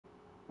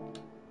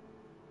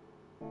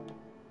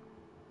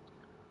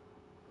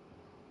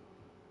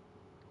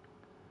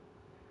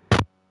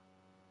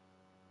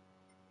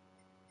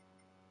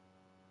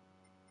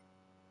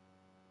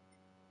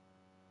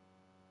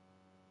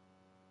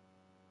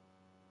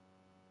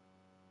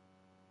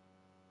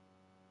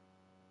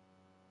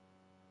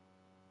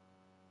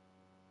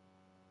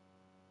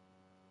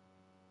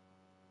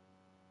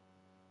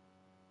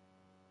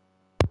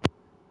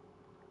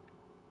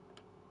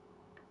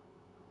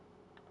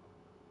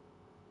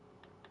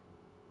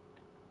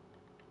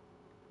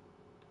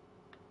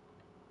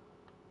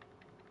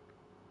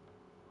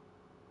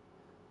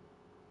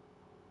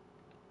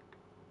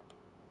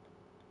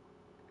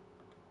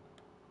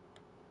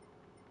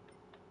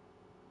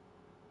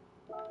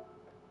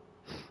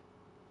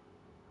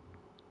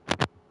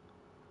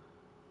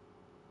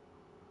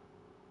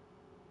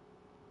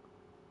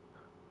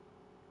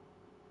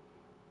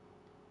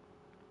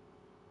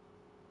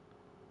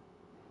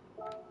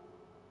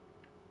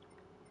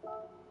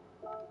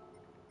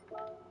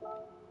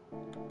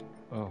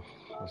Oh,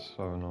 that's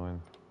so annoying.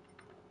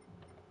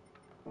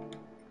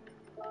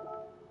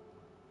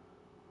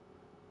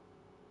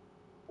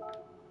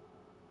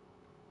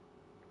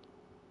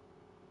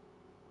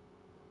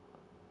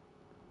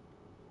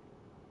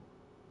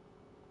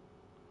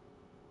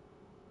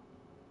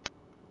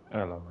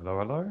 Hello, hello,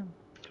 hello.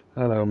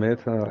 Hello, mate.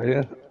 How are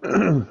you?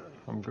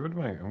 I'm good,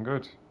 mate. I'm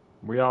good.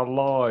 We are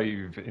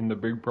live in the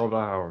Big Brother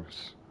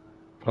house.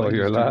 Oh, Please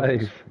you're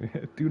live.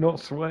 do not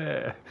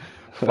swear.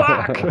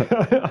 Fuck!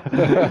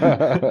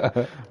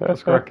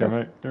 What's cracking,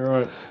 mate? You're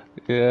right.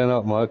 Yeah,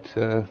 not much.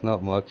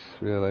 Not much,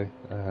 really.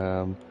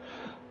 I'm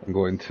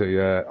going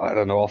to. I had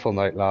an awful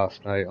night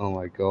last night. Oh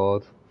my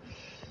god.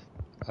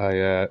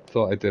 I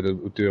thought I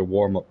do a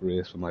warm-up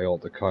race with my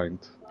alt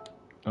account.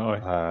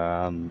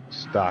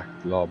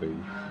 Stacked lobby.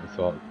 I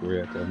thought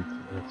great, and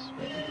it's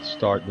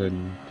starting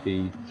in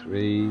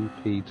P3,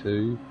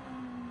 P2,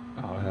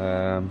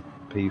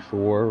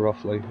 P4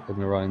 roughly,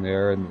 in around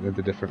there, and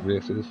the different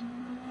races.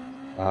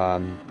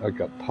 And I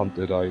got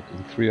punted out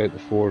in 3 out of the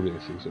 4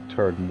 races at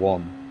turn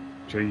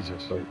 1.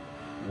 Jesus.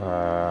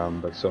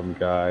 By some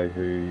guy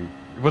who...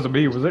 It wasn't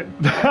me, was it?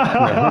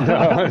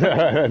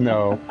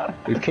 No.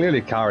 He's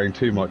clearly carrying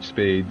too much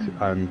speed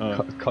and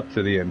cut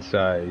to the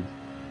inside.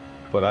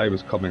 But I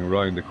was coming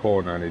round the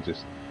corner and he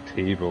just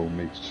T-boned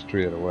me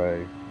straight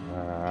away.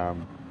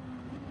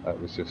 It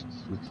was just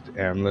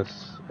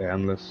endless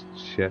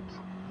shit.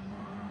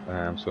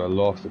 So I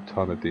lost a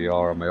ton of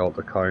DR on my alt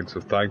account, so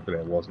thankfully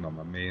it wasn't on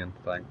my main,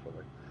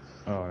 thankfully.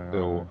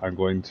 So I'm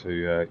going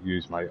to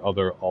use my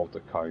other alt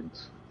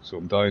account. So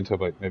I'm down to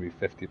about maybe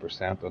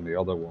 50% on the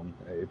other one,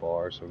 A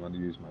bar, so I'm going to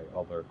use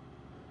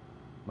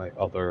my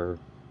other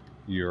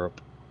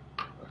Europe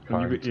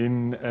account. Are you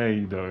in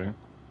A though?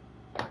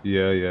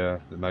 Yeah.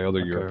 My other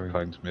Europe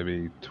account's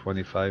maybe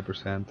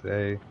 25%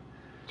 A.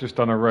 Just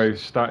done a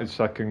race, started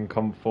second,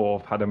 come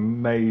fourth, had an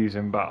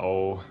amazing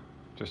battle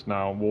just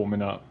now,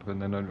 warming up,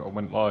 and then I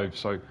went live.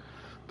 So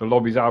the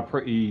lobbies are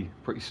pretty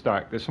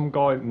stacked. There's some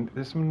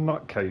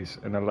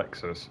nutcase in a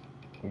Lexus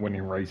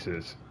winning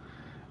races,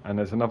 and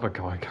there's another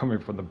guy coming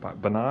from the back.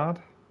 Bernard,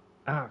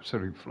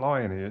 absolutely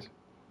flying he is.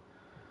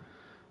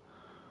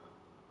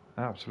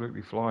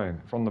 Absolutely flying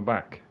from the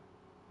back.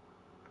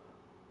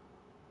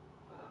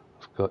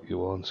 I've got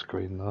you on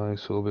screen now,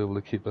 so I'll be able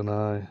to keep an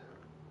eye.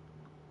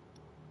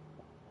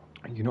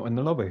 You're not in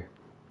the lobby?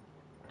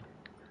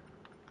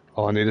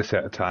 Oh, I need to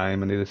set a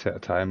time. I need to set a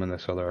time on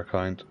this other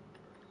account.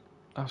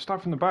 I'll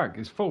start from the back.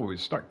 It's full.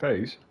 It's stacked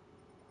days.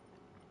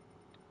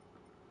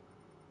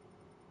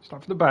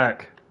 Start from the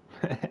back.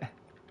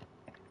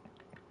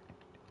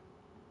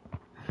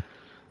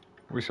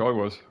 Wish I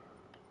was.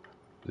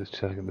 Just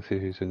checking to see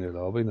who's in your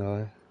lobby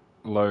now.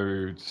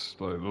 Loads,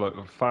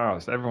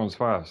 fast. Everyone's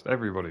fast.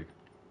 Everybody.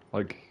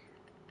 Like,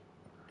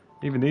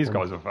 even these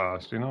guys are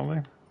fast, you know what I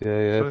mean?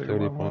 Yeah,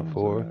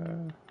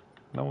 30.4.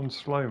 No one's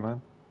slow,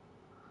 man.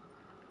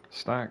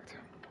 Stacked.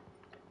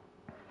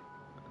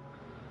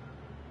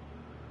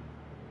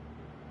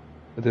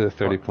 I did a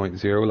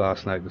 30.0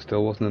 last night, but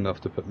still wasn't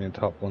enough to put me in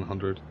top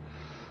 100.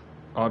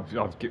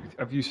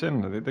 Have you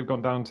seen them? They've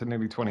gone down to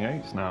nearly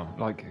 28s now.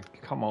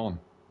 Like, come on.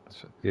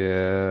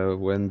 Yeah,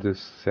 Wind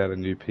just set a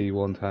new P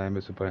one time.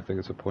 I think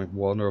it's a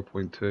 0.1 or a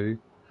 0.2.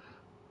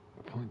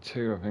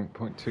 0.2, I think.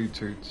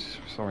 0.22.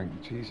 Sorry,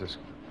 Jesus,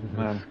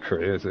 man. That's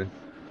crazy.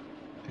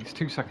 It's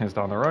 2 seconds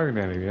down the road,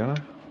 nearly, you know?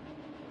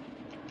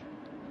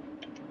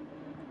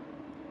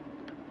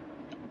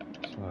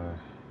 So,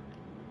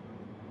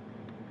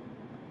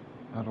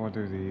 how do I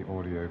do the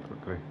audio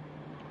quickly?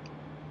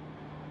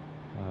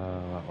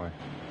 That way.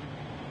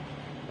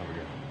 There we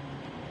go.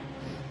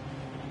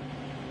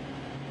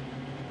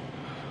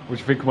 What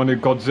do you think of my new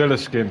Godzilla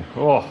skin?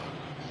 Oh,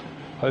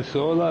 I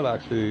saw that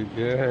actually.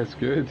 Yeah, it's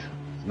good.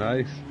 It's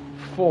nice.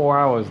 4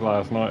 hours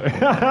last night.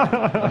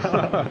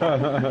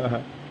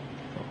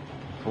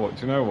 Thought,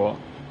 do you know what?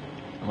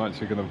 I'm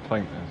actually going to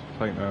paint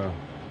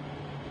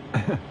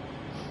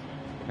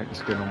the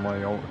skin on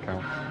my alt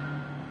account.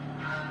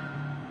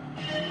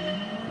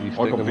 Are you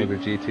sticking with the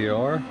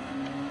GTR?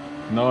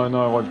 No,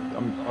 no, I've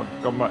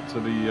gone back to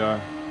the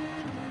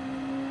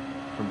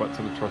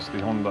trusty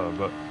Honda,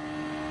 but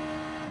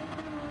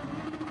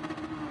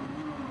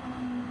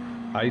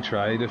I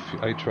tried it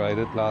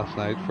last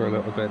night for a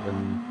little bit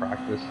in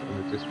practice,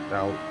 and it just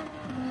felt,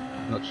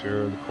 I'm not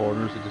sure, the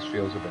corners, it just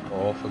feels a bit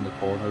off in the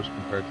corners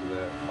compared to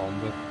the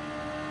Honda.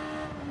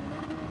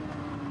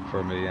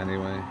 For me,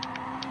 anyway.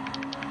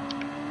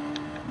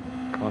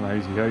 Come on,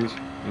 Hazy Haze,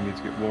 you need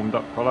to get warmed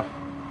up, fella.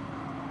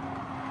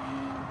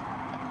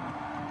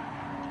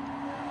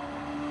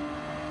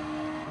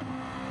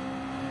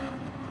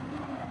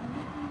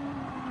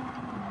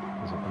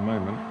 As at the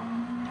moment.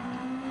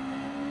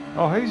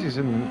 Oh, Hazy's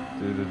in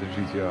the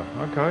GTR.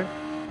 Okay.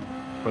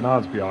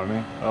 Bernard's behind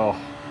me. Oh.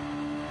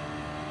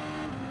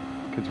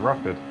 Kid's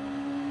rapid.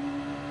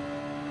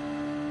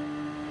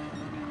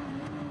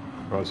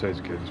 Well, I say he's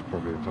a kid, he's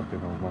probably a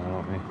fucking old man,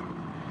 aren't he?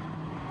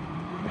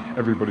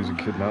 Everybody's a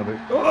kid now.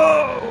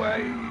 Oh,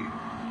 hey!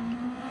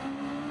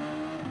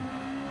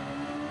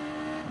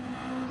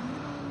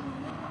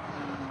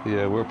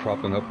 Yeah, we're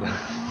propping up.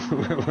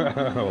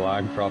 Well,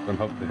 I'm propping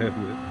up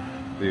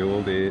the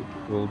old age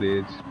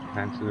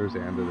pensioners'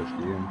 end of this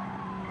game.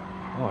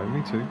 Oh,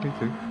 me too, me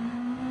too.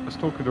 I was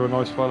talking to a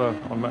nice fella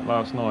I met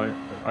last night.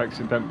 I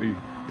accidentally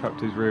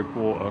tapped his rear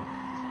quarter.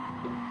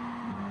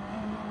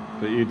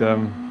 But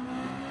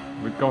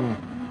we'd gone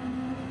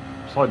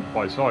side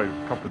by side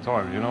a couple of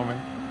times, you know what I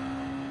mean?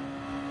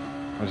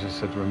 I just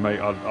said to him, mate,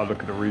 I'll look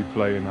at the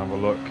replay and have a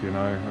look, you know.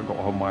 I got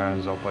to hold my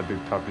hands up, I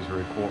did tap his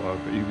rear quarter,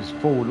 but he was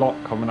full lock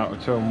coming out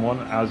of turn 1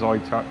 as I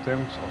tapped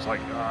him, so I was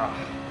like, ah.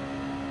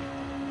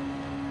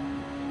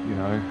 You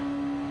know,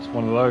 it's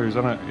one of those,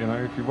 isn't it? You know,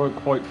 if you weren't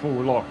quite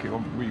full lock,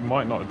 we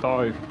might not have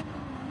dived.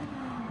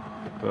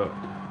 But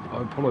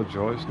I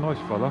apologise, nice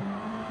fella.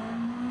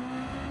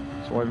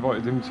 So I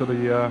invited him to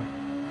the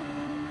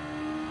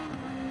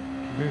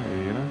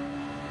community, you know.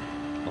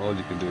 All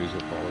you can do is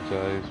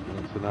apologise when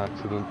it's an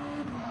accident.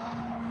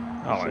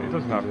 Oh, it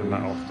doesn't happen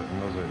that often,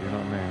 does it? You know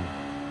what I mean?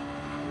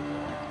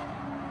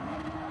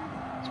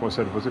 That's why I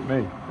said, was it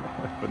me?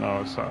 But no, I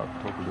was sat up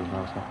talking to him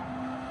last night.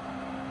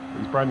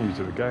 He's brand new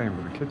to the game,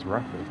 but the kid's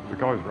rapid. The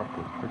guy's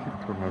rapid. I keep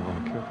talking over on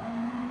the kid.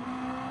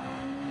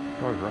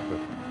 The guy's rapid.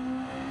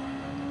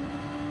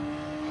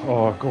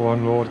 Oh, go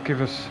on, Lord,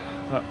 give us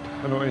that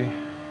penalty.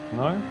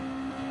 No?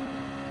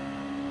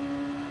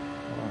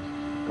 Oh,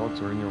 gods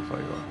are in your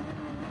favour.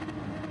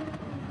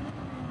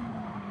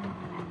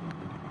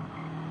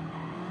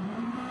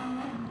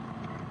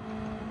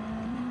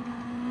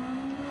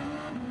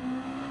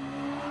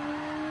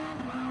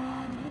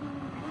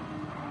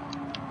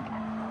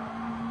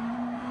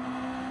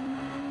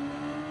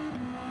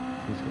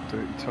 He's got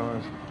dirty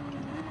tyres.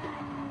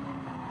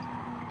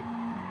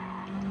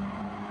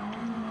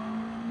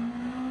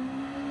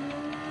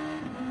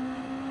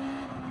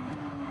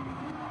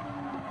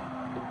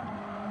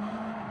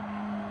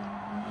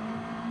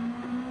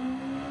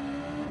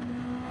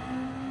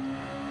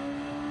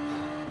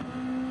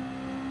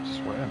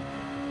 Sweating.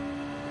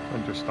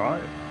 And just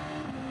started.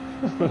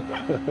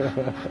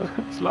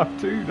 It's lap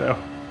 2 now.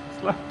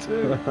 It's lap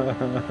 2.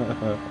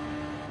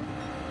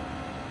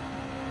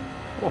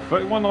 Oh,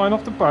 31.9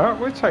 off the bat,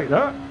 we'll take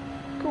that.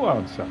 Go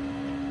on, sir.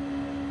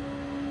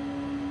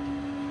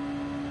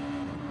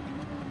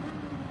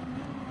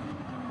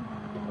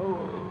 Oh.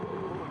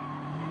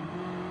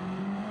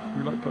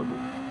 We like purple.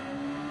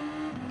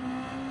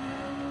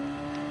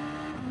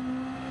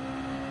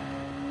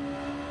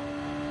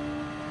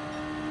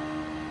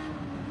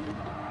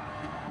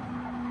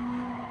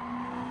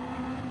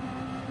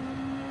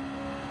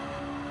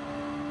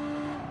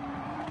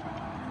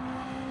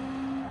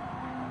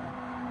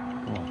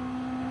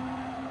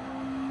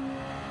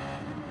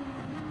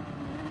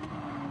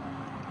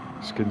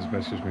 Skins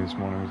messaged me this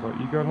morning. He was like,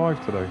 "You going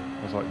live today?"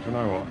 I was like, "Do you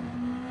know what?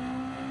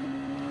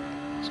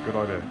 It's a good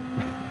idea."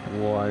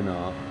 Why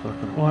not?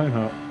 Why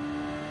not?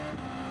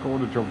 Got all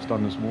the jobs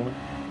done this morning.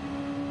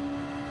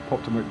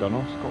 Popped to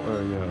McDonald's. Got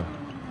a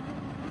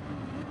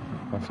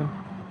muffin.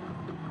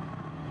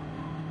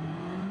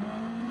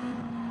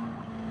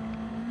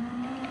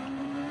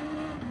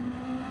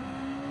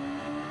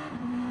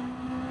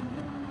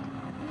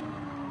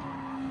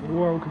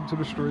 Welcome to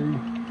the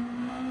stream.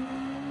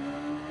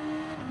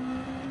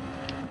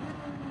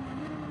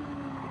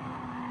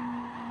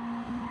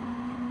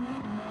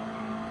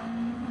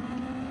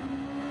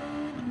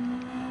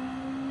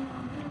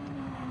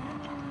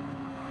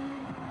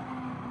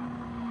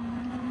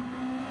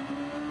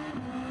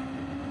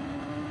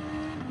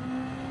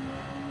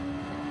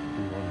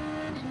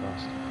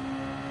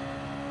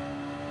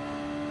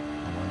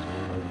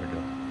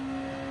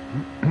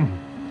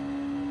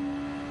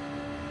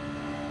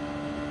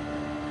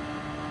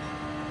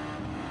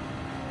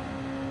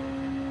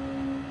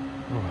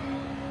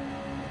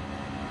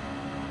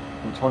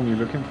 What time are you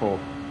looking for?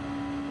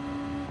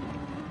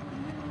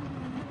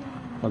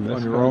 On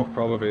this one,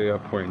 probably a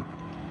point.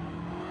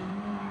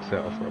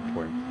 Settle for a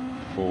point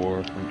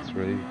 4, point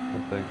 3, I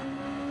think.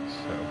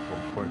 Settle for a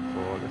point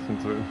 4. Listen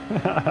to him.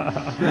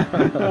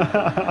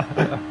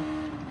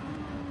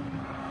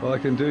 Well, I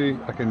can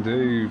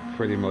do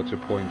pretty much a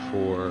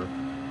 .4.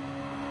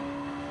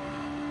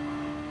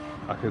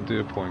 I can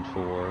do a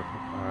 .4.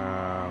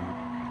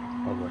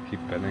 Although I keep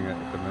bending it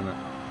at the minute.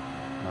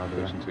 Not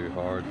pushing too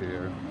hard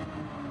here.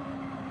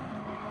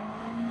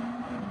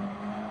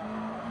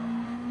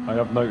 I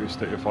have noticed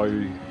that if I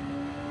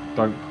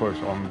don't push,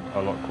 I'm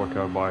a lot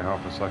quicker by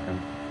half a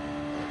second.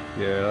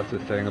 Yeah, that's the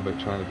thing about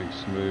trying to be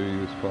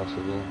smooth as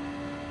possible.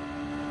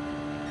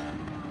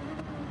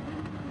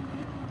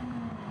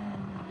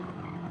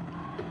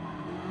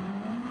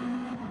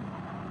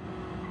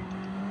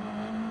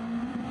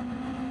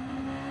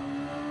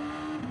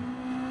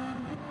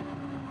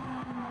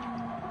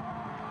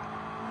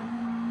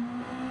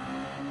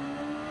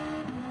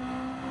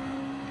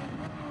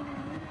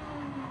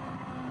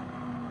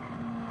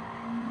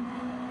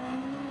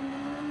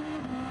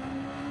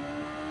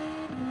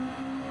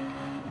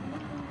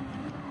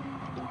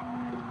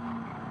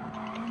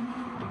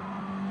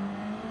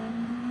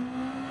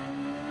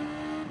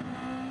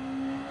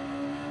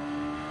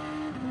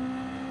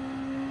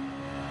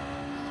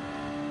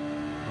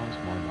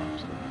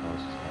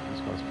 This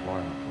guy's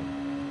flying up from.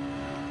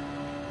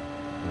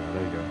 Yeah,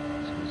 there you go. I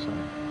was going to say.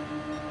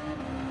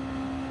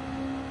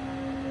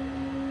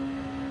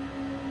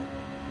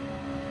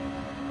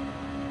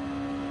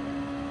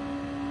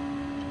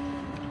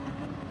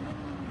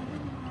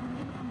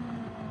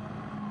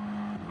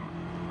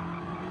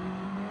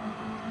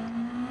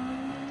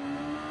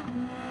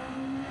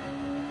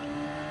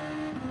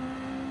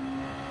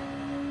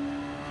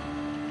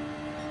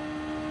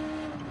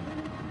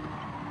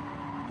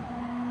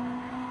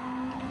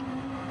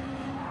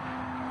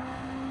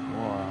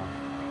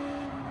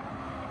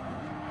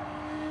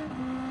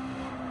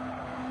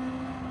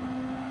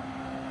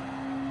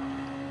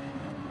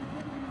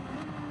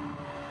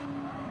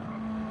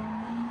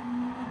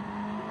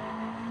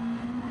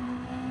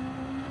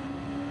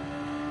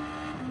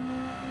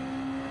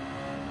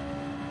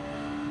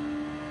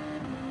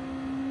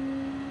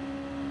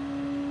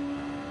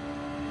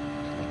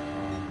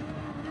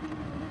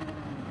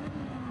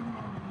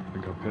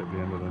 Hit the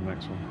end of the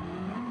next one.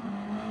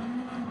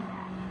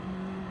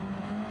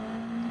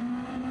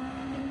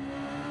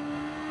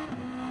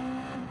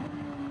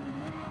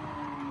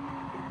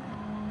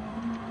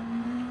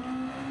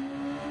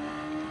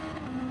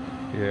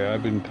 Yeah,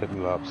 I've been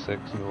pitting lap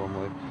 6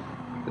 normally.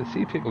 I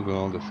see people going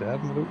on to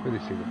 7, I don't really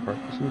see the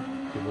purpose of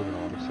people going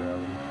on to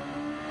 7.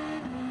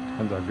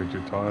 Depends how good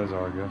your tyres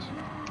are, I guess. Do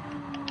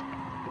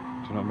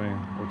you know what I mean?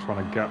 Or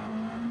trying to get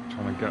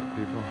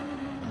people.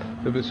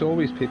 But it's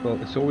always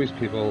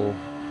people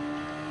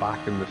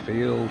back in the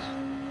field.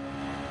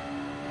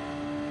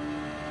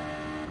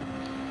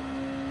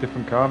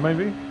 Different car,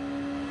 maybe?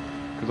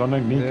 Because I know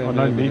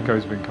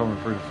Nico's been coming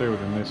through the field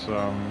in this.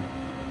 Yeah,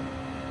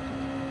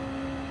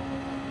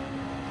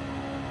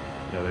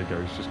 there you go.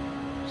 It's just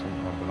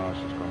something like that.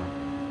 It's just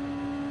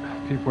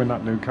gone. People in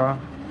that new car.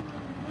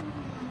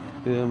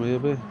 Yeah,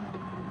 maybe.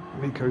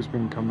 Nico's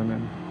been coming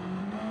in.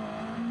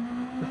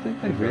 I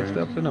think they've raced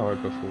up an hour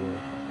before.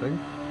 I think.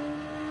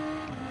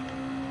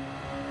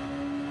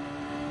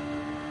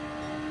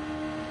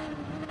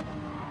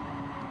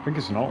 I think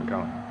it's an alt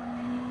car.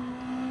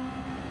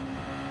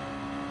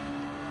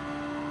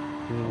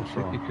 Yeah, I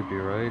think you could be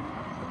right.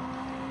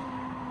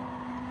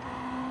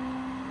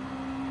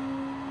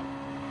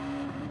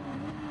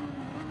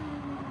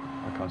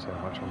 I can't say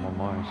how much on my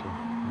mind, so,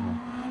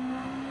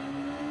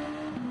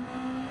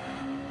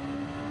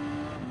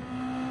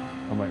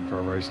 I'm waiting for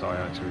a race that I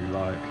actually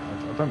like.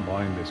 I don't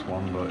mind this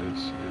one, but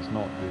it's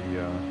not the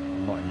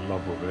I'm not in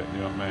love with it. You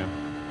know what I mean?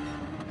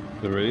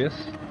 The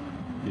race?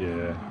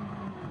 Yeah,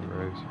 the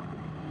race.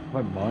 I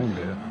don't mind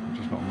it. I'm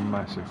just not a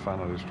massive fan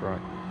of this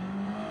track.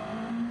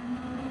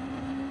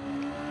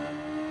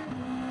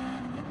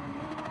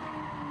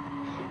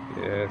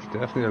 Yeah, it's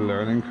definitely a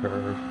learning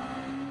curve.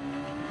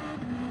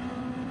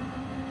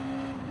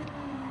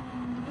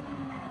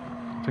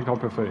 I think I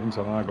prefer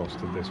Interlagos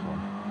to this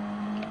one.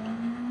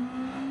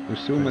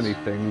 There's so many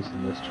things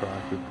in this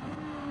track that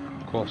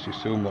cost you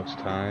so much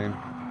time.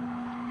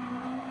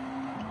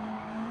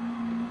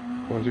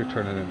 Once you're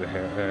turning into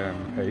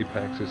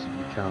apexes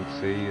you can't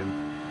see, and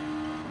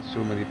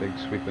so many big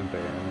sweeping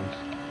bends.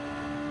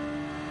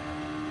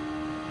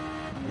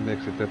 It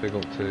makes it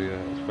difficult to,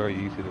 it's very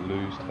easy to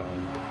lose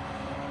time.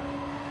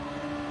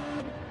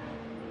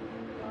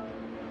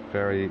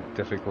 Very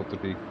difficult to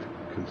be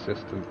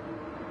consistent.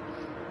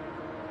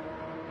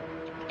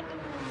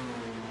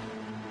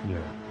 Yeah.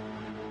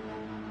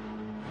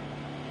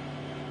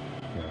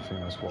 Yeah, I think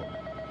that's what.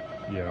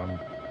 Yeah,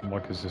 my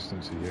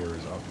consistency here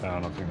is up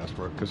down. I think that's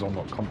where, because I'm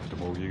not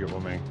comfortable. You get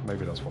what I mean?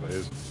 Maybe that's what it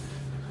is.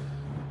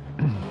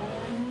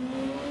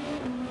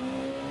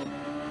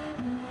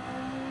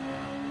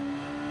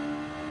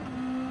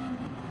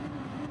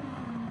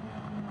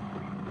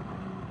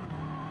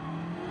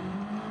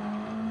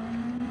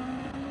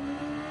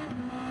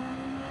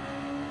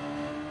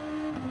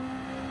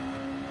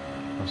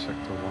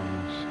 Sector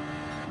 1's.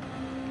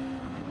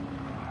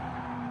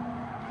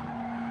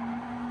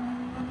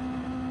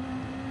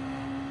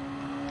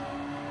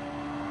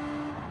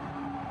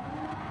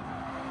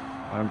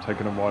 I am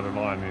taking a wider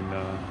line in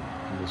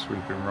the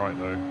sweeping right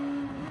though.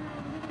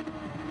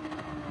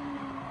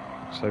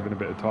 Saving a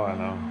bit of tyre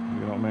now,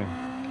 you know what I mean?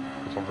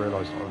 Because I've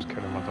realised I was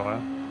killing my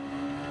tyre.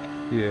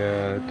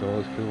 Yeah, it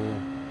does kill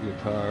your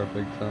tyre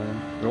big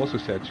time. It also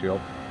sets you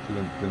up for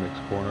the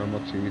next corner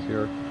much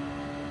easier.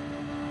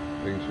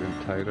 Brings you in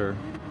tighter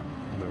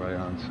on the right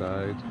hand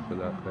side for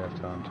that left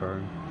hand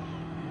turn.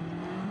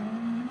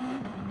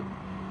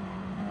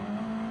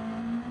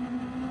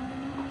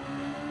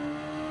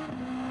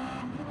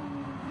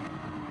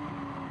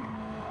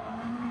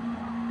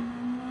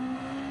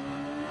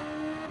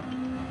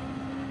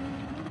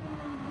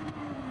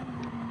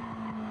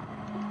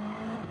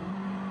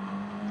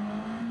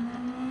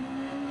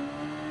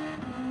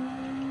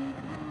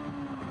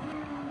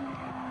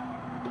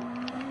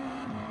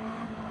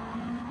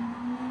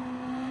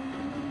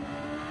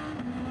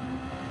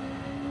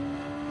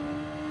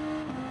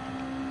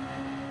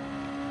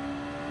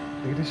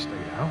 He just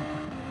stayed out.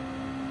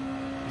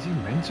 Is he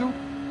mental?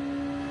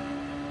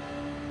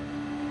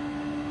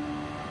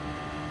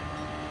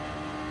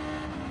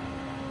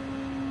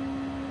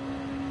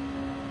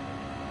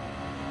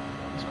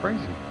 It's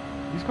crazy.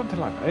 He's gone to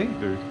lap 8,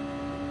 dude.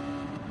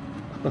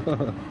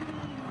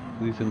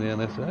 He's in the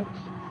NSX.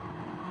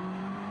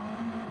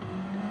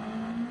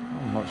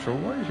 I'm not sure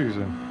what he's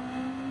using.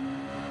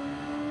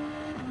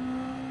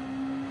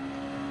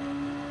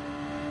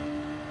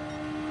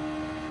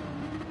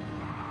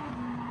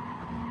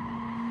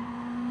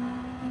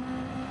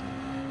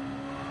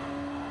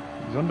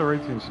 He's under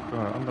 18,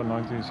 under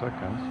 19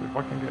 seconds. If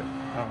I can get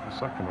out a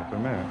second of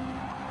him here.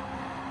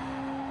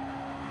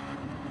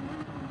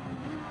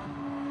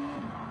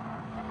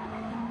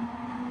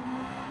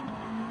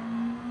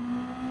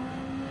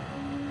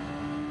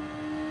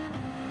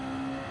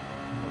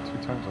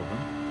 Got 2 tenths of him.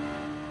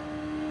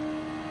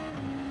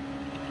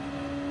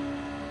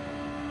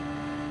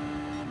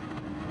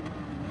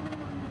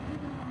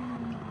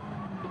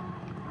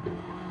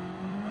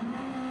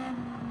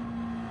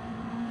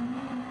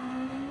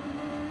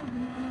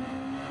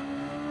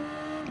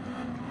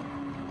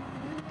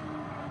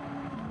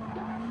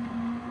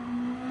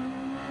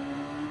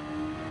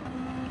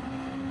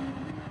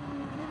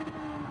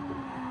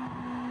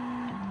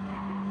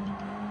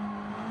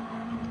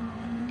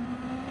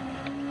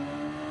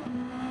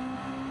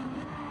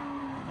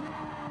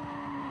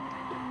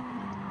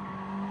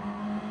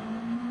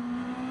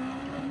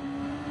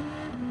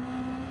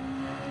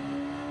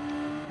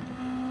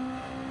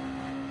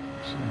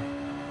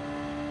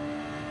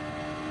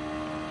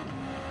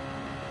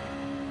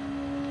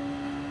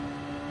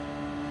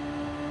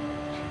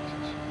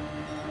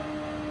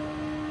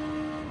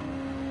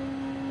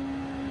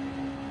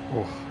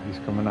 Oh, he's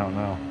coming out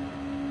now.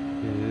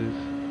 He is.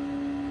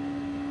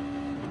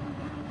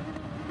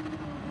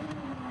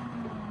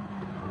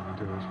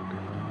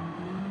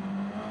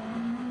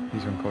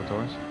 He's on cut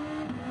tires.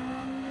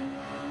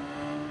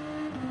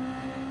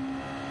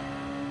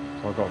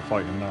 So I've got to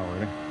fight him now,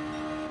 really.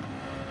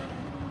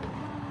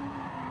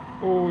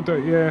 Oh,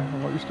 yeah,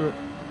 I'm not used to it.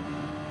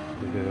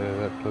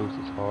 Yeah, that close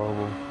is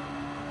horrible.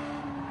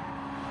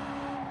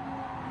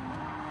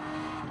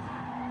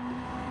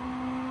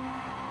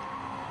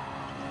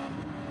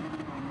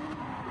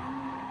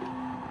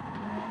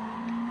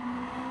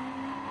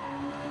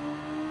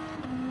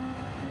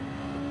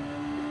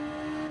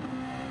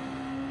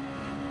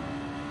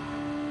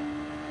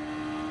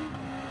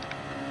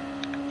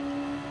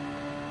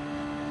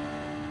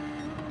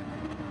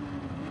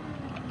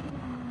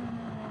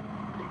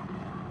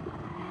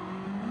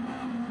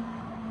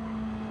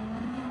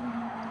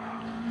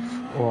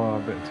 Oh, a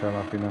bit of tail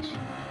happiness.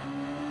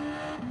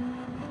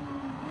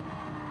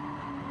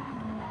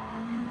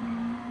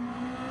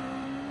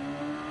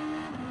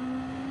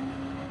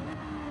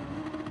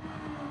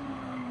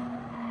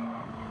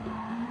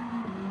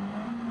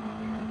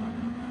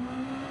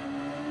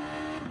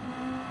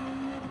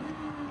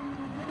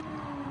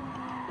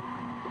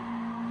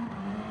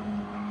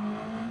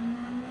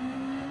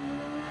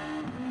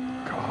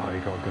 God, he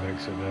got a good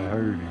exit there.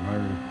 Holy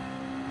moly.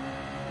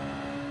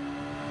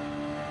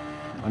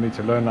 I need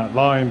to learn that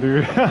line,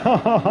 dude.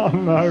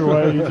 No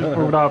way, he just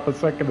pulled up a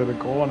second in the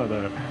corner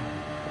there.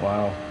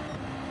 Wow.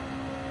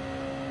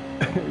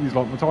 He's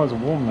like, my tyres are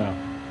warm now.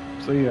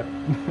 See ya.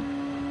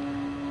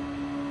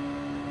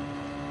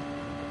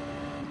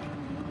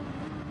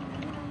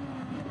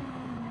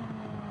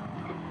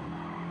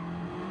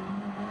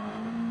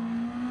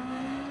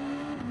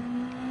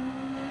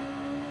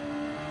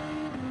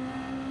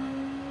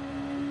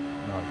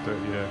 No, do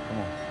it, yeah, come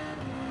on.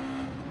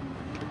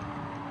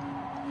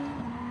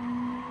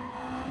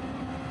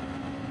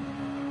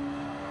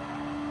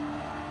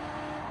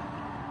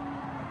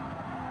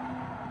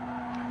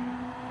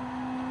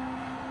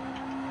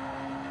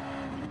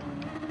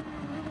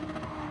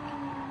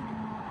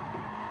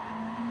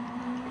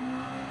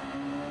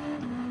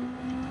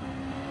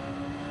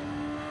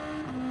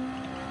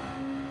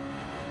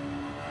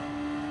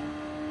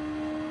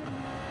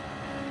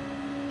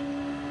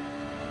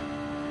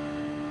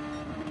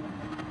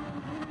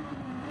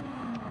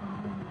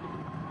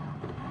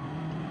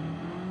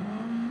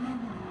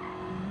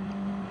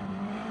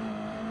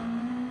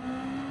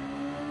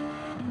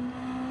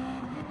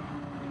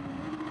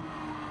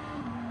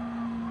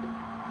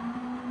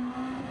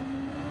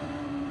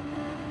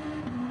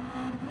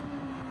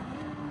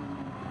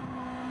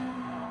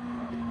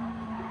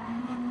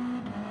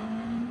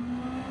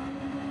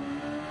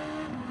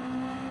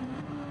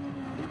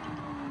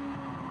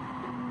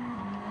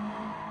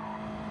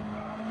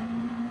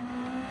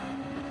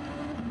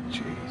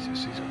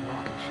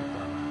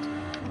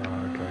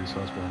 race,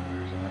 that's why I'm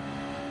losing it.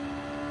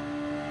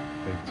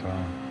 Big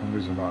time. I'm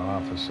losing about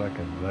half a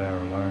second there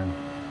alone.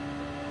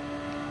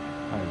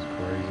 That is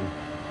crazy.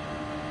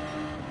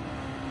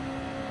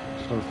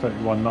 Just on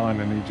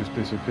 31.9 and he just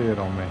disappeared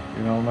on me,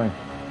 you know what I mean?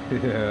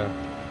 Yeah.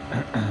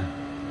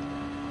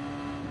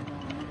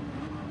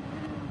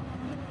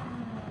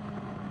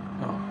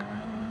 Okay.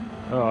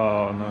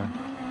 Oh no.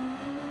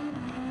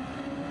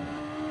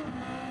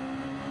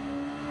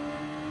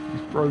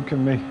 He's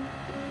broken me.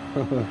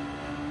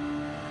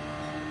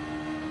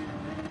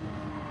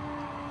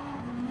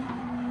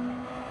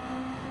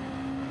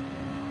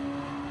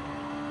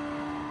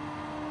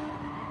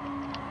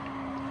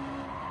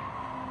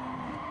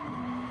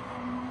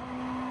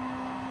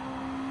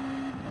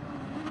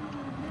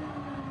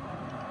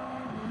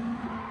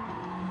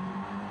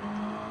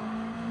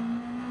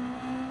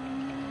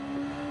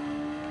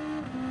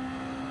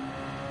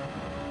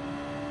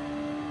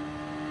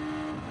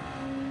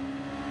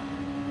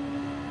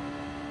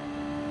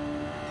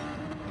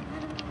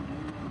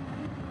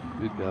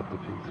 You'd grab the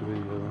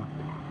P3 though.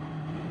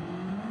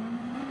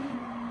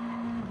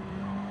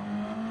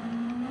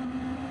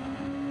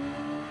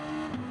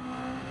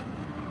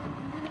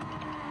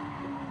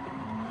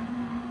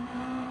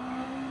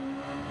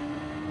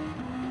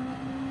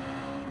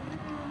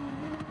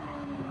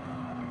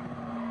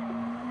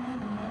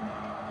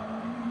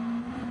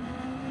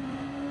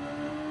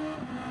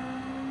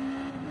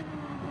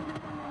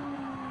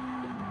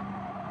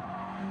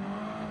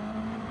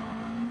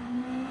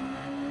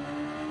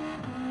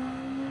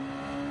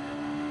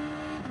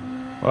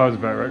 Well, that was a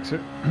better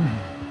exit.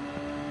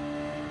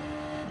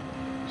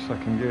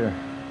 Second gear.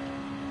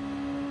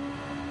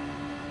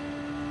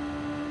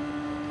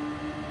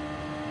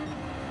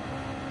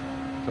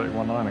 Take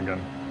 1.9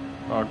 again.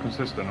 Oh,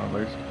 consistent at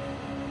least.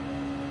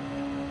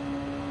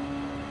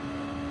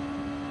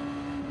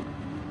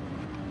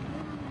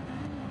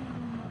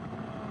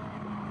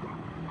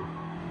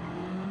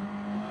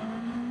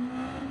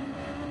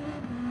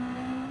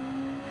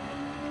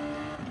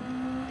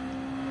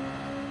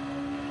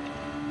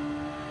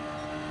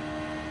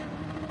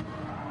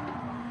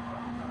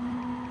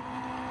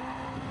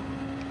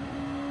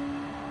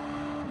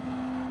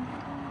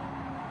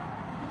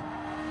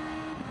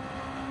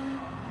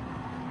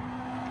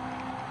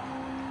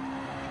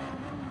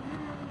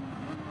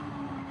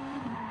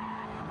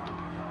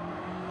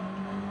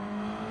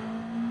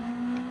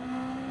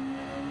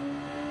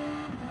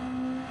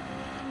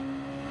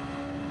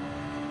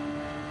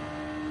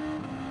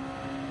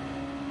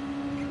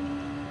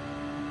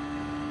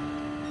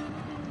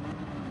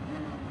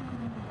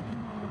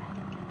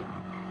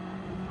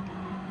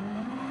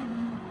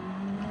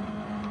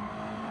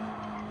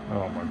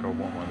 Oh my god,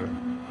 what am I doing?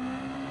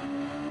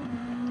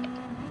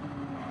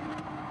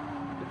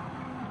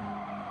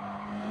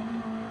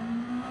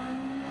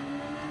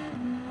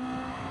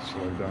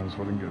 Slow down so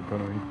I didn't get a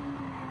penalty.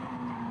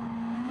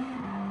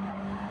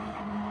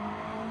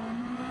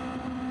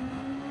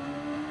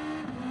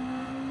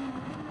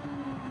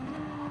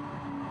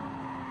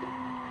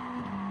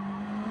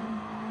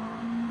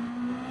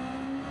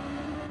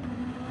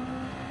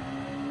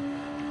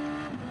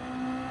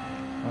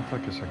 I'll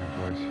take a second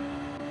place.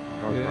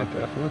 Yeah,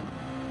 definitely.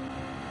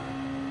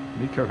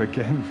 Nico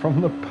again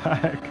from the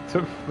back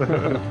to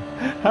third.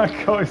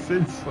 That guy's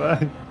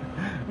insane.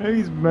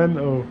 He's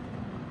mental.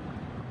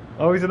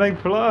 Oh, he's an A+.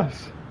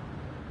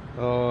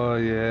 Oh,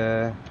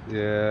 yeah,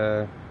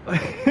 yeah.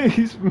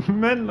 He's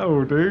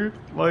mental, dude.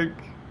 Like...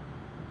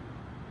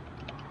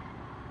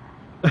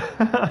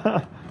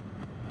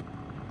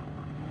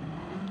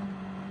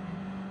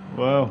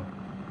 Well,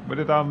 where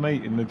did our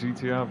mate in the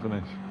GTR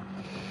finish?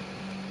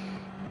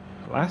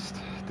 Last?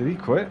 Did he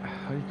quit?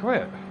 He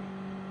quit?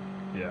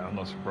 Yeah, I'm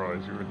not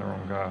surprised. You were in the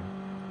wrong car.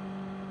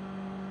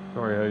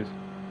 Sorry, Hayes.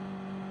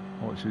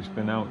 I watched you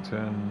spin out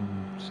 10-6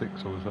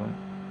 or something.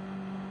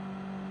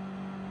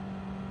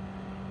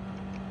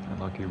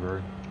 Unlucky,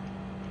 bro.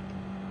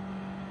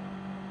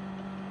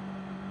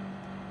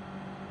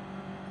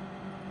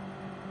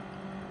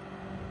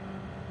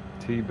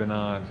 T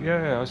Bernard.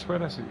 Yeah, I swear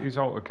that's his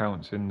alt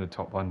account's in the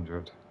top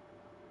 100.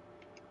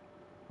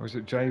 Or is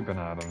it J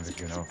Bernard I'm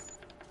thinking of?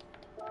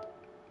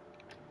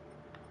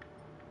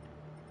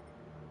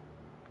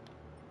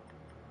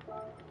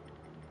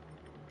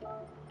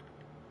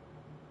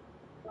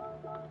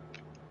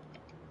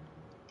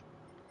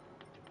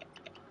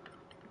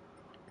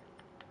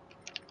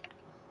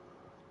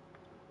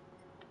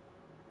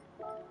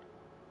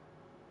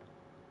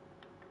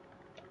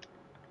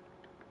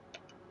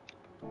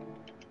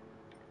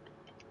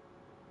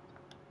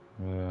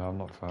 Yeah, I'm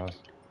not fast.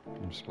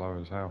 I'm slow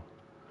as hell.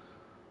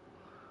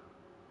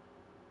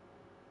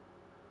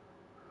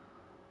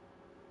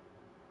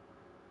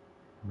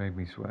 Made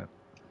me sweat.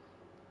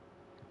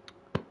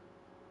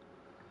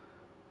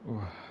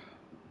 Ooh.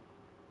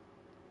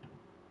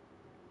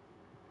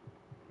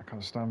 I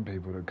can't stand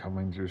people that come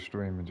into your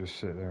stream and just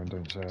sit there and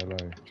don't say hello.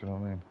 Do you know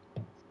what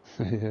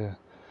I mean? Yeah.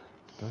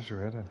 Does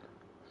your head in.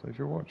 So if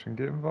you're watching,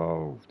 get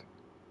involved.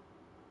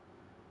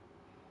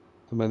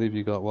 How many have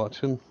you got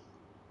watching?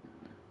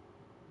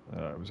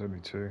 It was only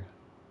 2.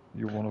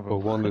 You're one of them.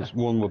 Well,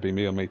 one will be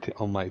me on my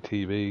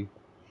TV.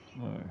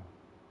 No.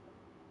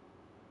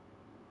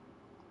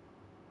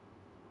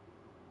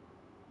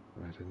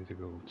 Right, I need to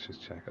go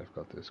just check I've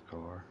got this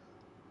car.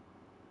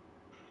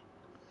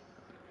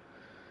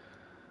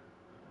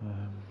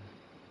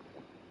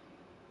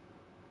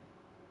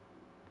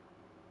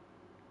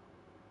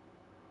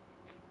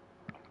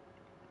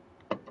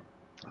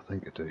 I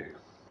think I do.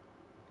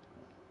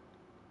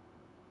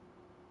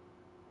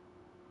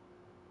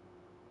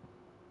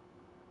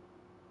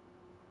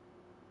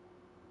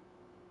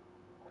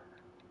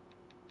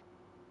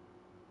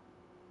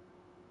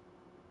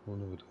 Oh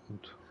no, I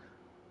don't.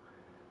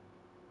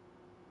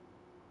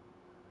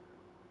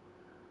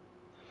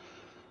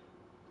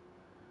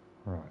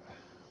 Right,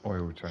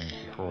 oil change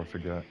before I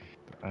forget.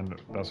 And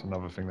that's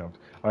another thing that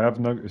I have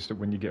noticed that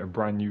when you get a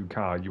brand new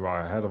car, you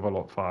are a hell of a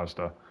lot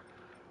faster.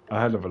 A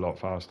hell of a lot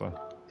faster.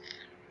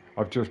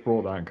 I've just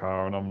bought that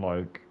car and I'm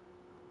like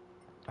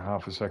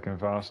half a second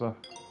faster.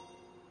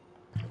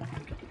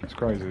 It's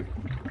crazy.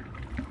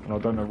 And I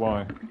don't know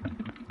why.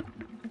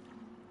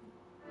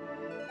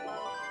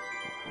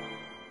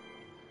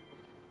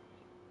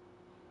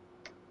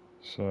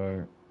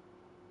 So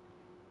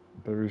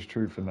there is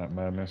truth in that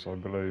madness, I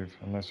believe,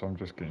 unless I'm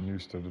just getting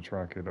used to the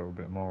track a little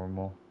bit more and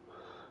more.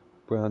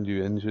 Brand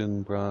new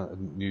engine,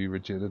 brand new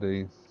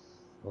rigidity,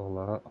 all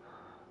that.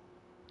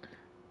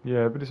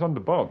 Yeah, but it's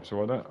under Bob,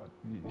 so I don't.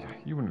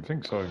 You wouldn't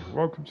think so.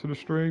 Welcome to the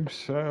stream.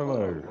 Say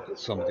hello.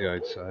 Somebody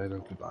outside. I'll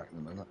be back in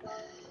a minute.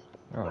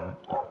 All right.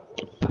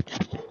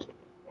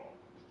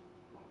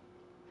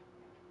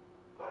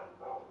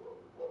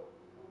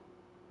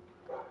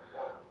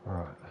 All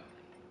right.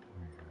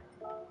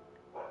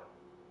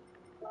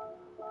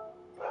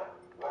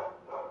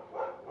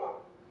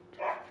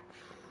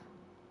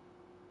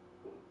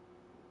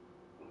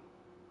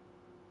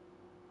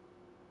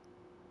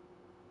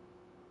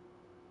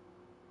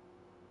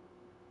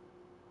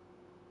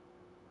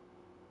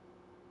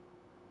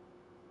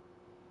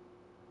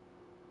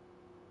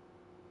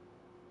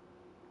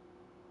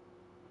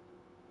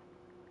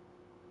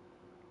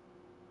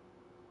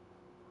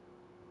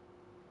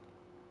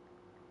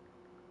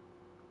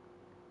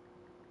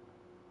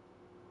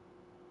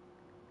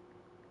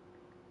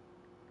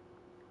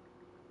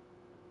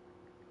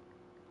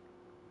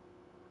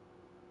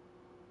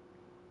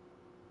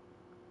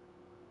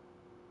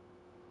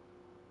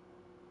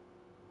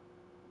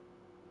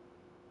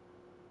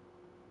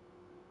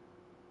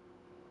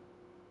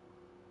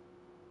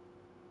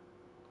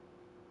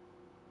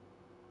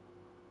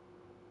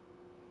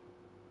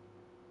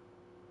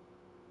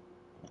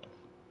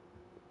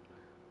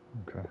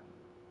 Okay.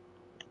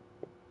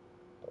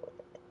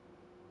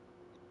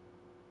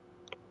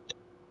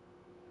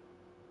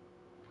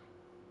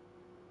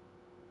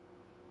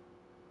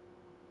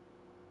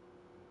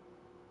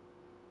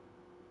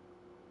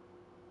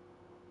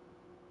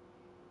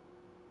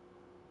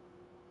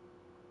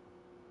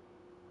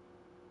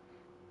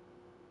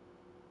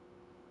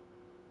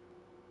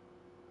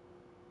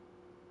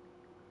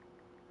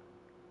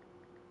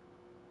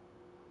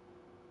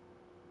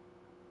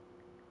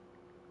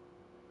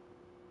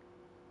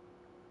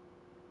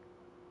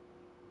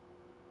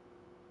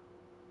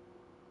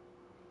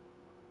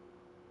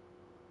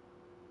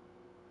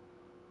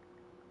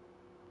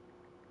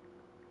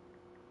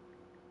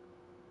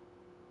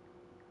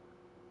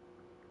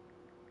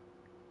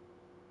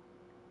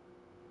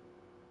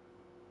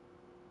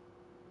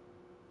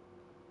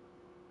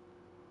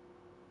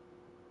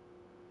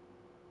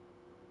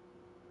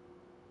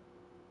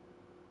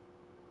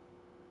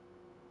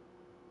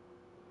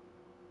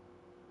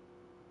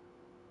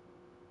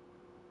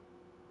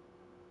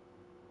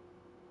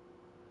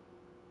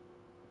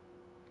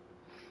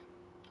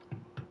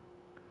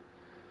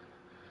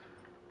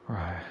 All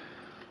right.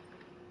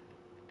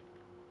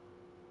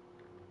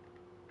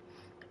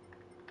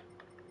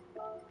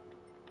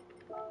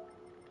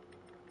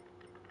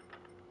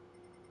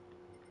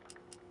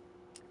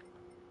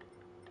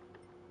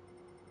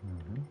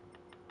 Mm-hmm.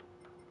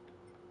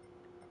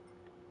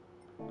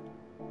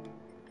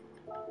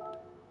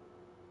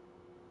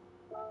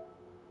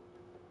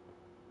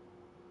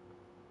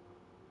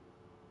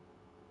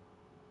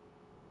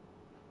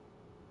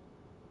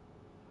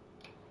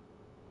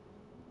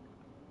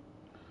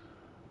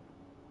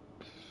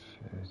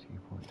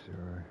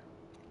 .0.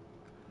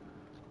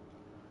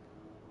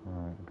 All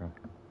right. Okay.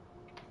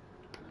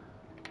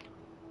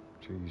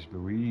 Jeez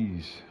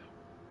Louise.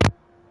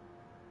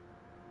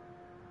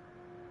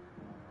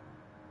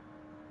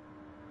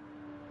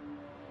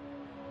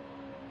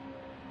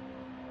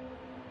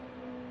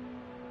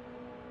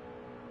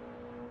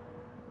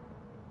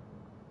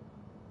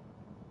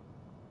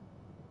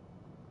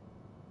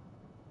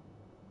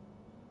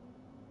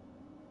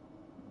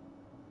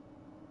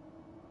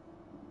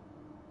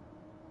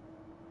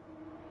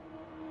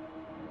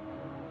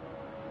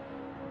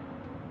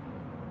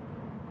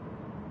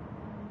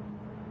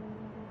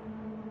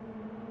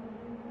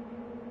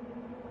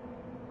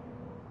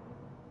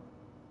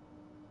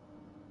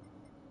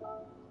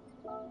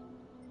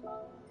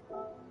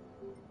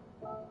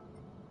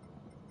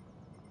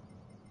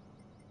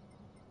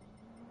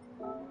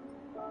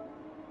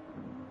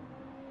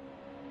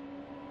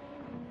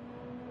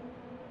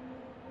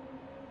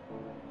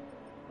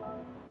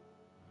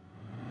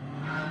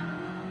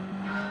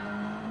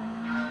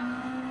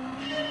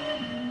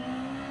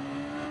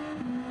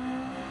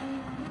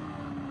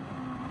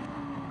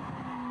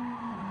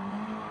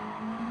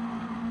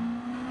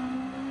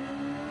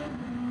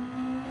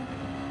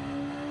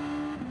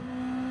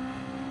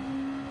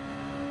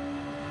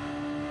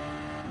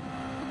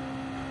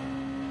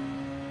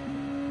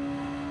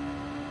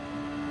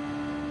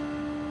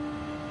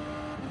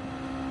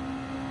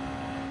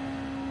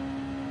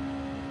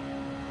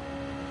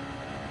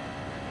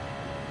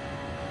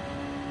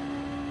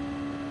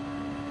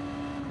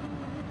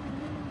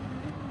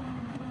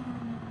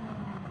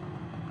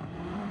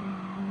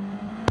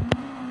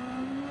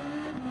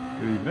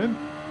 evening,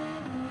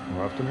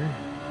 or afternoon,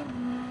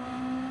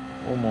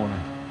 or morning.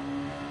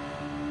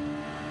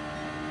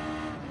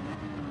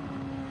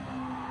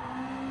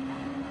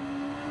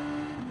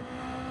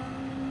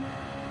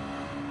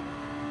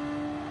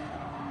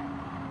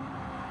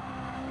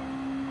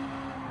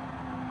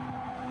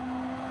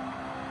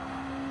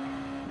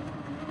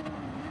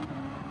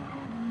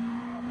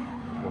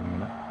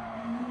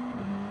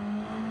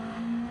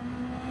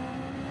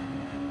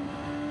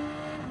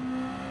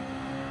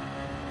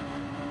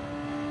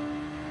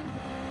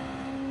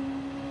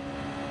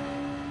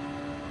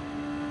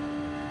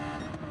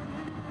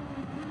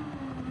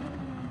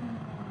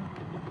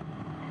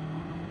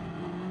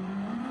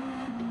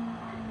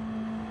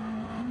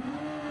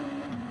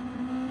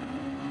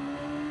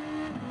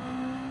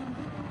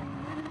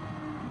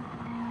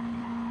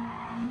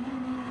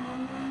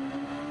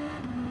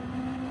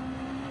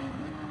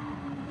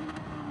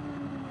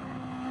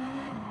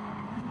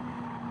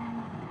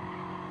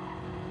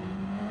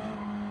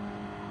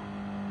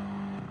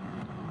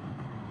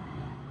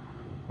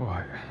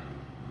 Right.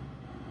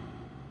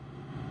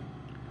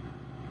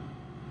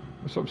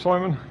 What's up,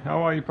 Simon?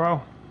 How are you,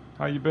 pal?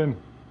 How you been?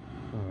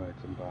 Alright,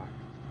 I'm back.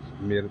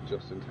 Made it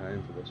just in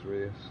time for this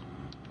race.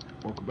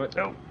 Welcome back.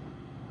 Oh.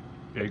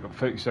 Yeah, you got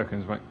 30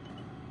 seconds, mate.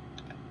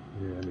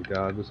 Yeah, my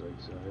dad was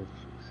outside.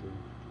 So.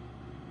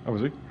 Oh,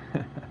 was he?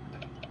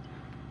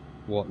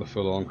 What a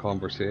full-on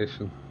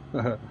conversation.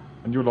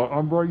 And you're like,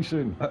 I'm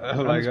racing.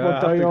 And like, it's my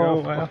I day have to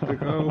off. go, I have to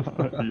go.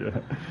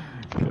 Yeah.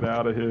 Get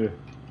out of here.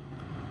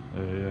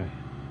 Yeah.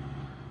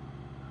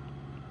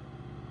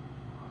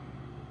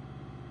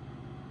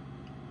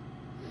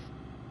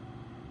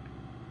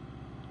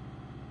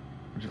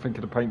 What do you think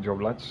of the paint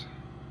job, lads?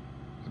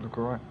 Does it look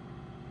alright?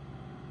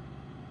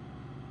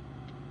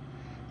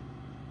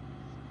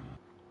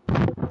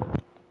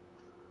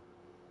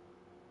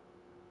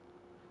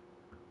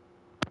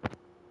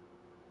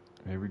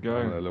 Here we go.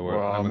 I'm in a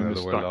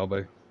lower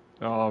lobby.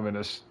 Oh, I'm in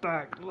a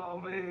stack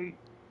lobby.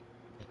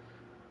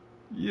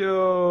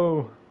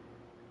 Yo.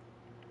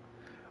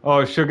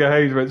 Oh, Sugar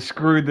Hayes went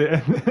screwed it in.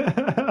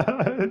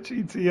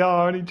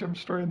 GTR, and he jumped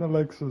straight in the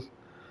Lexus.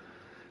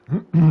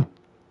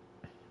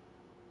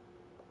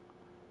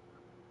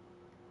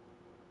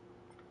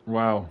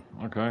 Wow,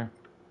 okay.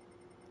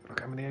 Look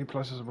how many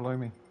A-pluses are below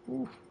me.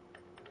 Oof.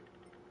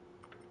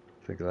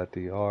 Think of that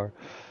DR.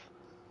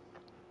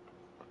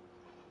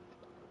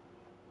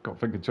 Got to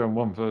think of turn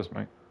 1 first,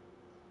 mate.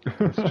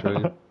 That's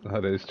true.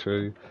 That is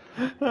true.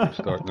 I'm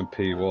starting in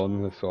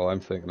P1, that's all I'm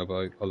thinking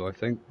about. Although I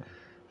think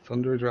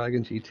Thunder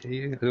Dragon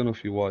GT, I don't know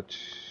if you watch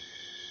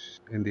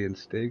Indian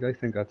Stig, I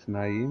think that's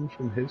Naeem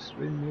from his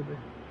stream, maybe.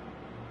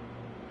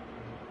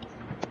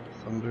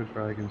 Thunder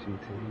Dragon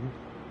GT,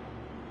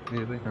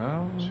 maybe. Oh.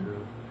 I'm not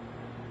sure.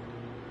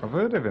 I've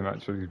heard of him,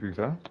 actually, to be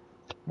fair.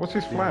 What's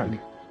his flag?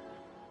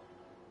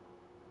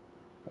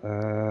 You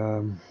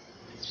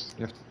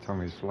have to tell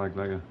me his flag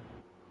later.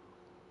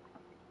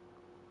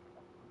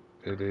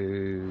 It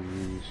is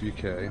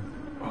UK.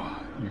 Oh,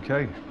 UK.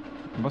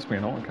 It must be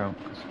an alt account,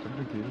 because I don't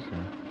think he is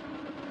here.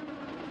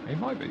 He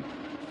might be.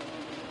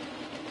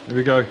 Here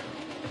we go.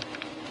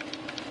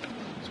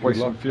 Let's waste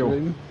some fuel.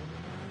 Green.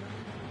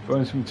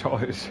 Burn some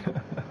tyres.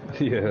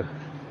 Yeah.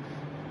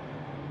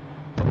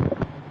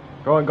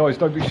 Go on, guys,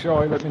 don't be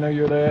shy. Let me know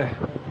you're there.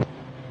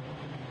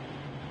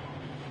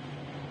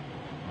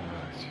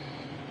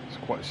 It's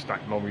quite a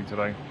stacked lobby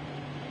today.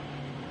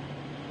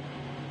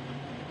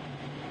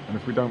 And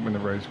if we don't win the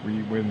race,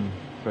 we win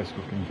best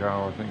looking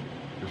car, I think,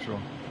 for sure.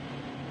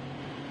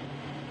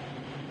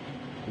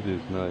 It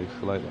is nice.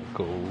 I like that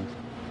gold.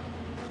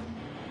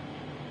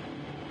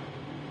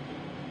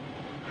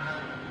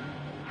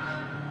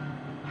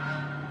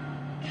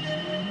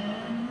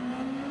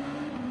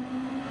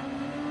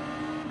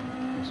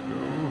 Let's go.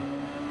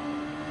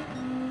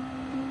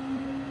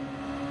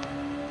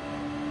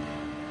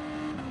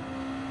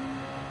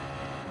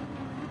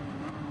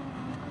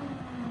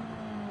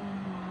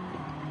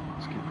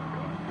 Let's keep that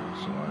going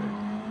outside.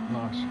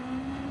 Nice.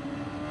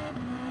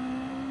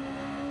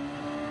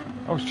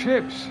 Oh, it's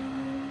Chips.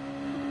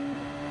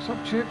 What's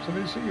up, Chips? I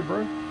didn't see you,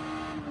 bro.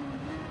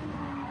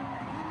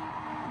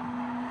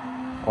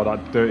 Oh,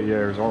 that dirty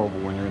air is horrible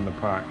when you're in the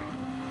pack.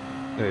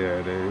 Yeah,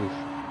 it is.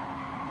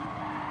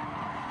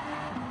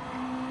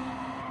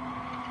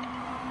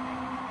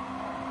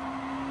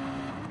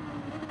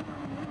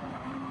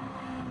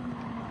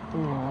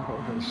 Oh, I've got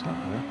to get a snap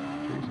there.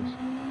 Jesus.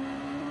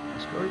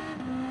 Let's go.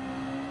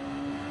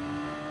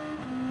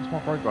 Where's my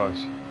brake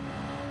guys?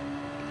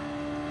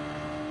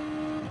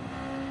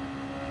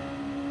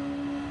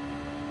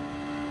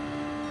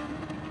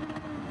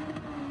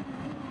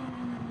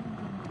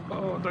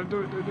 Oh, don't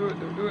do it, don't do it,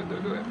 don't do it,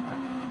 don't do it.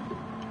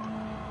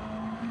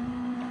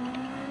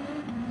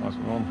 Nice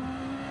one.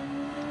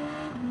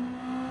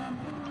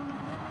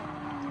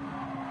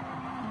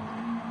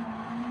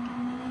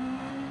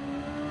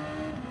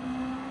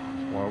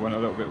 That's why I went a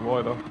little bit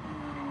wider.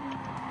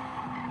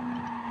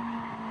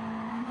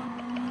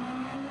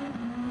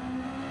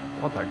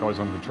 God, that guy's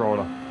on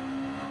controller.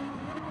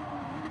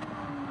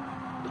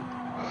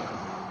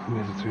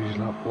 Military's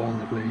lap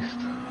 1 at least.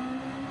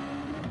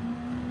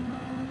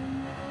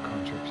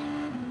 Contracts.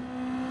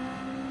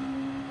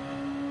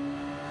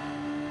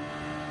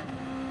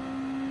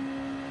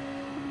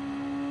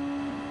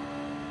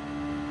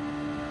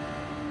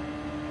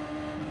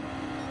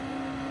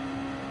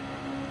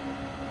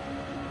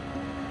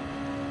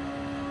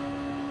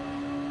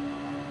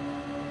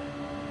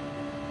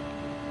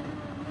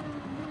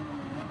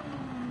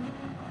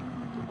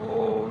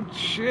 Oh,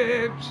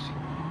 chips!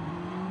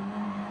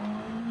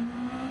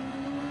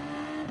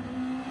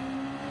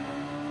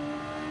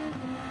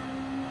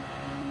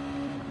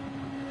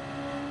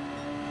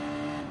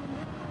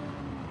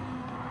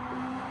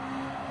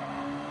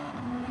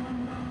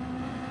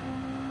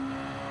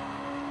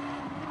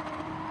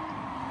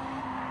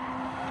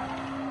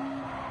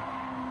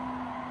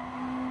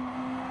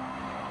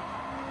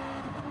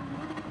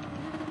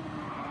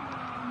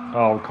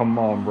 Oh, come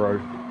on,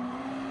 bro.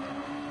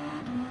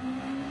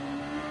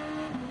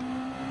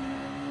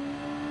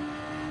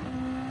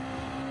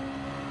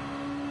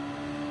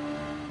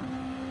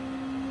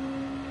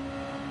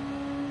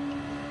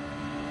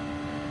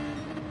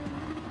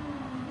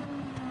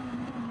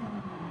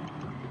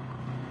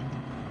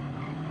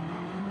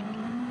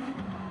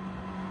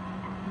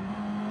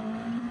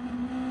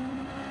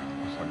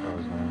 What's that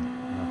guy's name?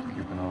 I have to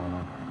keep an eye on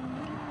him.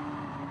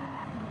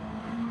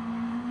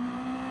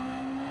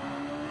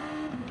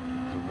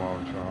 He's a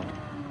wild child.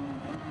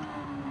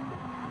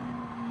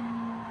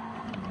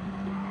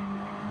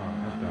 Right,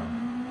 head down.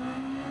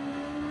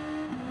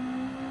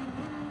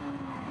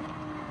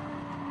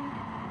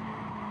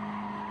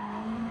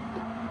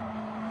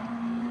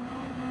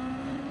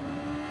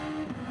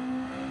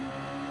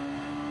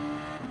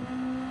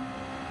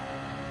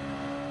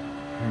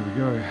 Here we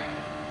go.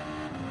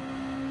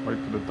 Wait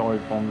for the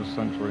dive bomb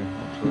essentially.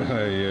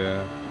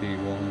 Yeah,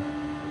 T1,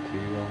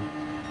 T1.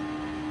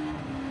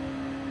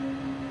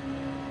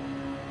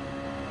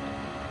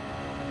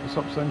 What's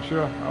up,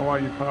 Sentia? How are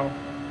you, pal?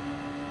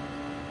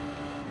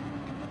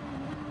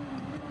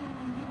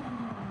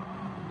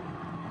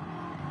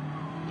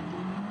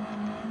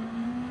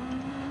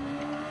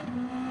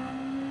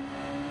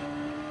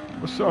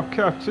 What's up,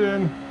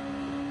 Captain?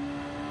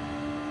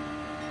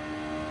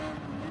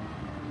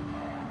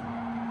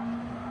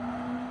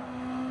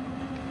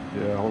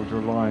 Yeah, hold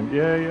your line.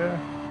 Yeah, yeah.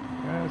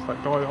 Yeah, it's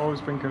that guy I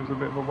always think was a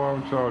bit of a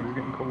wild child. He's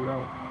getting called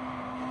out.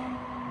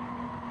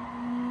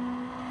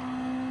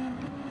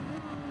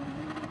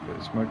 Bit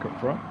of smoke up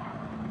front.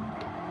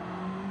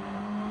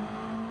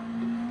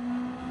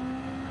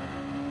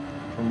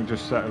 When we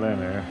just settle in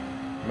here,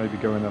 maybe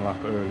go in a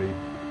lap early.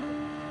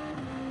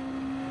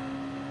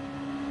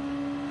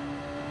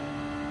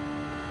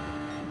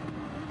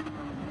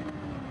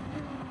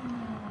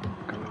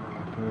 Go in a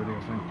lap early, I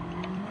think.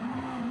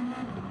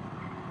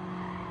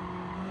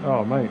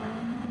 Oh, mate.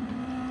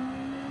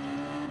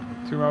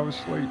 2 hours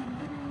sleep. What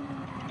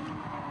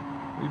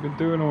have you been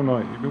doing all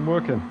night? You've been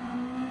working.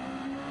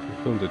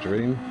 You filmed a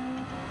dream.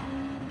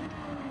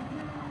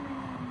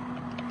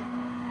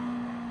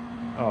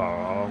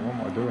 Oh, what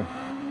am I doing?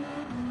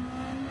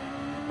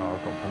 Oh,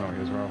 I've got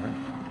penalty as well, I think.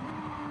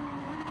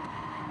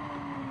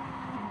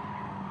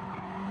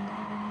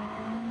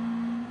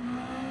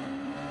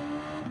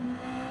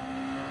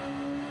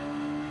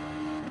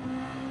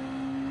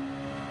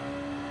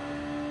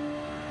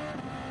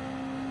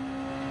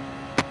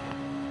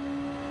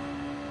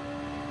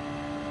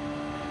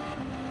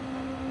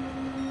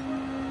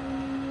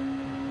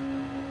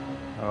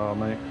 Oh,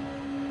 mate.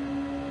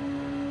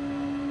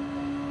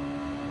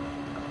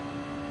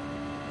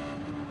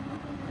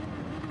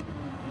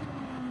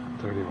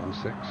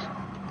 $31.6.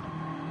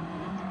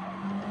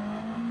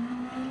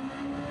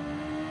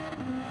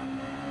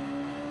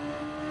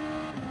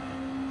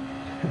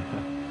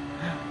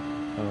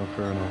 Oh,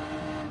 fair enough.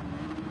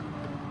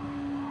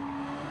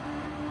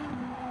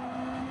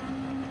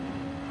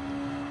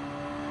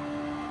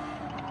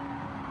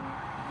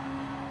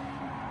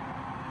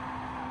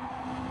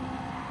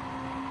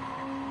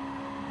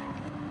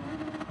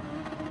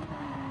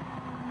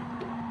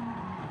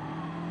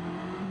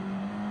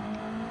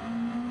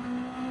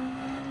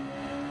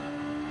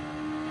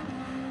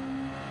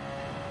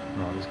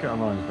 Right, let's get our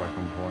lines back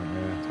on point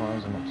here.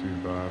 Tyres are not too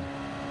bad.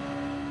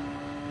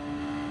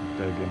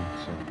 Digging,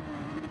 so.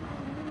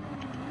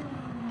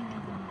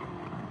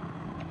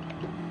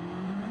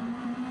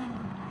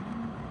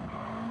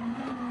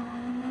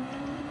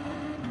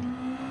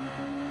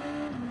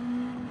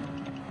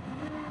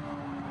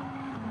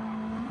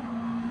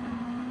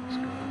 Let's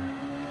go.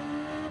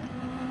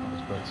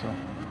 That's better.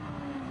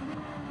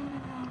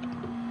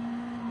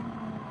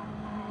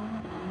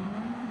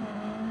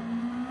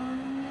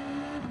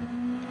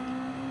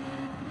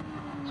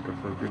 Let's go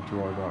for a good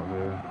drive out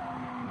there.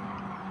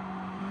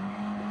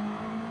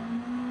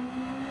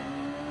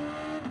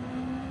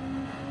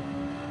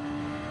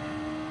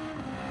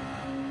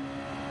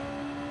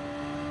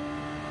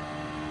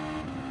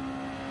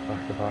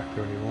 Back-to-back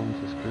 31s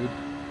is good.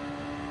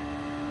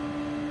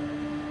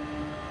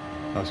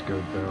 That's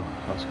good, Bill.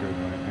 That's good,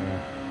 mate. Yeah.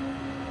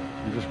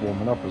 You're just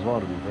warming up as well,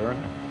 to be fair, aren't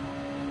you?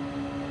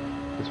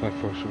 It's my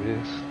first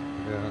race.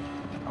 Yeah.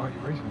 Oh,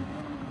 you're racing.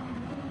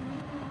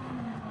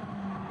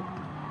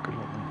 Good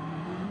luck, man.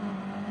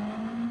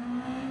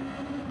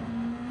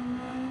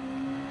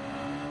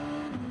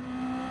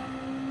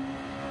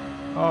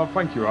 Oh,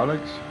 thank you,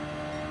 Alex.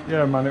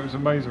 Yeah, man, it was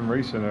amazing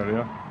racing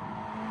earlier.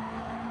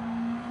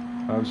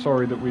 I'm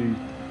sorry that we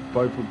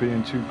both were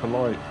being too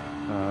polite,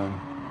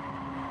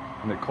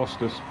 and it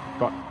cost us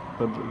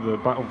the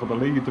battle for the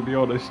lead, to be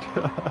honest.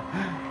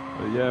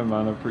 But yeah,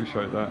 man, I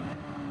appreciate that.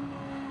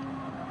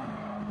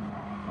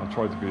 I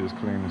tried to be as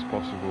clean as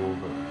possible,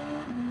 but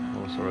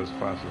also as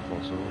fast as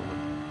possible. But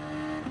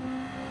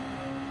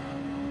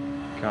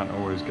can't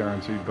always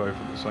guarantee both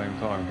at the same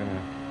time, can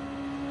you?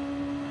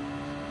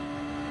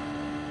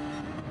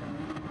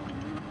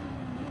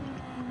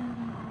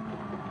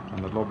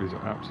 And the lobbies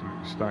are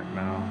absolutely stacked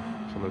now,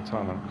 full of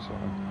talent, so...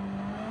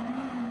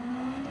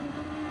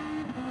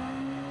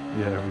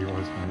 Yeah, he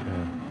was, mate,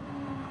 yeah.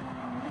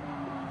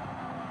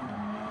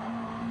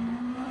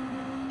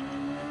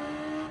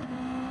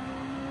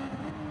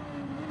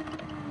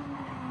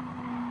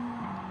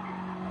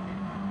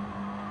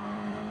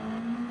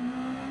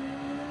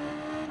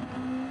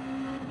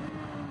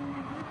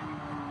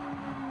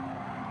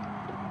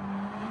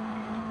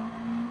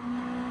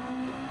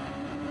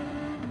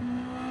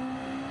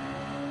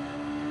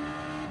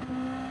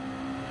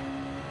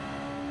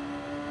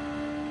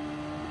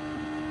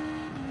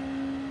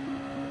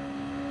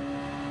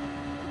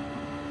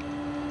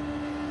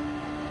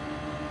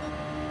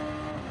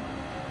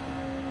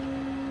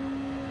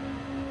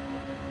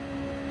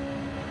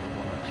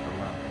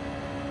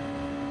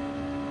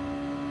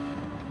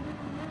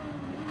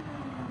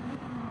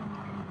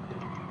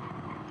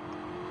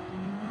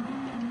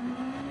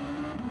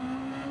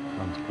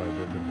 To play a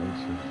bit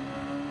defensive.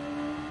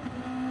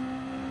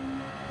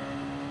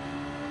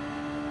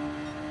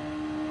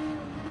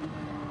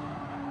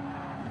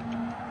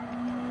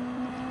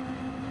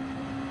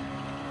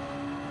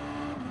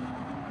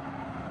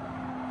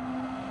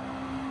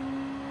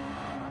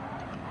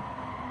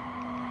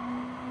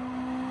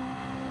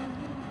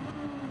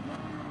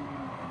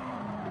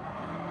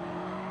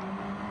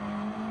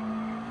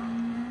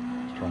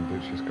 Let's try and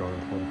ditch this guy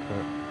before the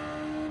pit.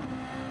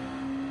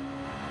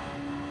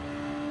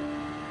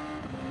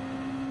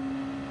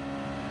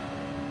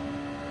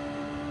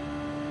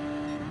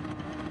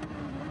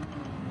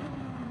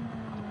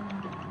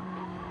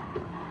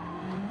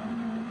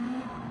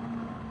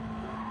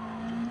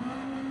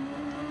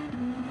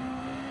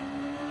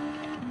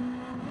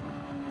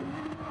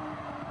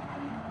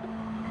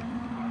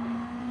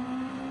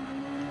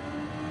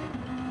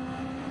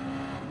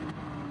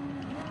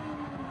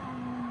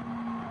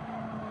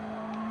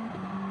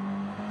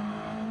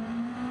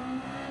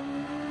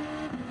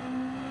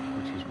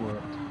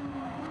 Worked.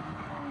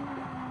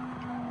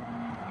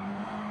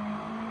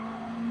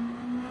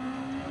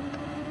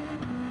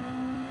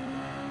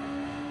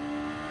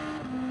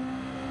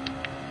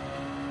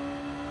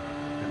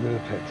 Into the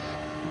pits.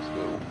 Let's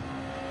go.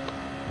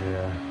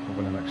 Yeah, I'll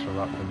win an extra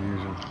lap than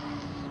usual.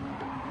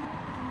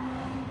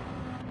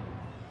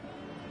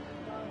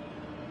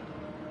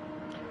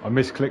 I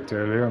misclicked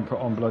earlier and put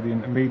on bloody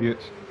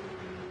intermediates.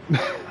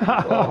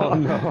 Oh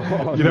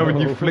no! You know when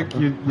you flick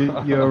your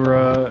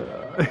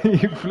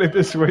you flip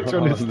the switch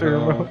on the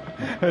steering wheel.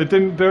 It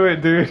didn't do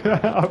it, dude.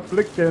 I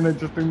flicked it and it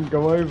just didn't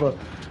go over.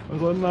 I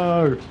was like,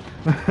 no.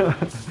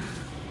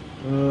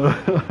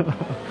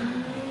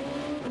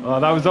 Oh,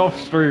 that was off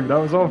stream. That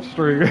was off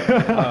stream.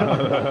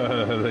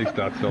 At least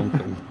that's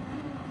something.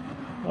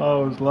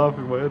 Oh, I was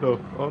laughing my head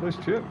off. Oh, there's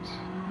chips.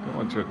 Come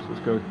on, chips.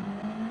 Let's go.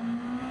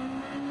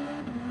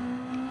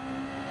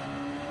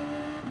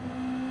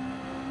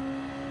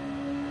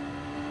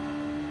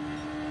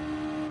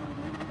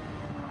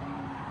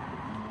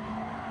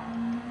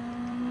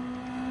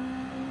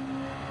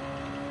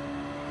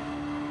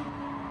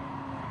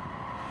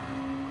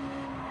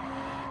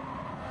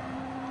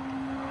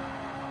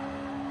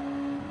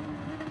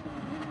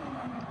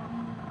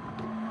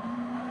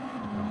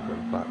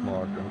 Back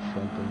marker in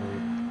front of me.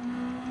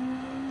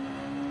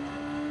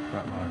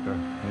 Back marker,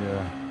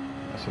 yeah.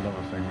 That's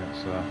another thing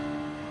that's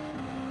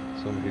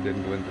Somebody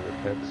didn't go into the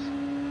pits.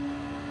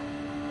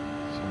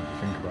 something to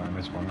think about in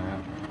this one, yeah.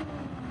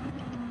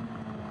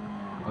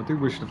 I do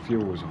wish the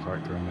fuel was a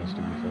factor in this,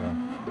 to be fair.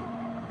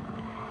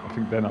 I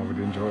think then I would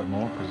enjoy it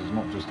more, because it's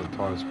not just a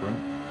tyre sprint.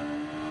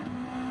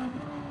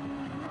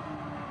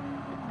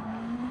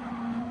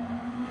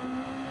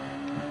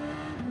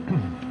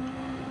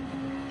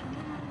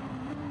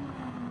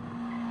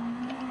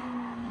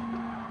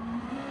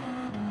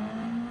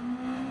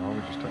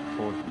 Just took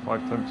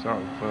 5 tenths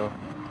out of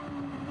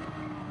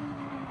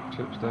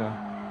chips there.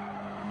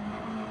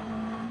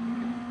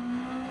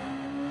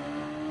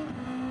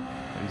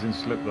 He's in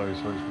slip though,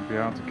 so he's going to be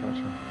able to catch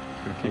him.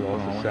 He's going to keep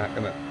on. I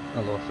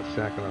lost a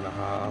second and a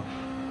half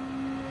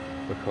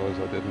because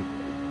I didn't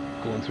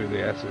go through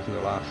the S's in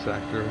the last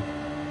sector,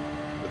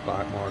 the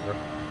back marker.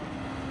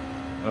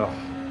 Ugh.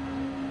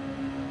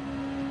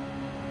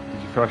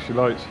 Did you flash your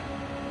lights?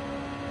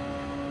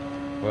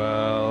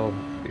 Well,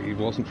 he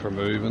wasn't for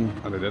moving,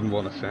 and I didn't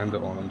want to send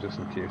it on him just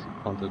in case he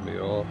punted me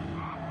off.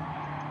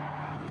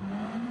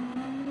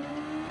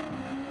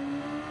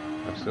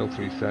 I'm still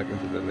 3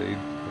 seconds of the lead,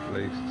 at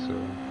least, so...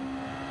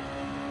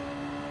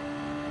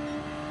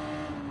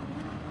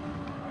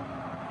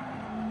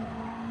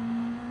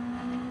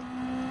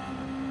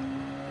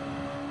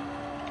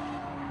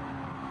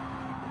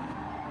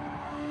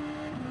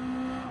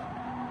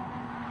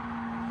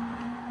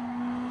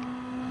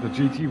 The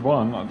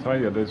GT1, I'll tell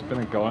you, there's been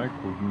a guy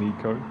called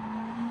Nico.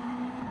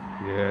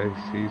 Yeah,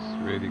 he's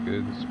really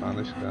good, a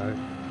Spanish guy.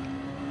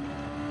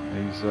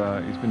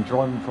 He's been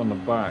driving from the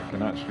back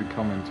and actually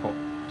coming top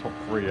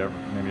 3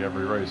 nearly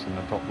every race in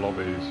the top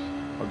lobbies.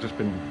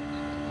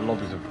 The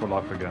lobbies are full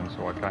up again,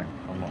 so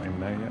I'm not in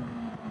there yet.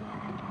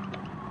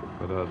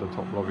 But the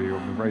top lobby,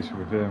 I've been racing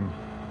with him.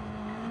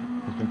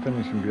 He's been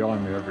finishing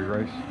behind me every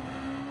race.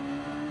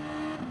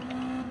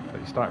 But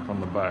he's stacked from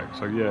the back,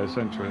 so yeah,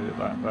 essentially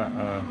that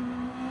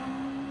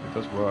it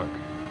does work.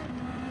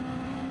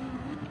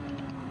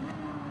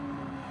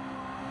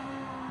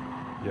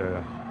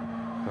 Yeah,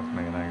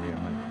 definitely an alien,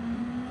 mate.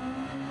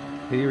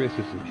 He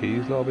races the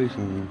Keys lobbies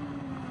and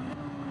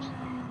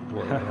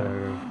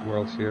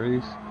World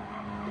Series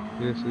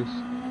races.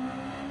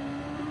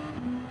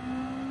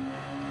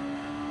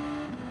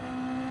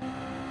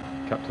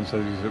 Captain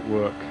says he's at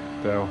work,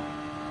 Dale,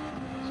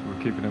 so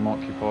we're keeping him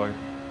occupied.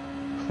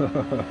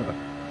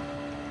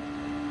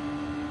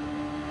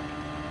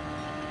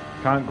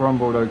 Can't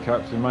grumble though,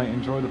 Captain, mate.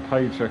 Enjoy the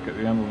paycheck at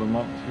the end of the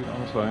month, you know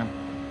what I'm saying?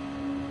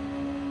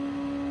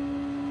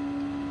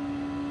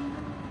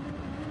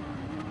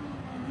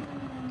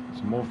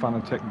 Some more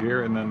Fanatec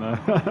gear and then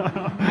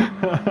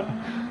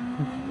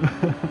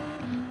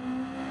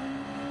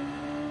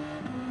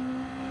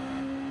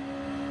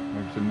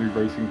maybe some new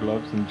racing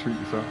gloves and treat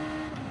yourself.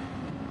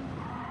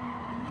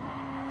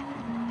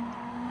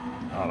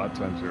 Oh, that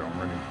turns you on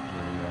really,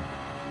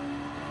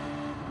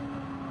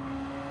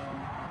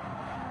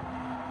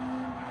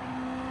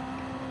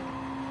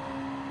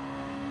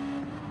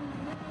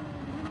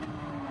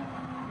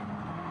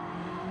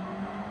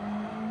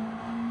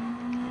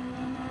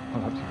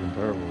 Well, that's been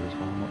terrible this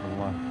one, I'm not gonna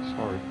lie.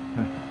 Sorry.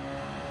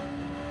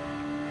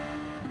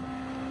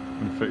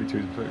 And 32s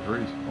and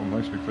 33s, or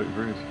mostly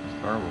 33s. It's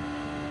terrible.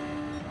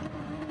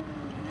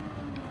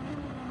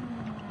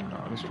 No,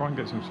 let's try and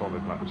get some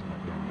solid laps in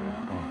at the end here.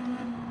 Come on.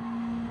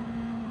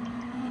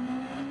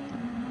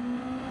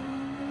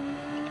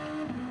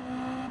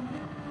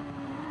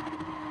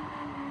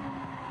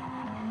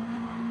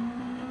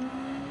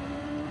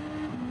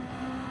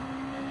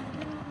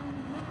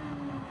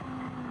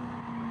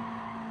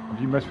 Have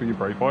you messed with your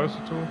brake bias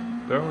at all,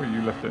 Dale, or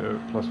you left it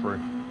at +3?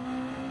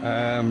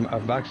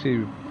 I've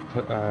actually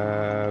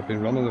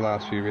been running the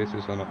last few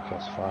races on a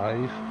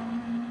 +5.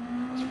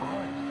 That's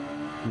fine.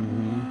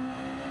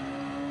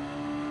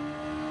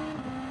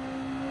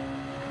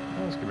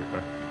 Oh, let's give it a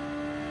go.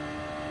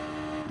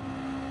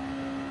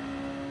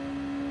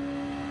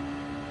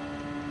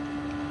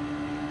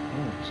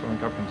 Oh, something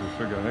happened to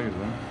Sugar Haze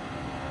then.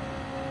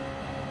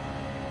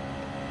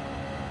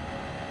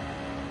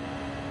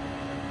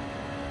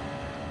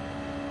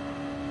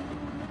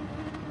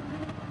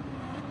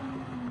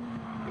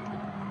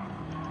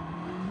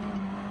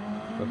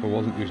 If I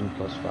wasn't using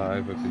 +5,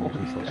 I'd be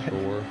using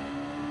 +4.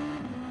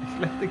 He's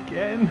left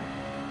again.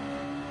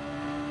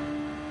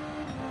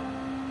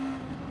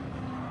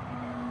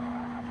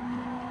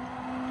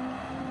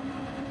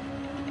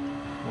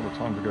 What a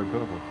time to go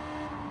purple.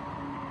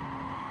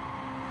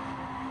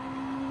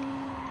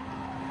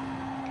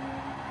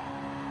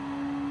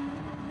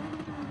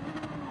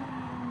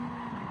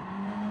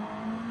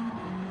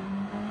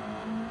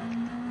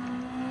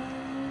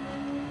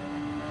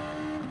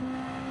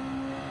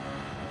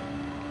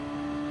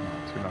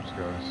 Let's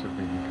go, see if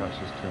we can catch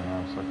this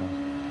 2.5 seconds.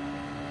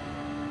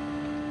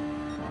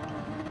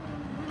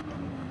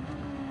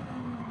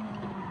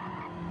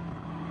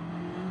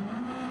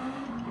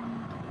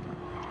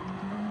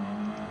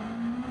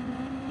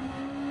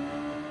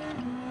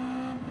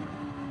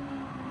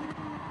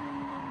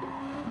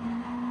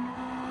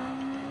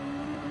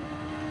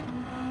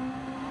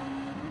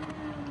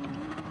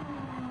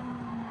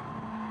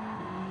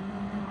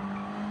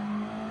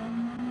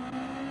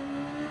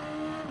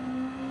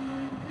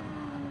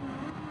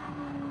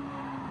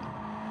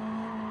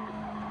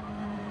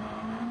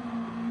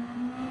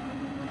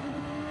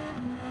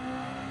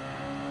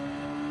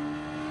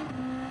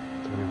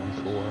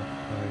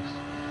 Nice.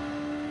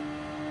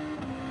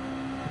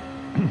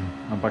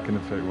 I'm back in the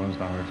 31s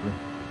now, actually.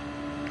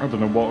 I don't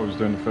know what I was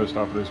doing the first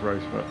half of this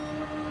race, but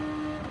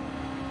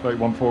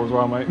 31.4 as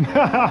well, mate.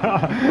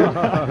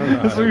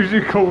 As soon as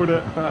you called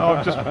it,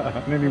 I've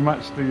just nearly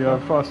matched the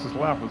fastest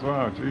lap as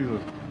well.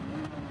 Jesus.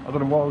 I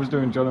don't know what I was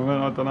doing,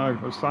 gentlemen. I don't know.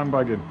 I was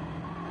sandbagging.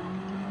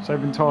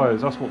 Saving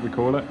tyres, that's what we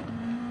call it.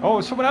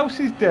 Oh, someone else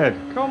is dead.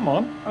 Come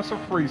on. That's a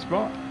free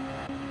spot.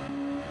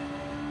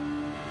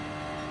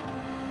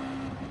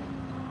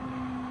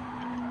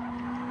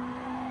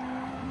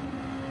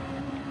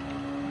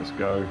 Let's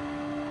go.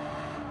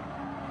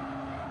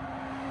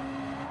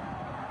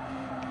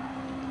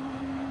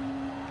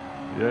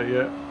 Yeah,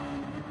 yeah.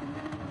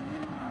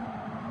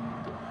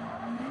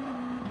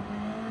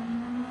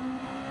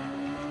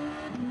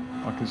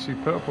 I can see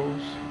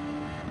purples.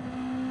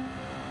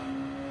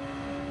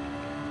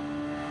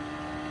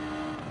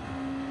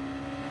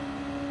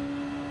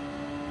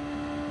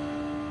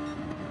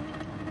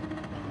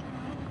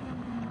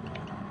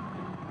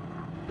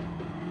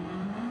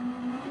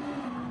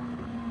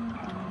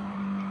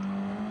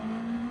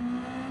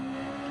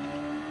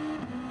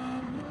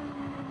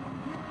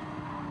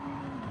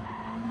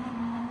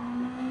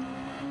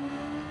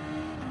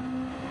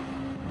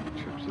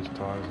 Chips'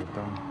 tyres are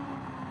done.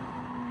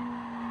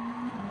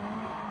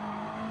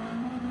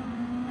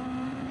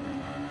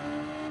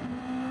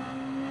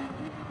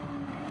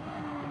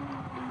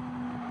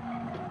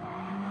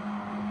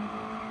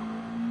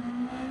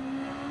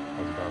 That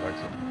was a bad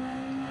exit.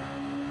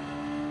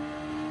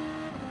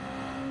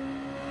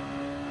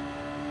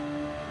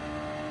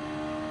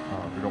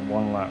 Alright, we got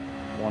one lap.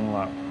 One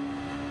lap.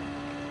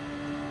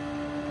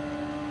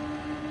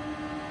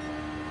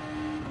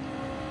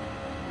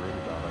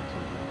 Really bad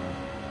exit.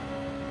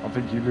 I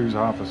think you lose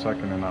half a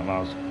second in that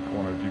last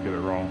corner if you get it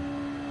wrong.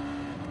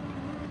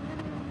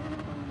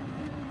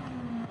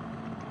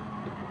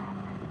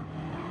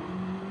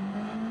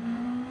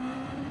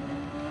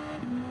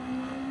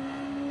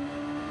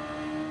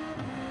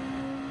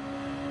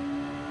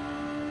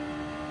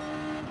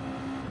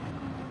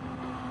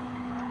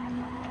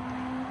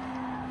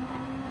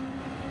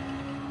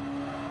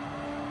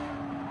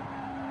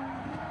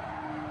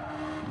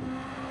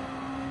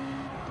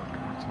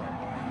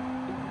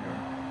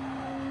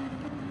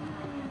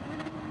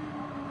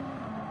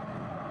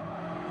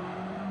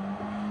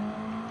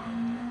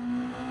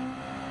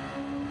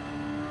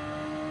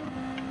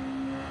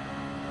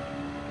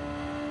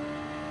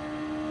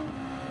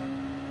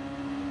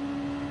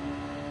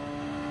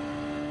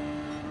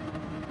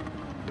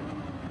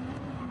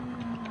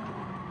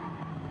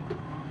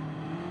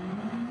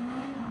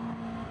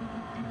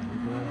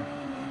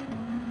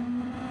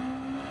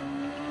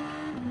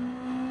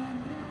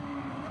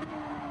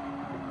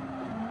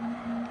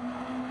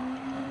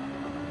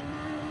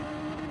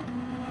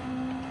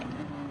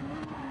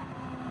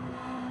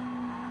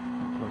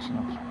 Close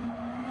enough.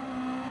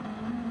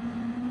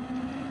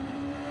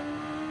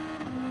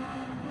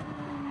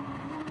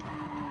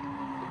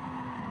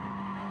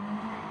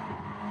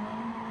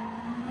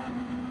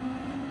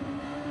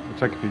 We'll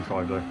take a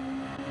P5 though.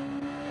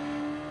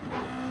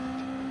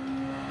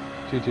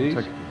 GG's.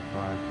 We'll take a P5.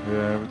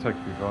 Yeah, we'll take a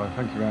P5.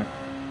 Thank you, mate.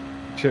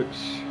 Chips,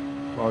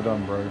 well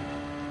done, bro.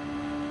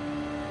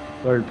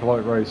 Very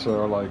polite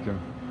racer, I like him.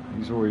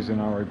 He's always in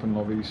our open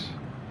lobbies.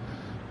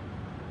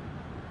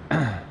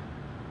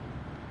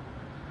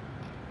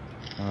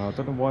 I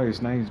don't know why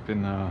his name's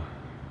been...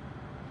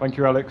 Thank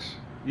you, Alex.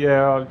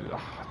 Yeah,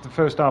 the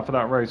first half of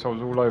that race I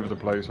was all over the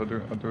place, I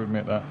do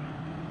admit that.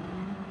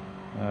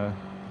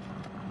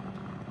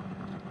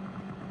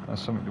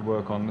 That's something to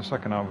work on. The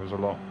second half was a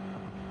lot.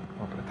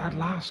 Oh, but that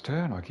last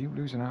turn, I keep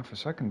losing half a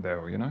second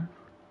there, you know?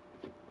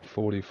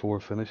 44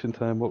 finishing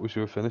time. What was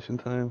your finishing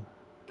time?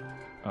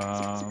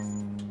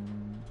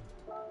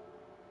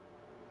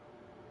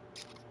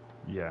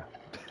 Yeah.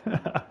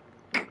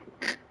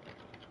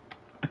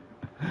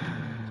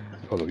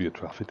 Although you had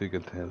traffic to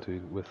contend to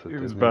with it.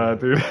 It was bad,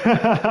 dude.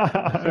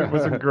 It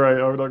wasn't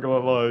great, I'm not gonna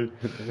lie.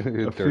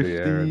 A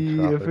 50,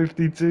 a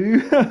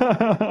 52.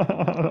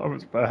 That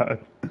was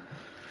bad.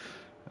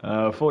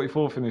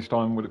 44 finish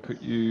time, would it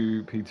put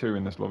you P2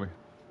 in this lobby?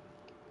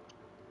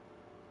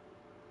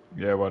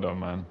 Yeah, well done,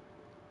 man.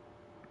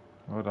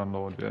 Well done,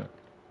 Lord, yeah.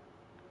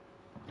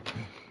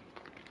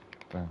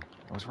 Damn.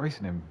 I was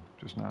racing him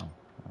just now.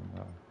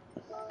 And,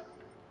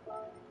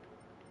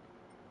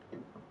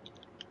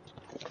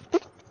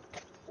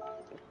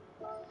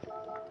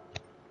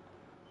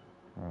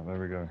 right, there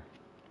we go.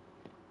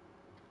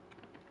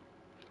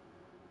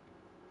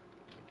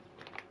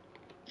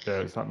 Yeah,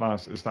 it's that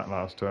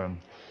last turn.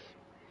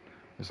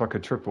 It's like a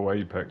triple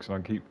apex,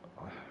 and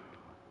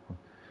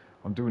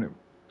I'm doing it.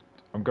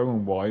 I'm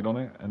going wide on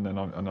it, and then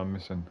I'm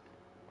missing.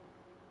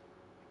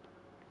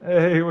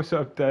 Hey, what's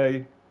up,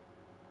 Day?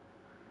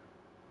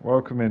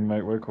 Welcome in,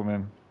 mate. Welcome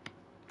in.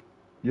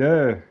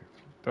 Yeah,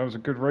 that was a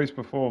good race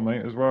before,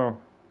 mate, as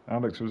well.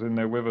 Alex was in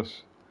there with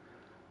us.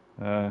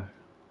 I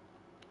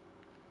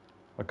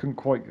couldn't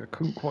quite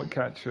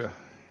catch you.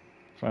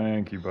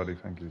 Thank you, buddy.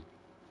 Thank you.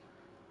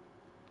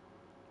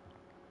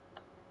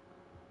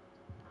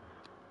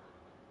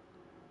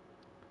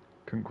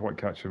 Couldn't quite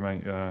catch you,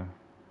 mate.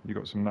 You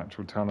got some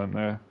natural talent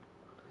there.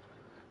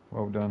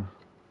 Well done.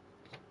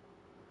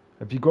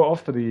 Have you got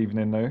off for the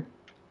evening, though,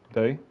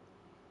 Day?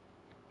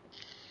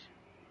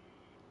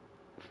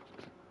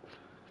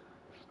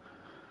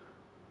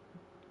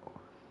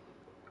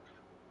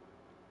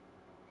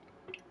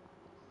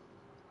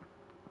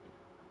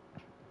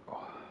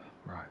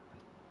 Right.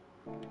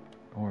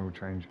 Oil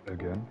change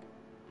again.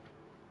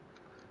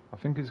 I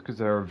think it's because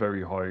they're a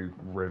very high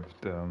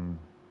revved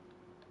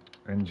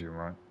engine,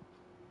 right?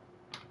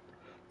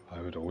 I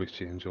would always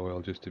change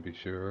oil just to be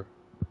sure.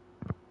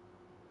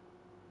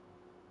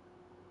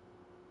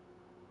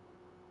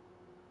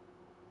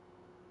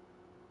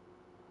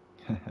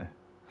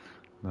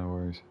 No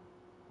worries.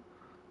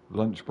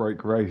 Lunch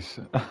break race.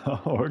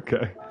 Oh,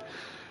 okay.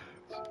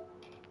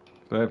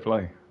 Fair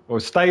play. Or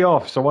stay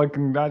off so I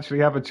can actually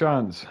have a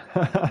chance.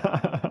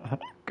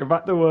 Go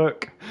back to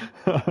work.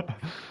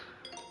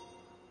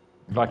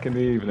 Back in the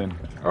evening.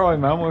 Alright,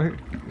 man. Well,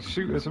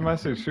 shoot us a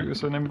message. Shoot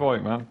us an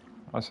invite, man.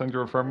 I'll send you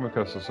a friend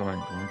request or something.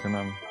 And we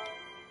can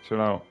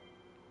chill out.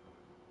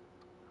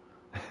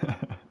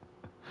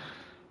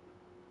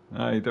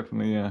 No,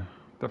 definitely a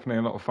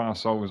lot of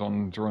fast souls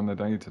on during the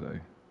day today.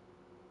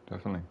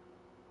 Definitely.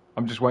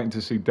 I'm just waiting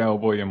to see Del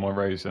Boy in my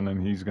race, and then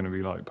he's going to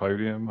be like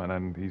podium, and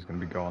then he's going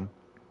to be gone.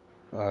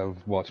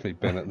 Watch me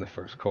bin it in the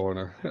first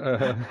corner.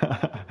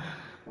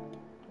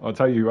 I'll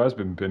tell you who has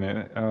been binning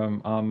it.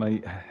 Our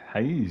mate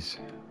Hayes.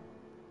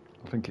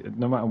 I think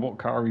no matter what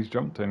car he's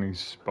jumped in, he's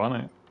spun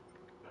it.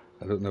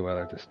 I don't know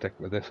whether to stick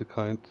with this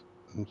account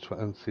and try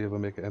and see if I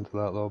make it into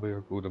that lobby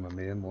or go to my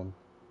main one.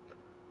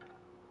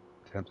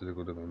 Tempted to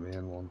go to my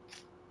main one.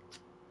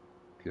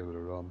 Give it a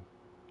run.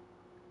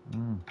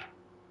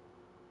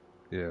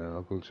 Yeah,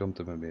 I'll go jump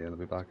to my main. I'll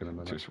be back in a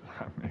minute. Just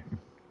ramming.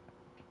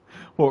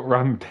 What,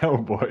 ram Del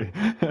Boy?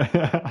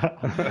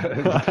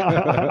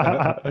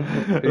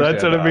 They're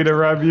telling me to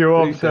ram you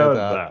off. Who said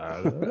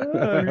that?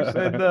 Who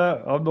said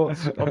that? I'm not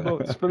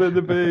spilling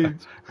the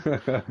beans.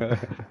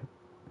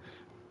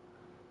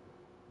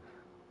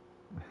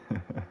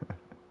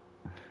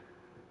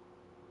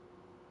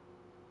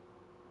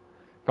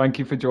 Thank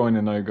you for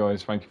joining though,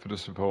 guys. Thank you for the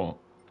support.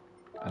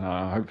 And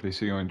hopefully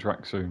see you in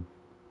track soon.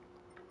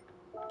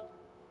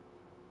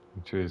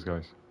 And cheers,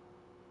 guys.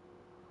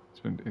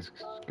 It's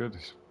good.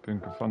 It's been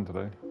good fun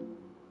today.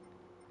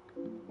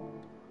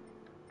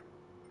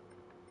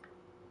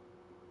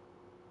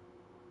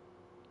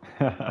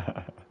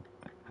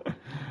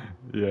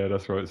 Yeah,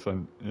 that's right,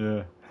 son.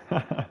 Yeah.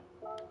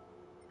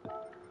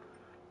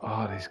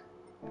 Oh,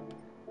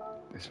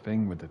 this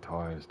thing with the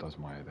tyres does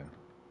my head in.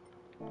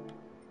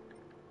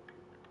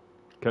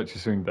 Catch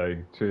you soon,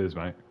 Day. Cheers,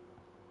 mate.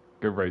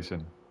 Good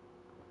racing.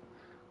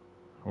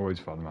 Always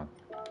fun, man.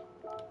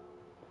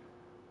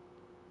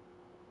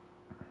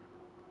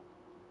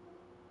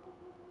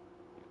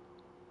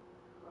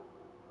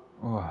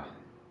 Oh,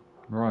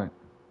 right.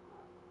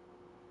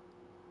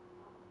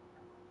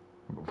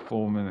 I've got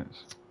 4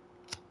 minutes.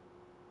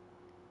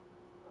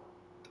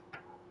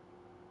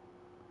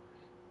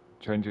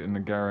 Change it in the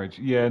garage.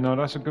 Yeah, no,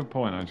 that's a good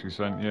point, actually,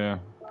 son. Yeah,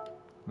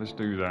 let's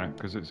do that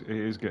because it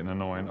is getting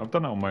annoying. I've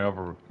done it on my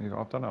other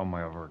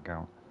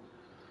account.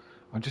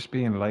 I'm just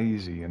being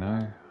lazy, you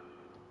know.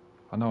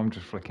 I know I'm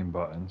just flicking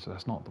buttons. So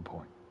that's not the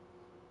point.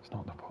 It's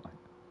not the point.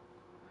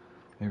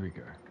 Here we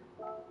go.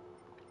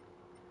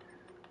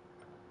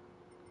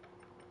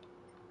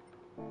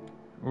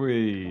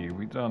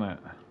 We done it.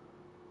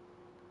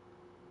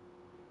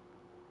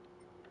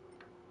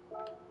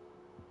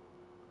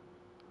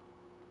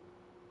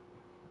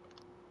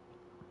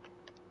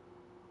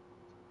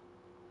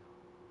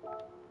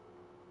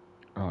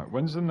 Alright,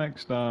 when's the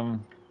next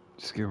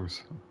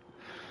skills?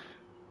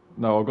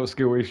 No, I've got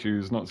skill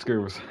issues, not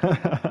skills.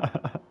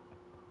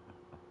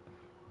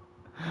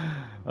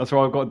 That's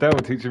why I've got Dell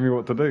teaching me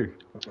what to do.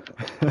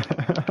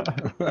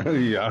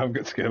 Yeah, I've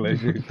got skill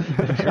issues.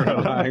 If you're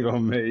relying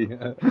on me.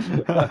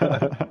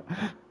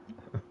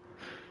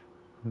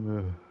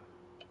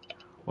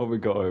 What we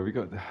got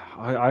here?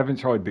 I haven't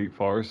tried Deep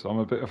Forest. I'm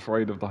a bit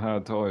afraid of the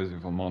hard tyres,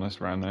 if I'm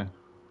honest, around there.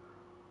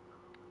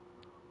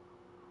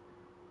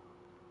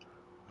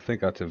 I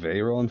think that's a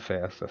Veyron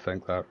Fest, I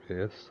think, that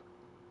race.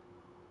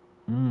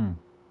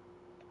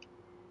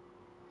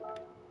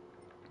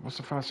 What's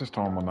the fastest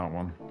time on that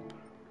one?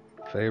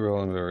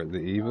 Veyron or the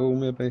Evo,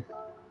 maybe,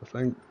 I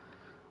think.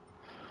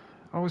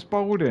 Oh, it's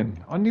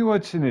Bolden. I knew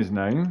I'd seen his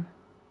name.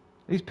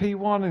 He's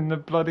P1 in the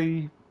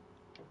bloody...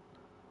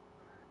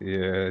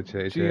 Yeah,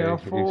 JJ.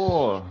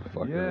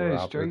 GL4.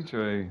 Yeah, it's rapid.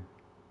 JJ.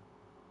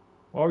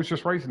 Well, I was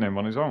just racing him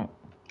on his own.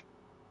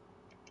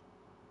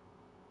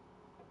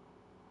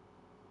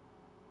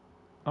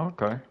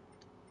 Okay.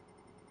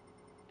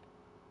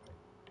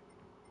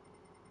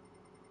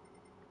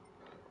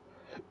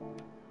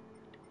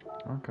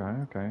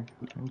 Okay.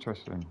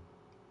 Interesting.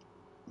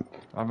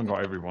 I haven't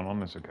got everyone on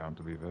this account,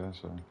 to be fair,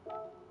 so...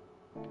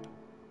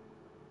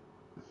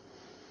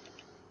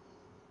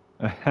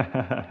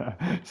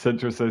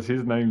 Central says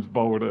his name's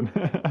Bolden.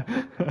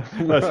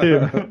 That's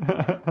him.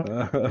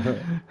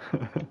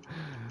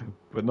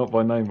 But not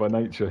by name, by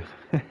nature.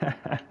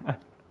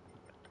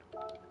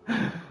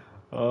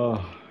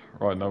 Oh,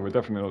 right, no, we're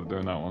definitely not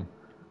doing that one.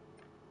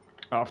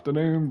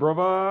 Afternoon,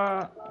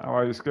 brother. How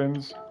are you,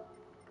 Skins?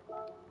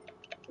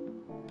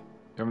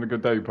 You having a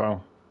good day,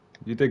 pal?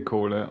 You did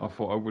call it. I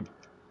thought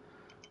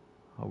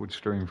I would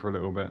stream for a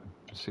little bit,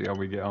 see how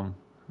we get on.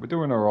 We're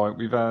doing alright.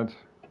 We've had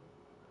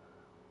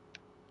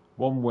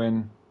 1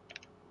 win,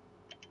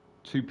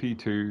 2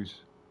 P2s,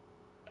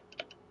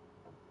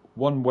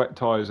 1 wet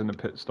tyres in the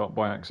pit stop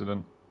by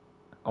accident,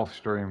 off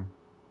stream.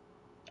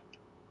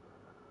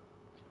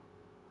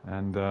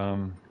 And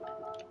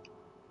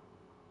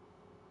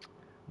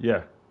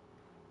yeah,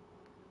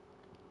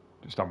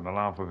 just having a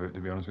laugh with it, to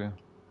be honest with you.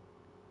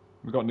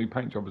 We've got a new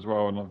paint job as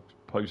well, and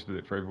I've posted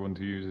it for everyone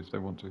to use if they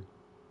want to.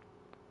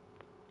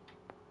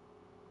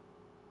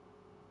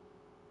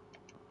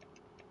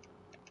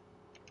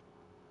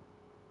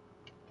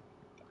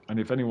 And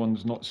if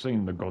anyone's not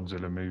seen the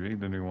Godzilla movie,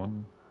 the new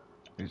one,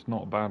 it's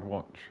not a bad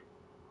watch.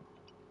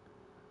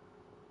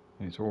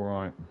 It's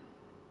alright.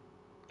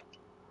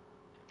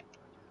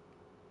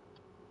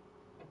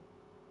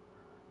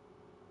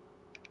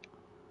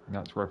 And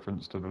that's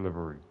reference to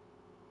delivery.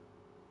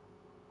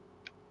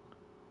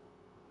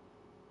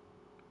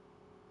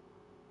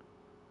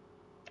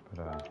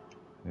 But,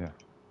 yeah.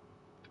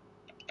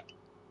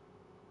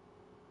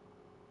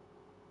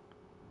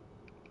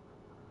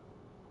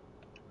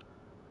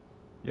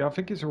 Yeah, I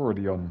think it's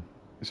already on.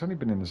 It's only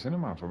been in the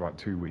cinema for about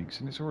 2 weeks,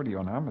 and it's already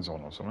on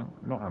Amazon or something.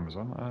 Not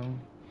Amazon.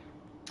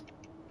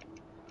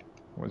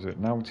 What is it?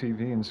 Now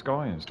TV and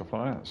Sky and stuff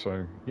like that.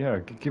 So yeah,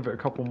 give it a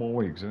couple more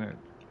weeks, and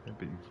it'd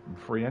be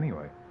free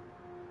anyway.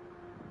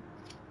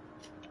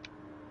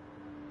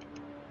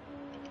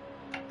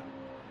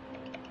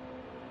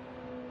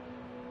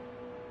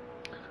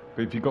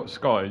 But if you've got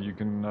Sky, you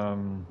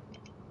can.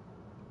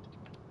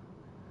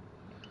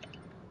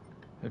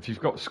 If you've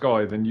got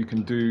Sky, then you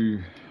can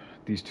do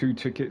these 2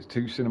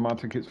 cinema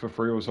tickets for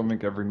free or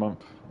something every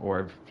month,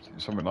 or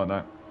something like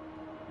that.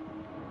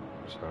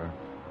 So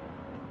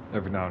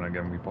every now and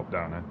again we pop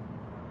down there.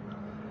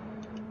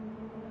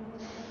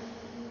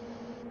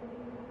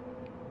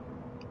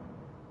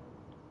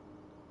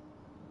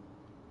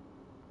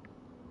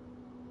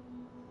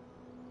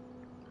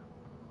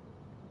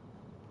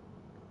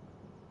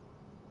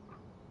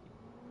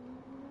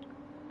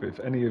 But if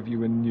any of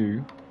you are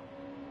new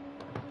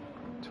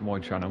to my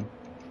channel,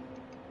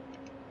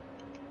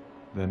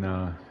 then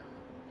and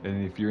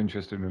if you're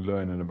interested in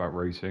learning about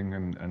racing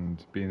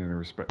and being in a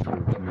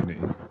respectful community,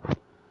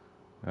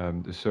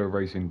 the Sir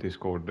Racing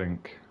Discord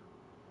link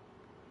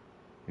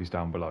is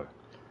down below.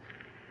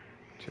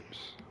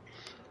 Chips.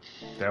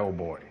 Del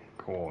boy, of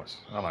course.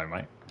 Hello,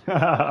 mate.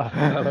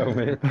 Hello,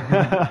 mate.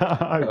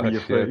 Over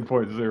your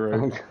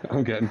 30.0.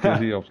 I'm getting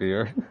dizzy up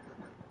here.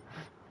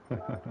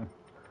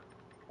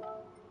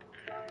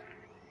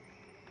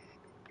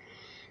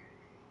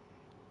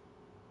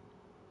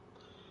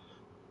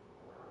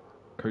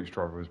 Coach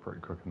driver was pretty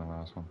quick in the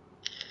last one.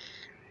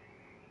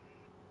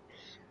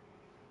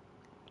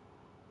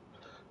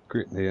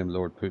 Great name,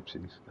 Lord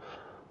Poopsies.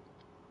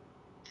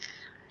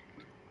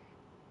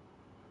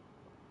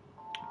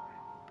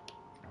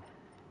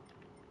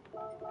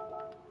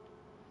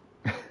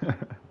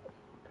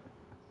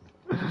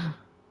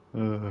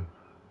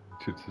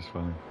 Chips is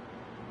funny.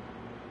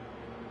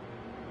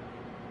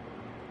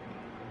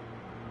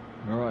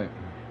 Alright.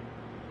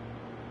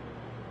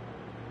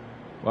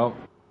 Well,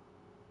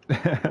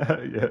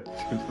 yeah,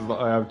 Chips is like,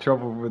 I have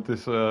trouble with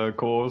this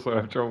course, I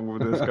have trouble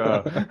with this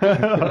car.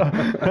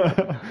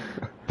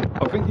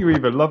 I think you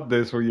either love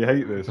this or you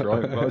hate this,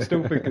 right? But I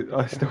still think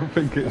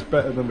it's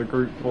better than the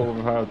Group 4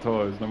 with hard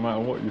tyres, no matter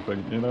what you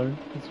think, you know?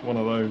 It's one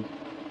of those.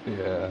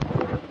 Yeah.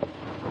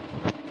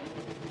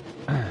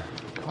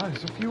 God,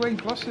 there's a few A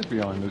pluses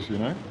behind us, you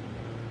know?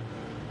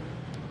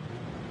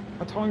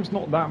 Our time's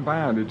not that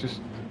bad, it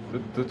just,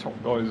 the top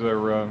guys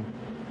are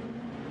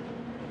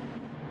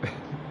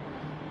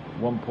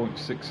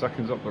 1.6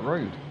 seconds up the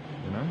road,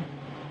 you know?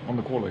 On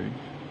the quality.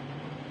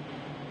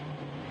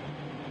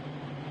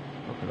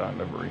 Look at that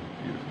livery,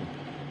 beautiful.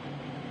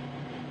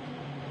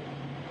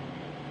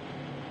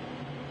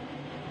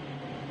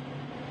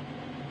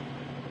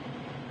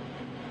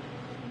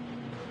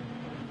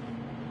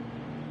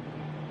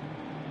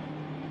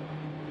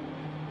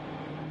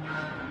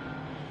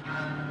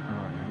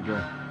 Alright, here we go.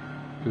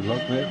 Good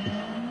luck, mate.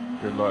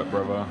 Good luck,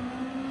 brother.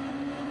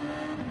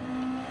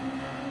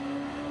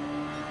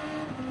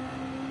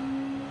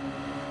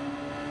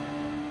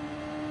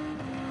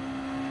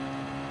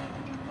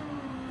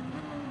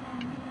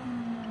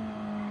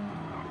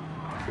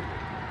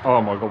 Oh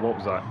my god, what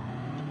was that?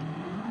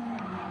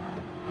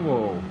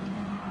 Whoa.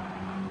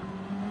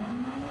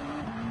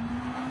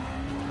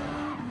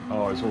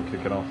 Oh, it's all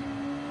kicking off.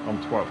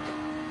 I'm 12th.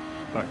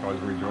 That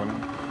guy's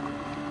rejoining.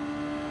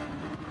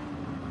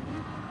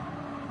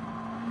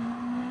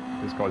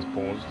 This guy's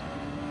paused.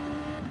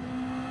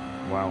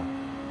 Wow.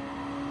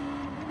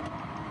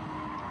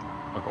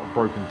 I've got a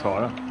broken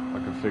tyre. I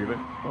can feel it.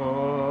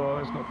 Oh,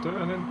 it's not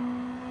turning.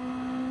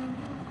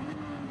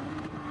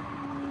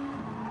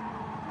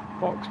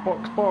 Box,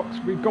 box, box.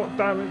 We've got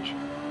damage.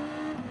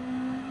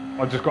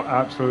 I just got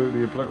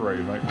absolutely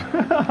obliterated, mate.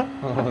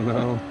 Oh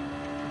no.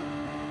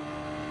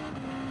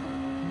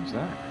 Who's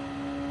that?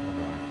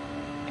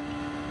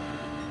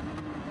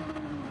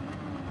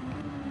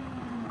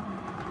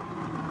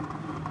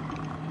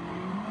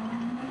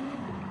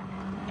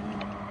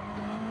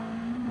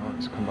 Alright,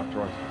 let's come back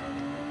drive.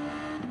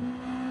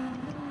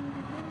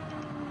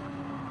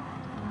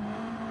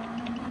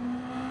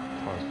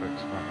 Tyres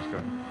fixed. Right, let's go.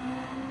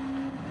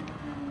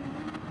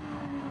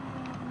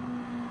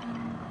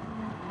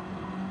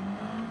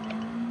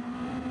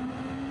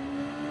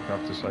 I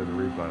have to say the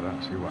replay of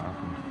that, see what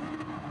happened.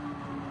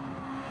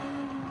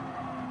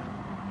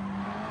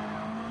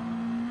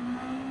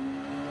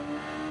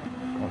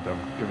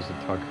 Devil, give us a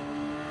tug.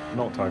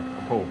 Not tug,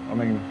 a pull. I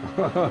mean...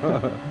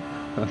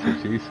 That's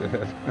what she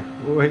said.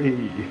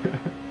 Whee!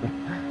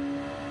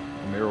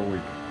 I'm here all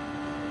week.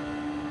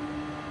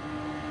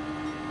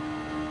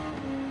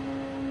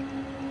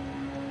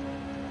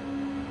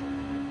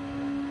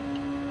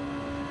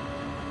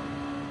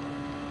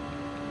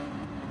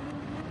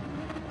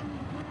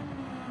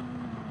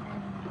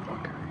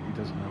 Okay, he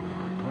doesn't know what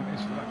the point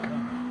is for that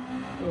car.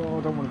 Oh,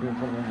 I don't want to be in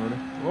front of him, really.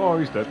 Oh,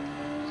 he's dead.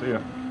 See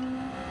ya.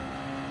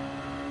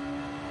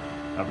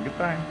 Have a good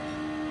time.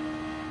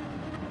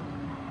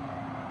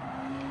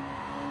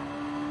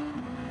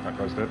 That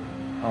guy's dead.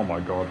 Oh my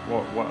god,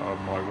 what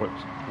am I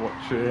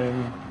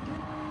watching?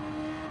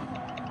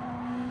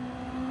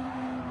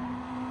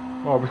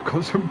 Oh, we've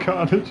got some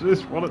carnage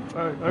this one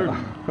attack.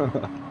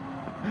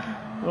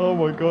 Oh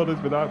my god,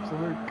 it's been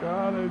absolute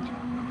carnage.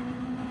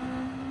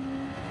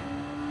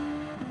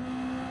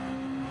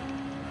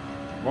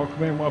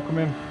 Welcome in, welcome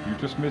in. You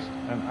just missed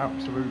an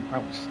absolute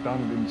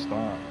outstanding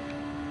start.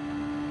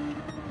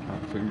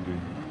 Cat Fuji.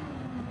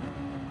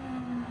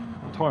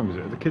 What time is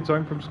it? Are the kids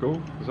home from school?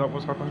 Is that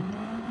what's happening?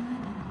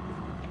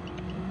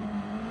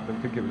 I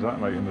didn't think it was that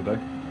late in the day.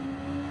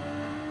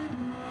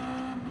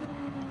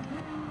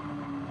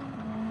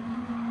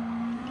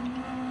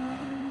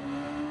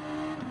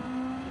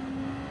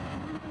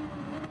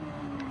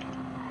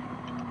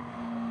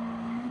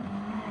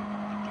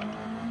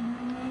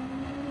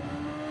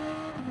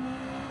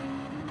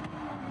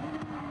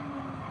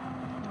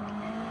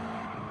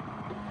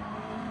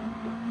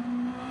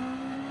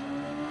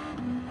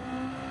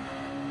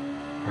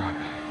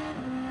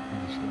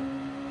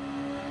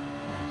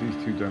 These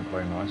two don't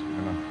play nice, we're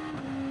gonna...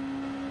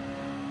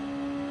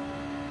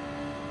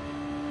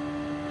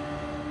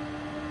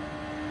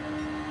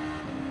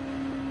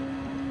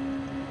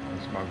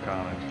 Smoke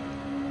carnage.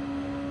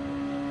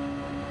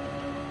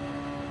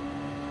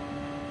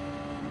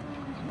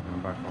 So I'm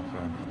going back off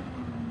there.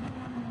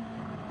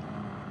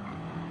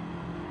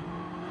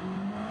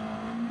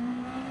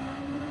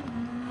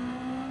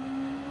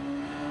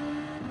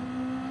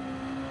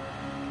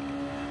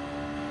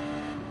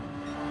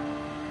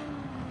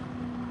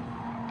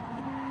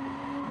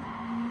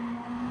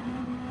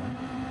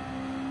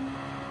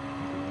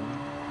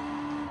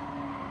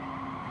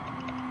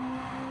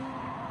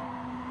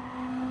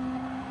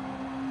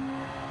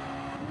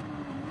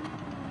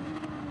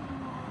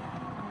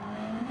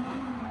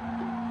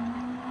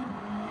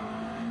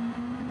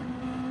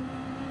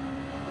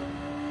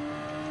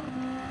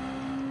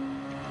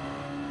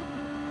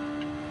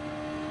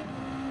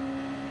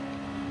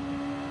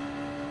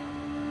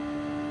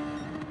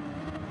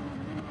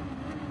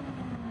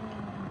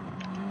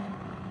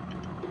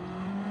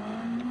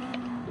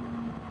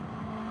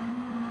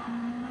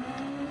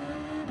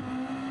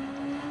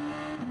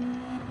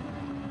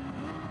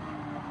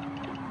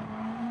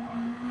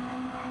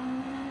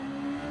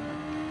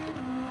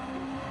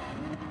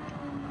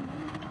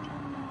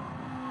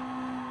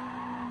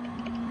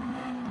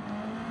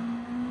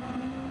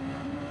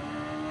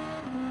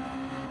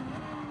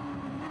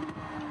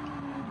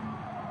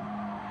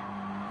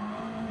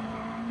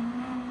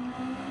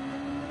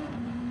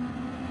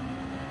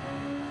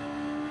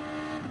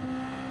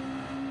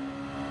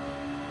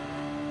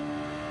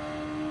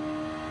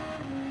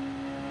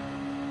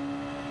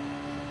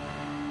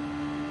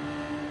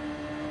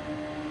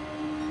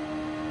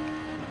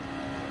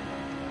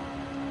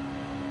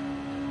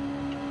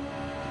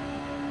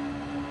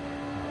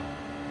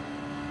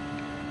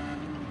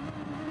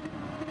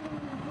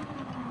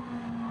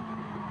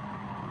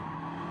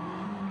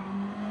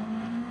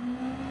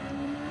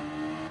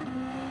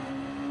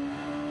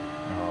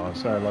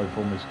 Say hello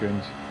for my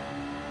skins.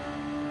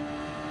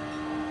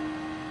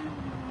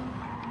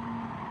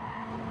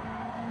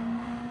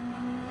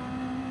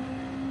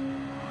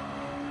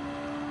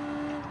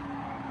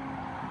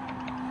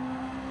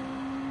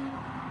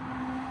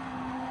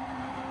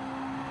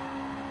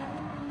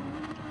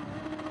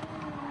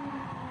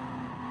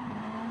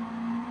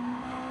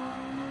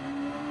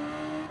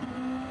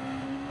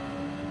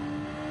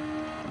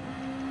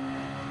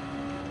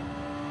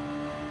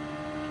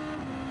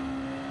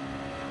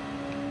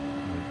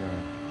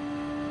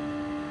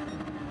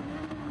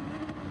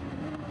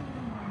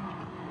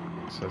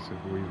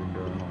 Excessive weaving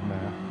going on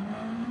there.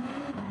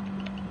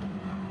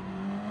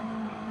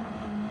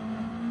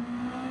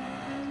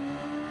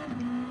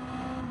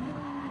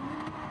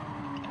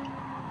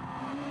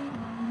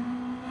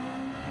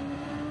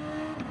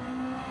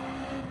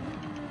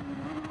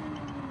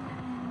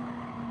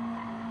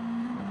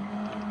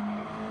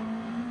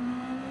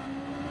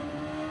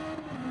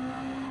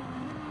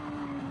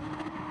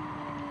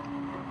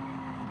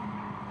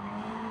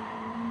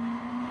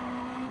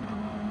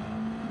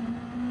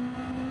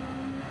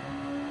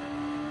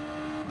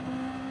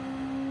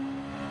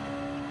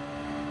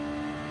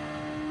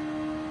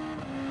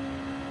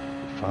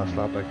 Fast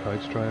lap by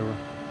Couch Driver.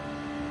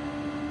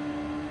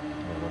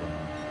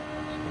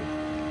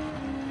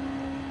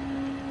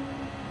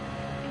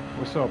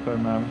 What's up there,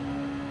 man?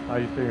 How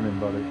you feeling,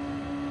 buddy?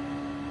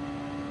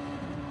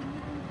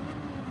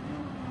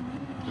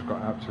 Just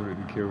got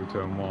absolutely killed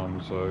turn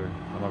 1, so,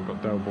 and I've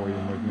got Del Boy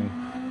in with me,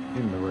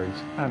 in the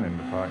race and in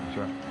the park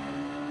chat.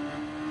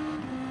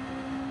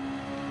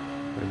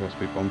 They must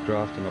be bump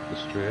drafting up the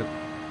straight.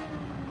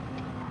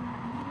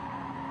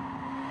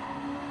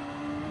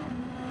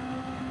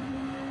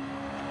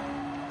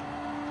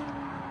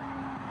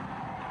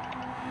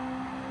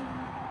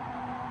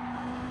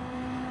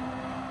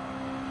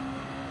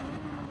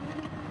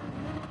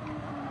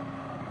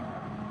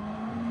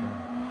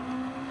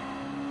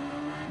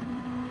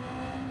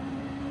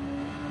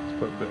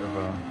 Put a bit of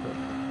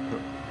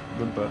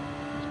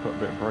let's put a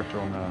bit of pressure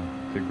on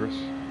Tigris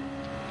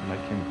to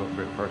make him put a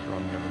bit of pressure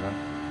on the other guy.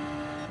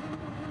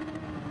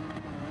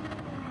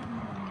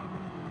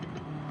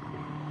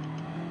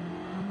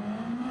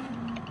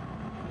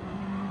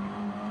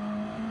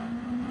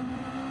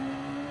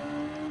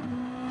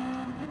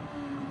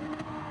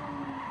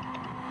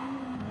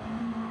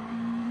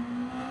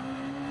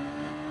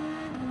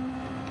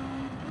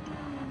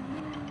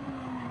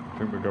 I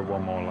think we'll go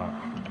one more lap.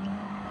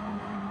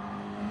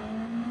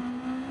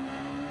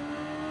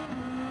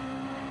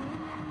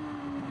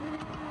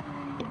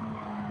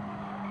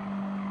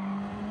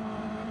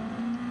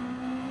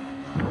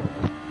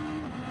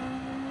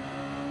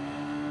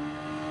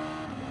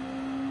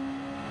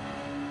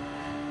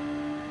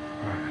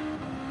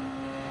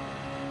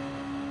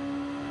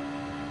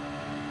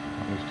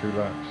 There's 2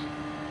 laps.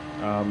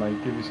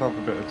 Mate, give yourself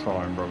a bit of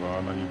time, brother.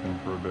 I know you've been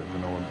through a bit of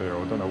an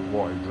ordeal. I don't know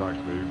what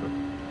exactly, but...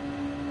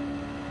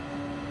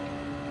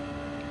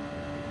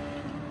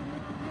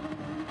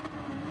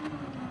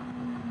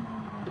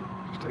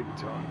 just take your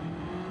time.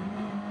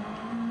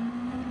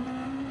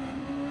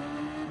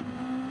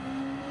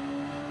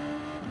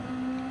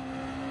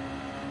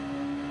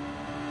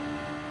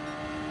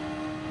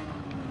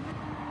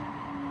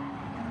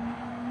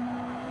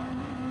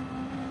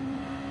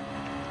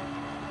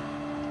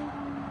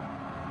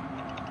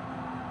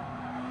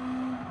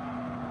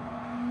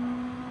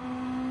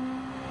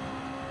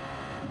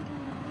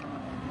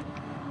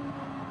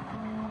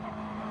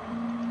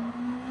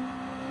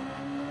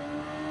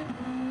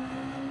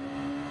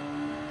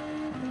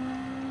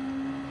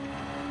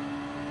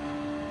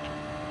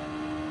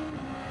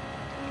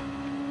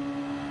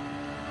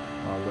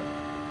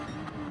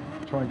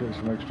 Try and get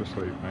some extra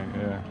sleep, mate.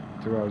 Yeah,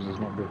 2 hours is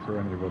not good for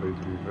anybody,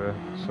 to be fair.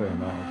 Saying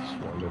that, that's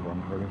what I live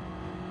on, really.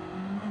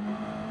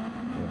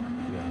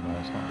 Yeah, no,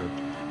 it's not good.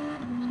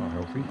 It's not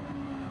healthy.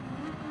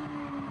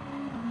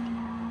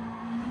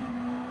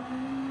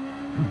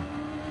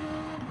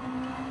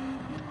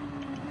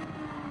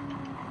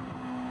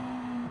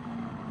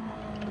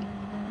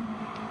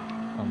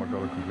 Oh my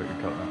god, I completely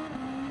cut that.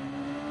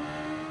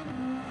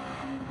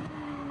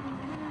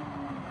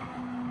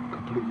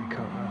 Completely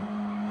cut that.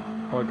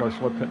 Alright guys,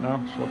 shall I pit now?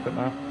 Shall I pit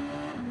now?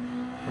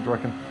 What do you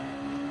reckon?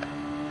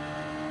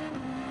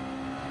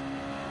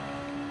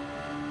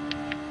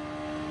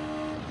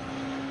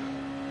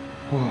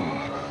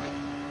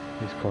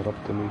 He's caught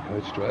up to me,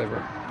 coach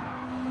driver.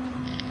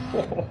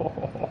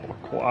 Oh,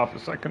 caught half a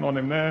second on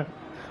him there.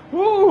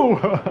 Woo!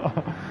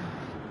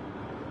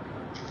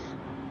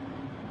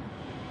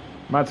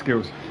 Mad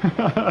skills.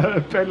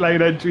 Pit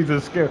lane entries are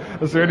skill.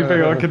 That's the only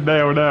thing I can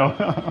nail now.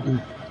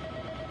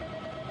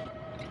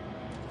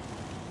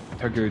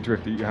 Tokyo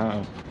Drift that you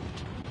have.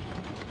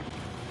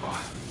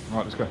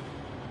 Right, let's go.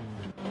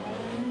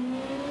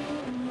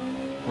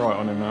 Right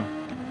on him now.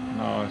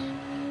 Nice.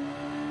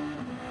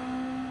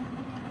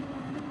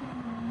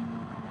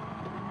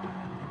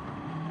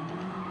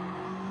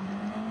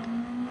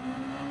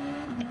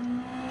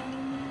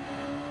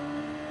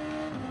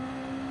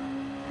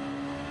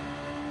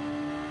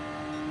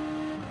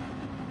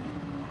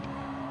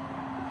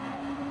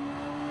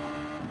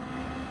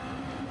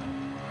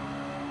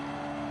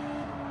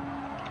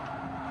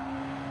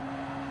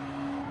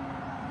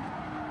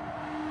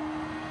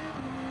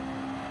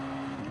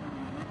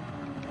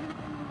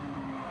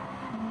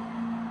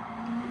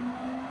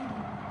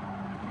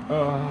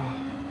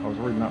 I was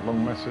reading that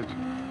long message.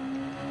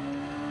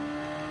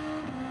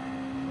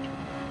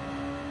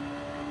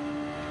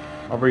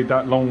 I'll read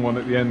that long one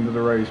at the end of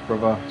the race,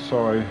 brother.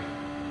 Sorry.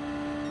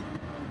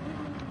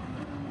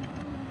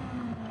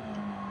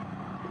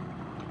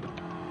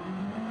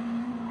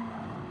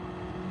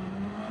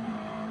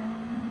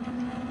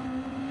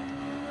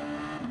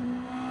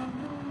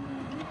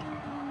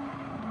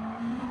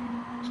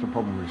 It's the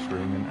problem with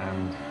streaming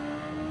and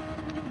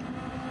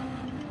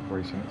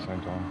racing at the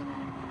same time.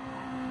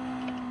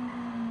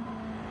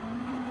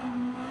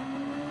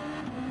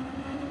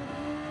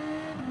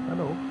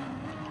 Hello.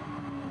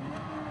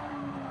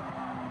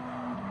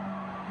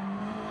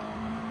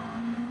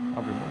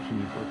 I've been watching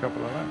you for a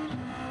couple of laps.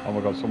 Oh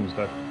my god, someone's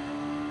dead.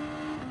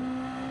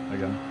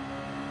 Again.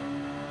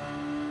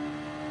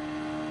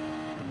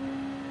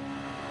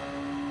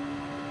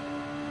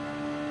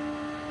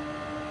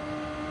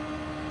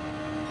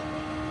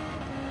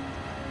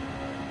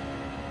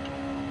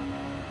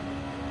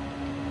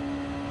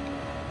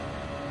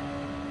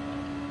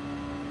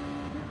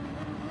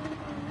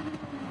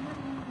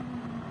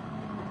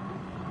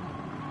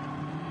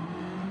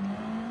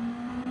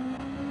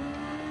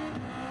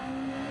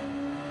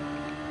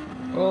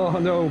 Oh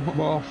no, I'm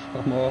off.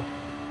 I'm off.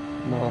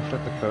 I'm off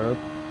at the curb.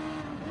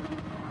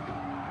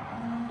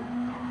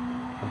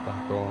 I'm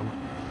back on.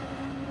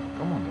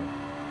 Come on, then.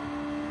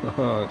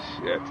 Oh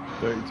shit.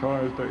 Dirty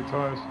tyres, dirty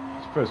tyres.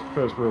 It's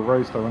first real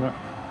race though, isn't it?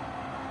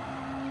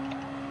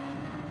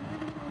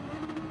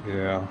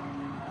 Yeah.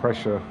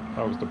 Pressure.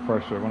 That was the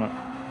pressure, wasn't it?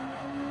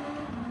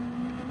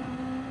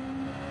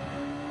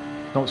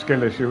 Not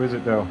skill issue, is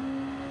it, Dale?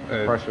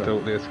 It's Pressure.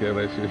 totally a skill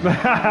issue.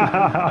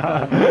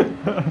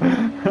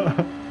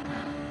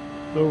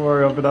 Don't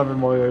worry, I've been having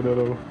my own at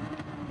all.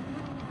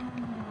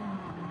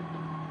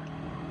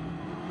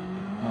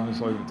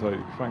 Nice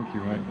overtake. Thank you,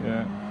 mate.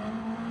 Yeah.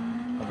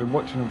 I've been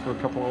watching them for a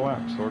couple of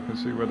laps so I can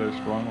see where they're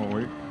strong all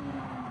week.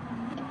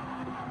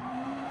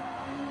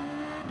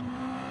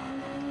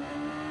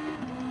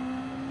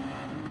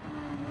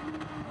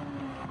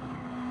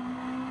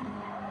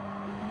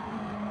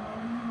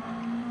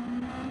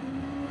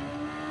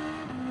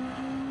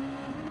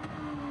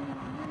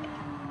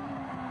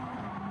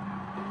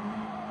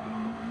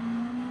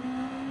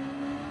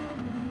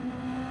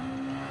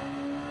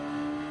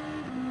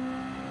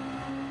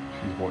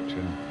 She's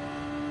watching.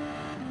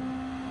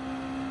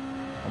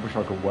 I wish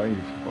I could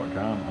wave, but I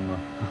can't on the...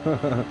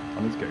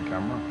 I need to get a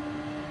camera.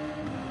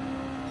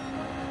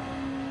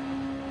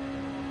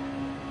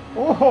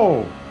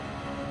 Oh!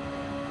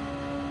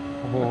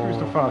 Who's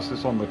the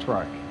fastest on the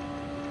track?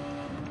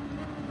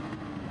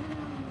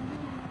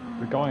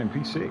 The guy in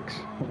P6.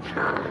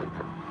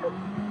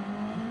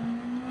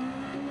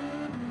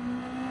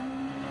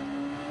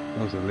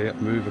 That was a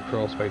late move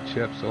across by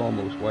Chips,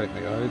 almost wiped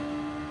me out.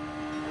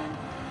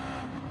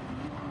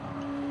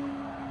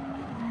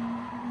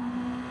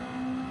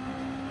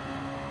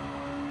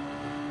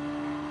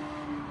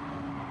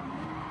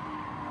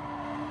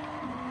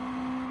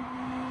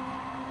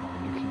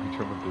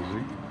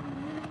 Busy.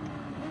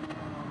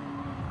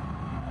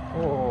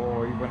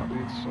 Oh, he went up the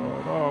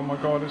inside. Oh my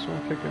god, it's all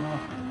kicking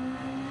off.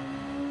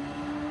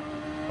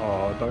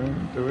 Oh,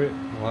 don't do it.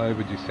 Why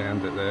would you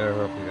send it there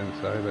up the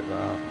inside like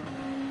that?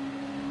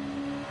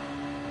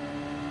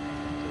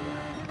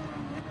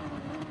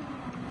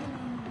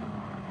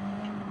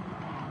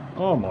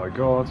 Oh my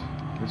god,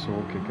 it's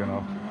all kicking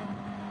off.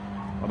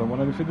 I don't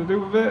want anything to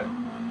do with it.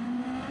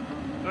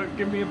 Don't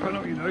give me a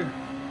penalty though.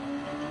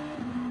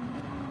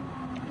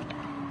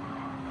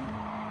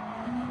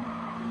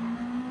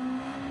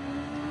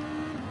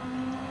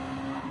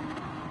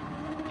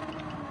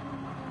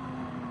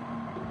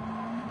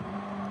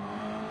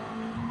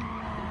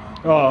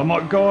 Oh my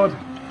god!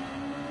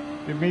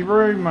 Give me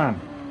room, man!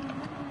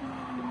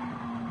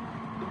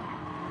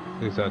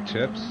 Is that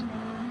Chips?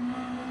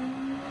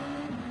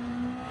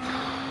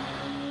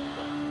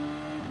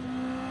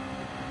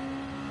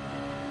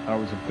 That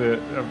was a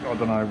bit, I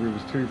don't know, we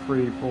was 2,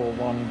 3, 4,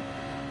 1.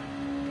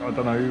 I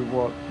don't know who,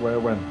 what, where,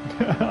 when.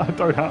 I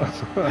don't have.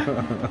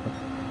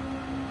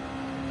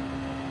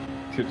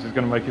 Chips is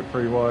going to make it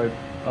 3 wide.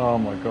 Oh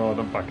my god,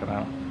 I'm backing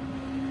out.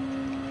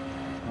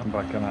 I'm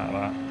backing out of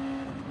that.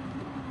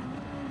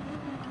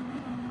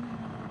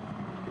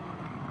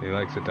 He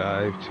likes to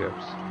dive,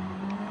 Chips.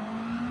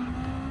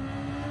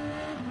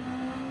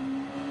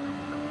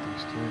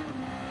 These two.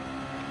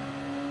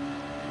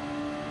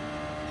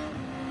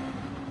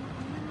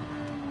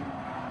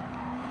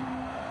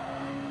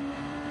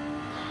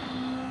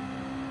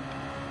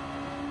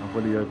 I've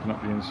already opened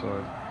up the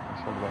inside.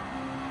 Let's have a look.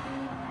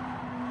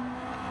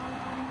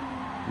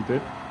 You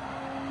did?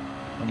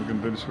 And we're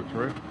going to do the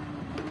switcheroo.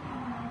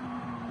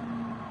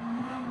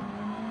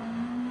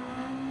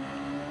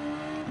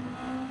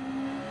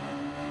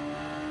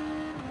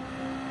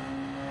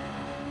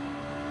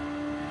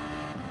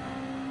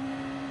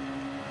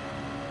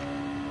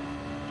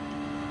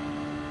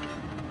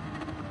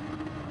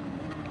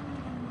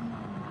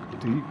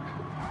 Deep.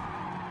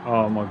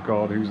 Oh my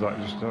god, who's that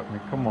just stuck me?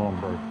 Come on,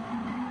 bro.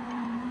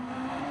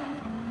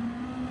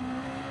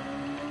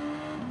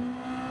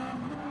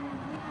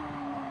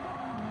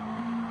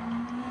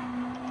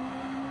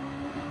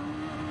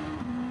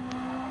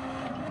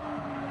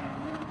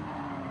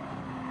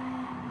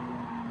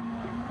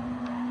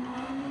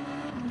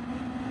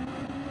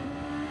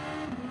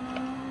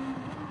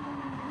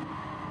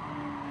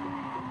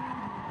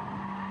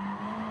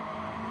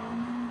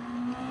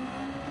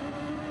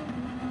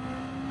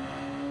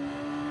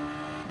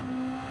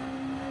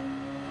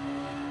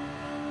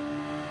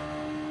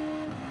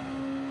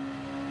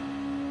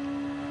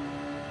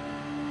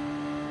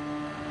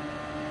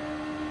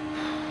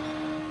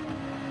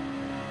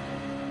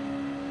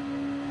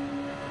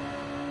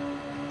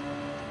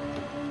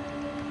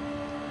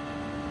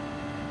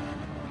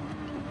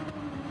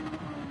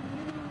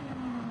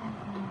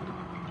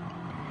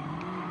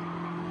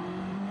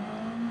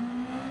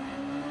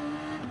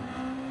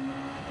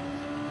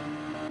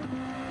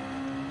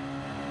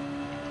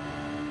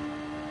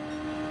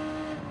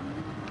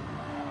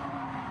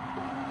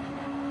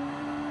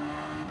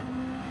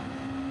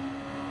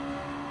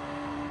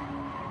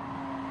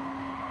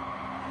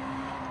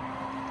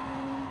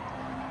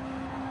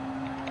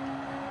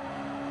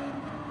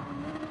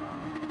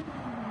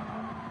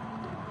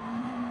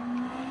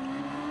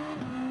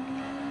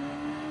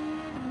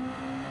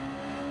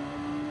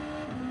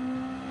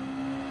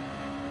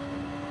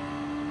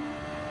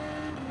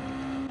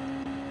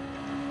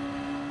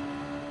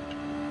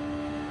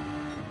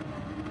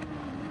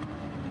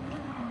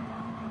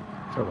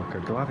 feel like a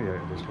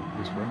gladiator this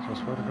race, I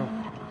swear to God.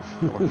 I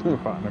feel like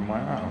I'm battening my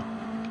out.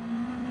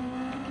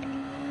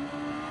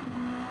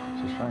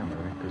 It's a shame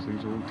really, because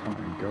these are all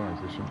talented guys,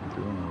 they shouldn't be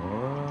doing it.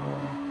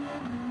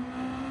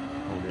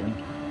 Hold in.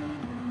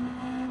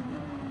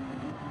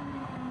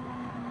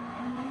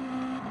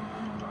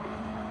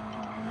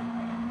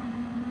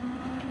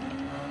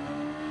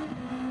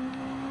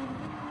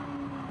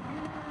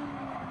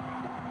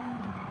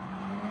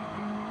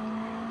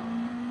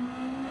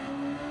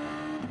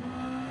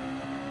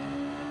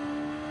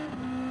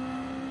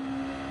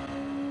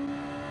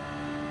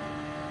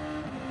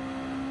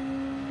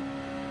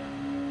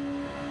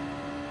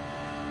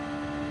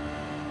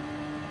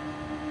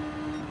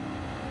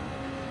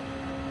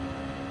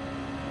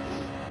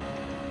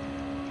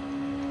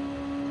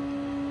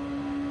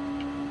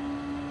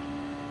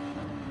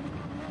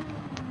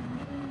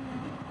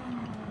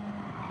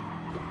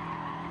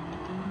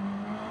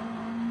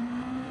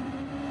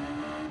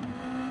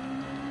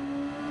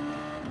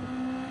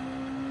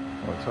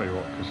 I'll tell you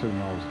what,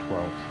 considering I was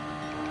 12.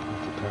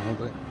 That's a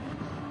penalty.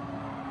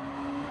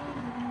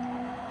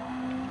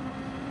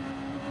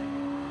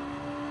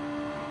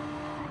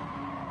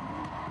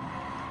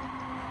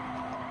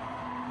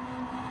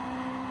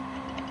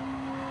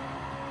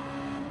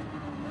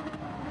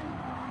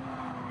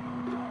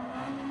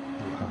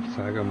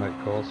 Saga might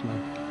cost me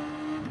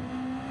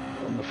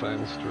on the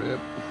final straight.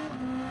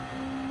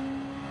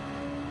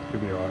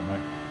 You'll be alright,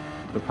 mate.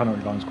 The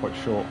penalty line's quite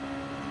short.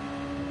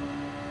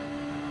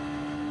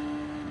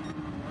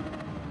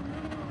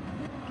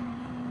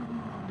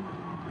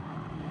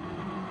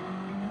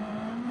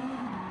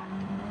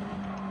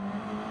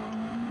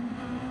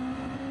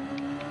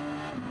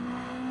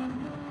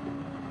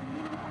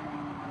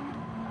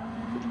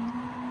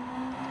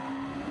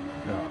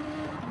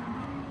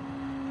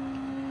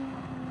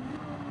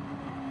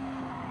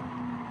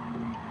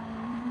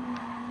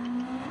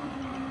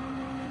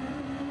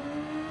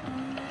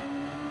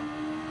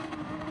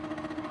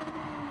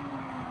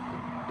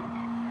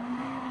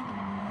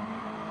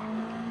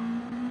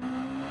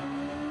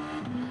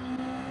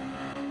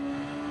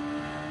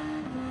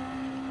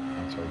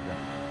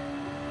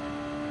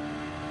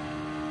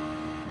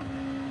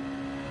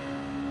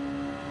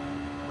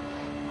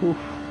 Oof.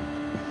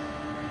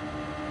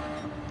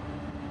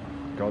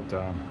 God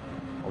damn.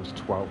 I was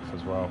 12th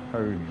as well.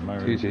 Holy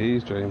moly.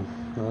 GG's dream.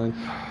 Nice.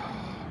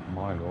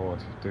 My lord,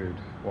 dude,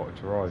 what a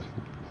drive.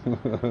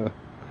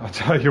 I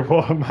tell you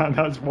what, man,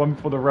 that's one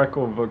for the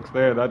record books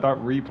there. That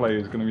replay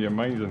is going to be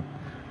amazing.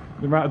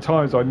 The amount of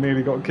times I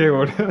nearly got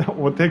killed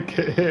or did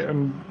get hit,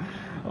 and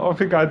I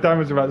think I had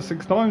damage about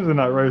 6 times in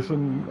that race,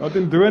 and I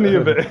didn't do any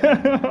of it,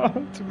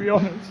 to be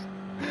honest.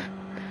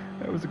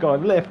 There was a guy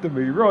left of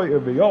me, right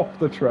of me, off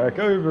the track,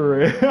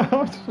 over here. I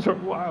was just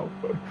like, wow.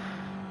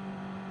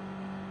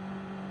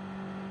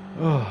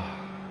 Oh,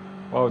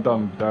 well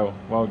done, Dale.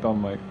 Well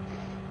done, mate.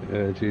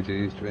 Yeah,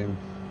 GG's dream.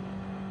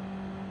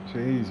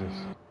 Jesus.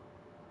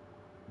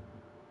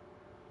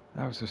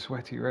 That was a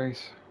sweaty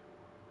race.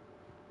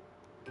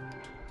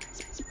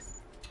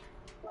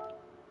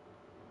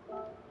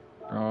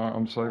 Alright,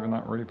 I'm saving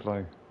that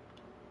replay.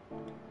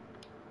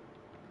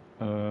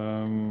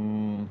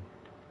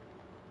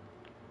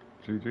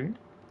 GG.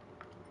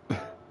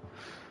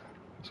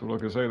 That's all I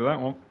can say to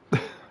that one.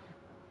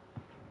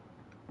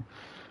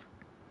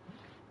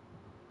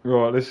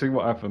 Right, let's see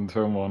what happened.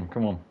 Turn 1.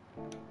 Come on.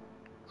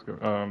 Let's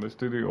go. Let's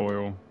do the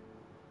oil.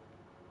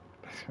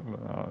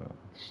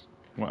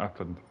 What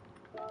happened?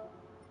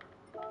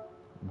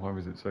 Why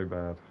was it so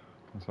bad?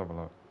 Let's have a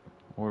look.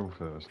 Oil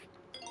first.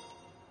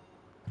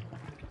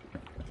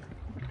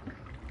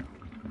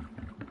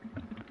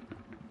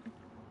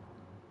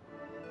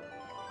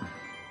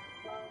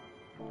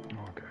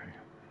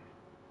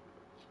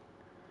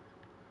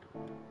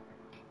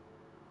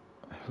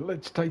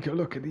 Let's take a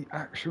look at the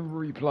actual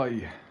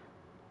replay.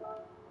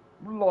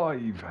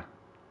 Live.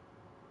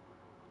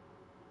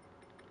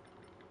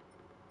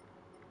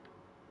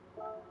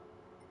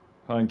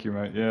 Thank you,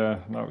 mate. Yeah,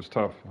 that was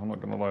tough. I'm not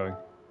going to lie.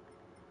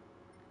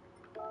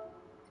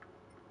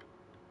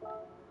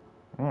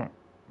 Alright,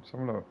 let's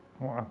have a look.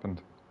 What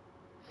happened?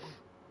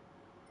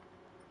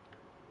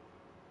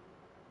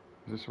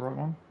 Is this the right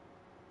one?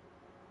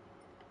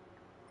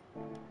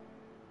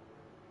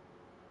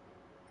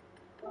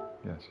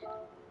 Yes.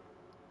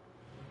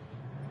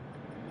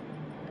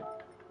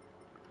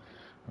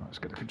 Right, let's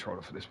get the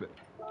controller for this bit.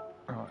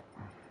 Alright.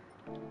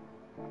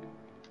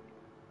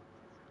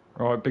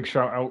 Alright, big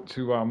shout out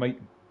to our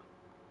mate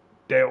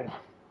Dale.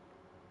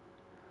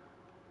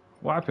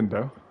 What happened,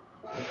 Dale?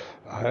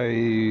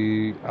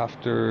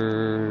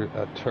 After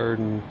a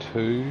turn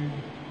 2,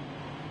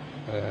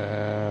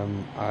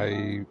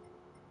 I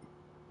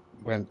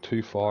went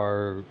too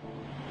far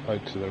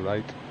out to the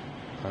right,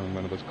 and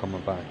when I was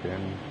coming back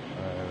in,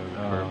 the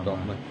curve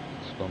got me,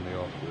 spun me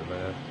off to the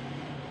left.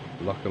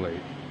 Luckily,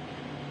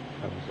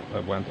 I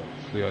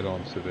flew out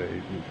onto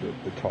the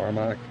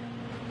tarmac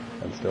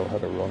and still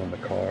had a run in the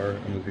car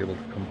and was able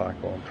to come back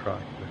on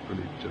track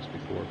literally just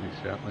before he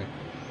set me.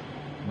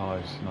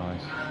 Nice,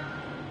 nice.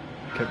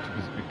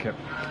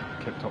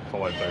 kept top 5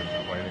 though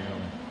that way.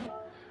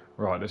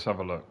 Right, let's have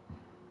a look.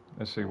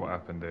 Let's see what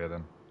happened here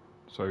then.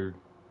 So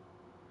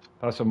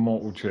that's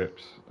Immortal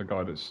Chips, the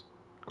guy that's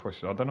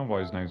questioned. I don't know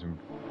why his name's been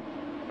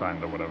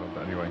banned or whatever,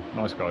 but anyway,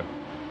 nice guy.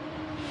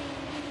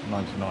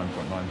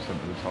 99.9%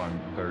 of the time,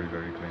 very,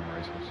 very clean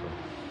racer. So,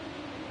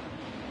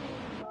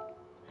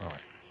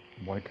 right,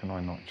 why can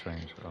I not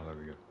change? Oh, there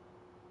we go.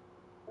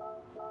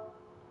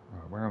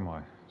 Right, where am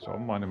I? So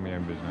I'm minding my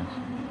own business.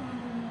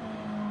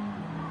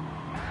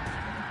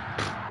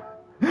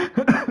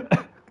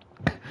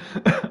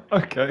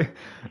 Okay,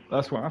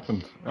 that's what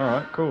happened. All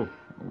right, cool.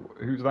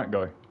 Who's that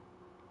guy?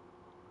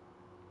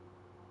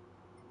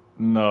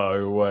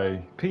 No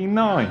way.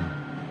 P9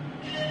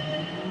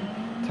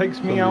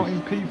 takes me out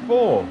in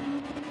P4.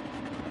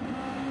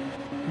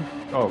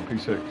 Oh,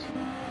 P6.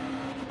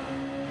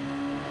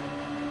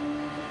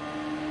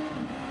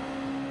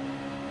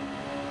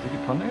 Did he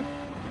punt it?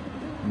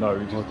 No,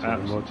 he just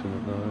watching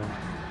it now.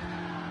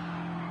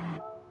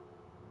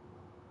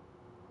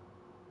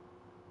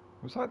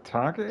 Was that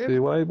targeted? See,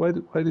 why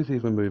did he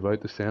even move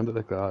out to send it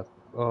like that?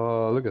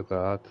 Oh, look at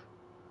that.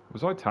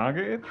 Was I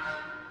targeted?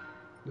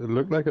 It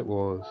looked like it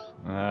was.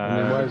 I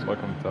mean, why is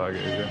like I'm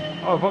targeted?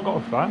 Yeah. Oh, have I got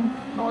a fan?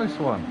 Nice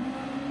one.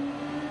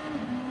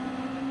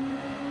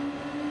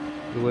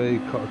 The way he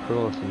cut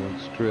across and went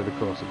straight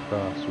across the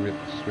path, straight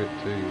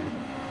to you.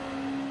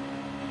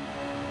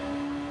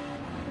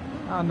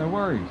 Ah, no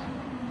worries.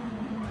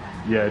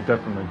 Yeah,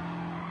 definitely.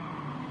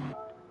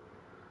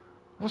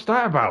 What's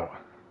that about?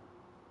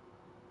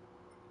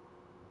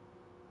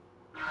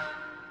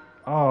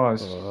 Oh,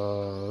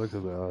 look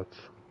at that.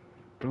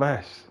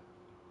 Bless.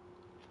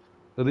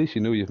 At least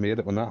you know you've made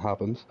it when that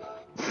happens.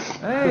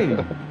 Hey,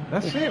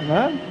 that's it,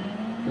 man.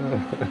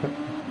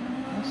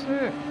 That's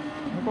it.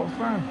 I've got a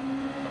fan.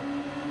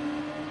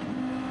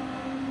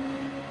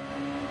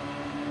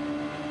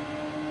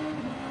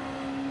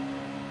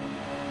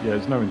 Yeah,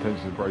 there's no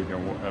intention of breaking or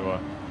whatever.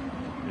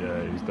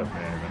 Yeah, he's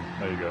definitely aiming.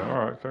 There you go.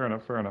 Alright, fair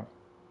enough, fair enough.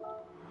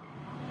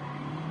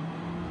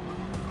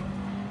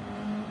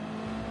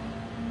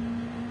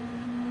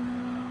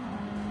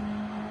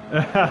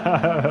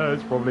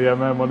 It's probably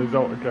MM on his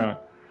alt account.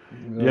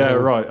 No. Yeah,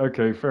 right.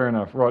 Okay, fair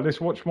enough. Right,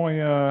 let's watch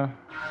my.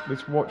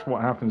 Let's watch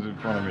what happens in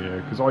front of me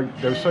here, because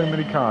there's so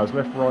many cars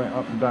left, right,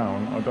 up, and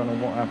down. I don't know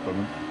what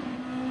happened.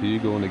 Are you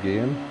going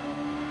again?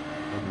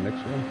 On the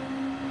next one?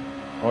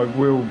 I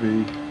will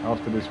be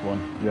after this one.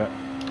 Yeah.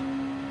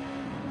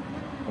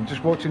 I'm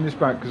just watching this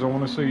back because I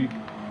want to see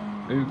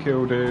who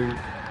killed who.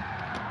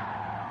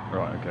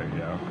 Right. Okay.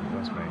 Yeah.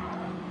 That's me.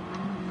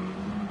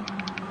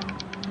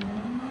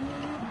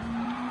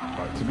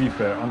 Right, to be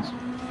fair, oh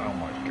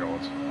my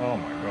god. Oh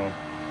my god.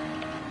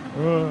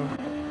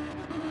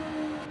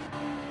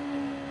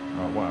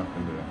 Right, what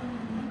happened here?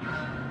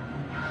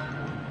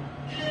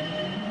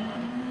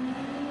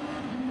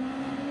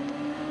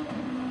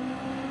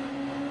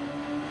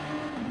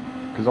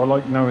 Because I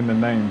like knowing the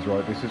names,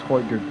 right? This is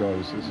quite good,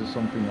 guys. This is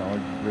something that I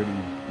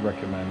really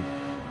recommend.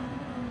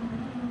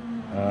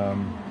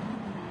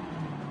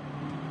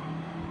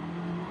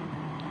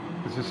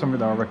 This is something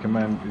that I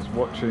recommend, is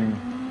watching.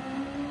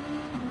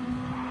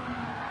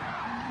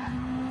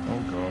 Oh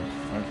god,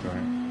 okay.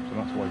 So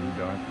that's why you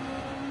died.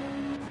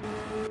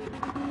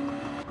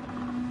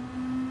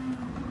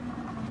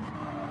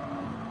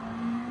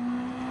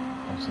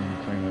 I've seen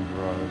clean the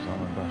drivers on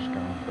a dash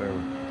cam fail.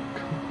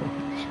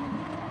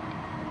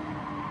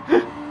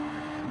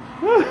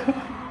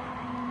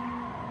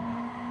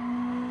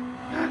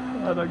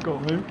 Oh, that got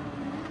me.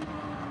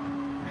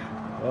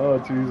 Oh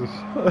Jesus.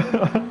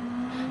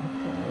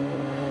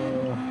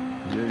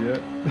 Yeah.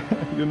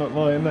 You're not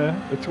lying there.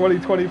 The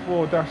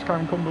 2024 dash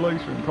cam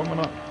compilation coming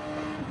up.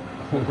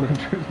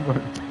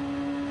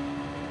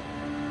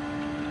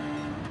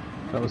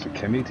 That was a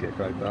Kimmy take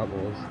out, that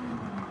was.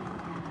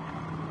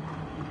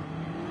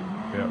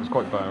 Yeah, it was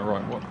quite bad,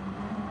 right, what?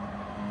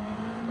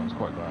 That was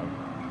quite bad.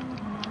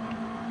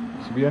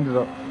 So we ended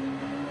up,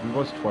 we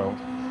was 12,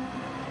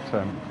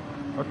 10.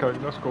 Okay,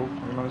 that's cool.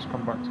 We managed to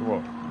come back to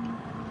what?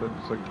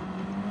 36.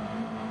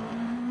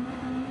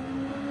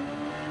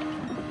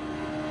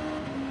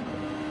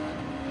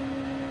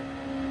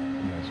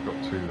 Yeah, it's got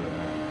 2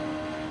 there.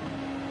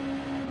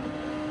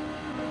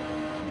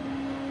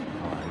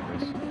 Oh, I hate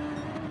this.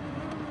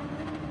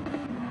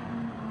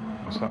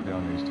 I sat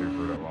behind these 2 for a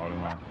little while,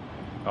 didn't I?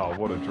 Oh,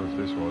 what a drift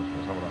this was.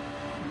 Let's have a look.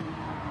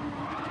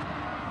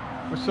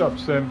 What's up,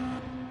 Sim?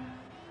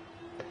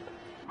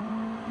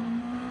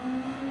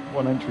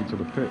 One entry to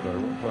the pit though,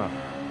 what's that?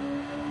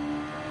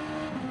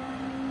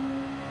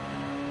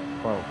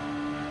 Well,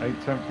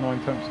 8 tenths, 9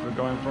 tenths to the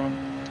guy in front.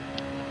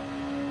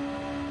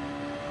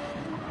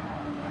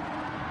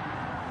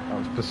 That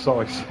was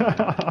precise.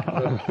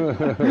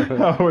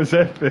 That was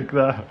epic,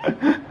 that.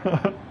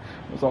 I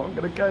was like, I'm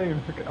going to gain.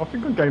 I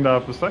think I gained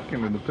half a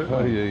second in the pit.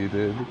 Oh yeah, you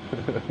did.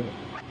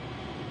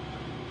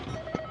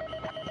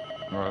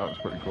 Right, that was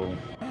pretty cool.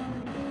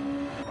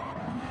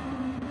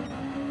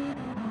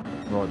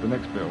 Right, the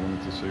next bit I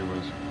wanted to see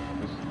was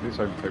this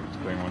overtake was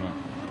clean, wasn't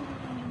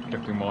it?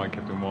 Kept him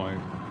wide.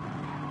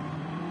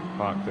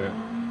 Parked it.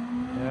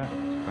 Yeah,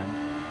 it's fine.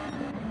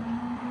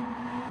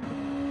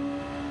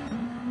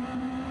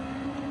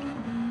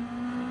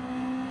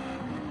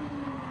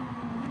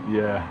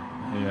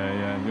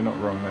 Yeah, you're not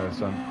wrong there,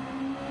 son.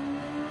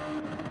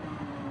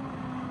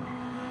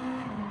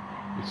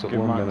 It's at Give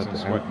 1 Max minute a to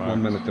sweat, Max.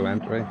 1 minute to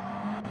entry.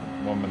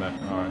 1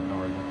 minute. Alright, no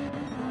worries.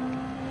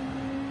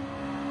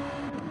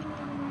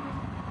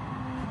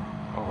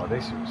 Oh,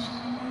 this was...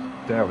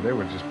 They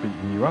were just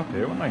beating you up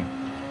here, weren't they?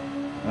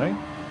 Eh?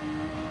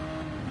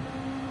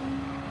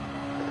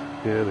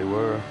 Yeah, they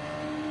were.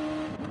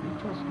 He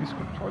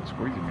tried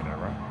squeezing me there,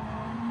 right?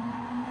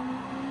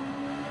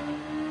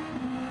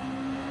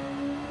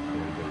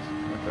 Yeah, he did.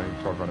 Okay,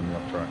 he tried running me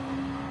off track.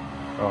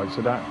 Alright,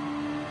 so that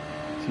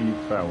T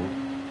failed.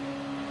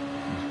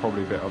 He was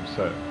probably a bit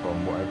upset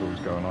from whatever was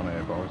going on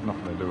here, but I was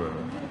nothing to do with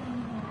it.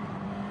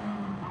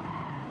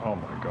 Oh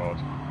my god.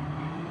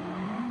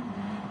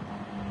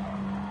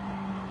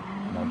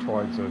 And I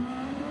tried to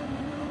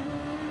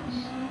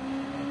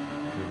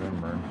give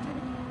him room.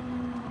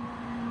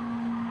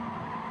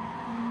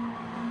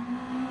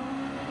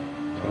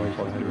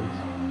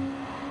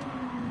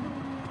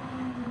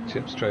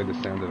 Chips tried to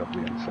send it up the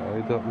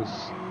inside. That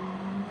was.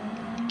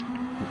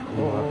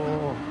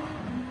 Oh.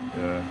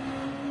 Yeah.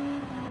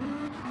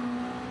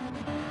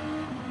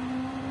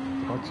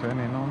 Did I turn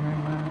in on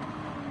him, man?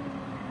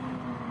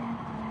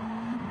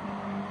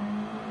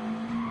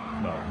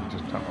 No, he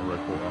just tapped my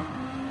red quarter.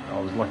 I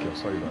was lucky I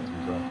saved that, to be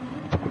fair.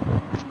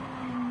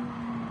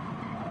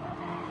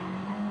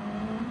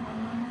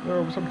 Yo,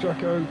 what's up,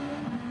 Jacko?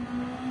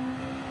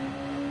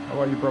 How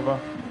are you, brother?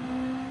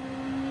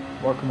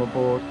 Welcome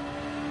aboard.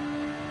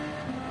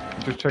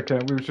 We were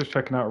just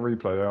checking out a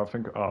replay there. I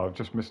think, I've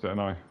just missed it, and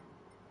I.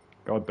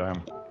 God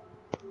damn.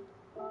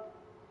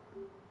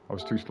 I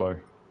was too slow.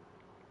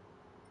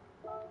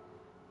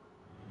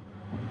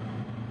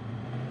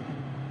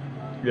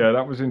 Yeah,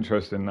 that was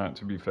interesting, that,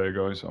 to be fair,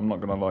 guys. I'm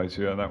not going to lie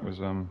to you. That was,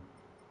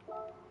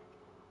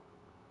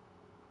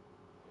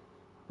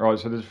 Right,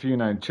 so there's a few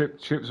names.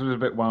 Chips was a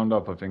bit wound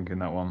up, I think, in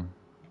that one.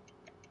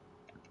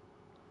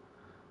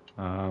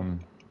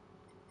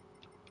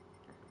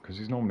 Because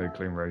he's normally a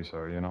clean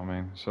racer, you know what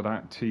I mean? So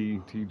that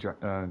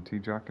Jack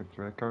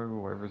Draco,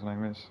 or whatever his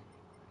name is.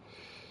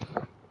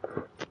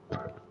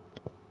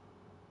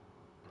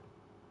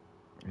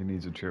 He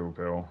needs a chill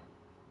pill.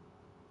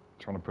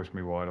 Trying to push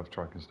me wide off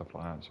track and stuff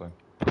like that, so.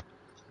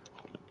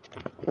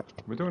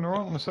 We're doing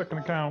alright on the second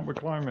account. We're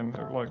climbing,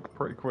 like,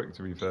 pretty quick,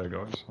 to be fair,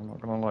 guys. I'm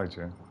not going to lie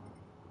to you.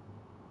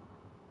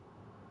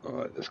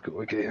 Alright, let's go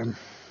again.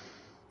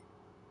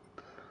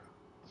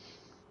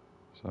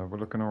 So we're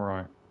looking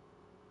alright.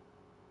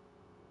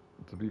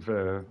 To be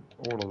fair,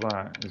 all of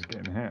that is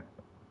getting hit.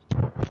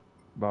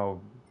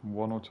 About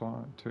 1 or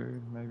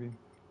 2, maybe.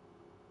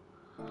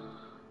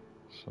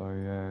 So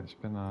yeah, it's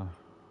been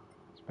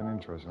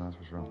interesting, that's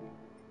for sure.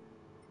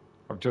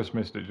 I've just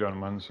missed it,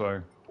 gentlemen.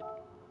 So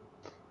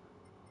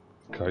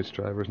Couch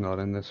driver's not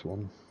in this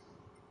one.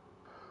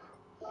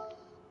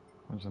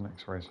 when's the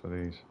next race for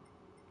these?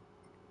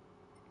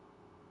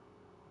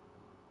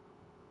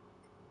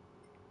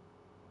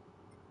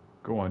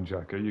 Go on,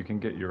 Jacko. You can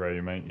get your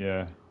A, mate.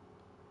 Yeah.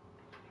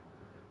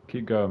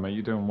 Keep going, mate.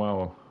 You're doing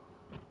well.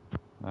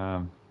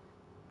 I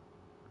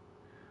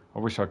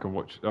wish I could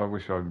watch. I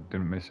wish I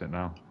didn't miss it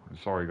now.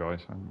 Sorry,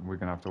 guys. We're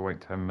gonna have to wait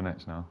 10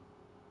 minutes now.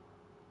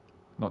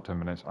 Not 10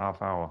 minutes.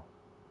 Half hour.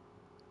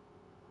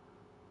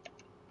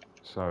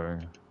 So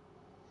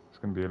it's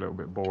gonna be a little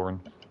bit boring.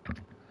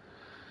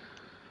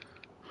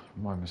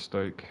 My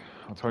mistake.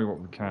 I'll tell you what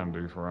we can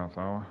do for half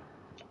hour.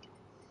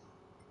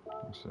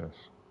 What's this?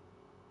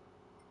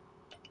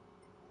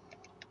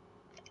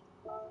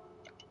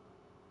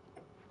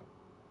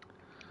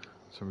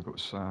 So we've got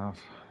Sav,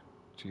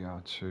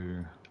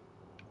 GR2.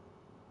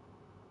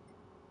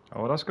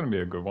 Oh, that's going to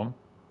be a good one.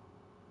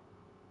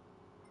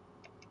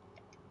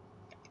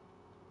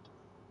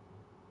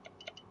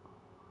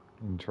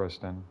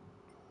 Interesting.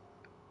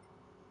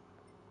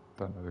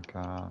 Don't know the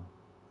car.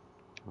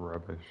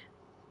 Rubbish.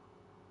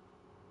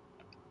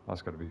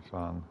 That's going to be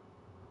fun.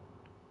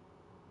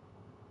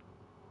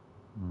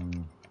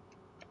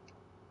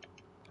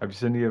 Have you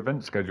seen the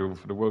event schedule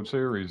for the World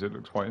Series? It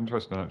looks quite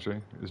interesting,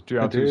 actually. It's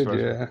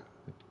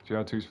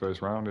GR2's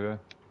first round, yeah.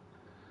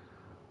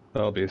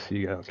 That'll be a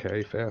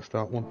CLK fest,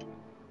 that one.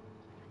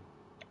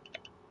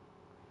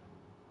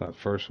 That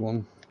first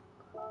one.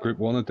 Group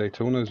 1 at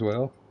Daytona as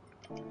well.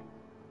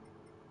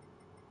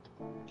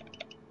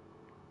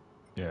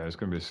 Yeah, it's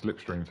going to be a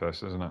slipstream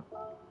fest, isn't it?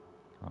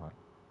 Alright.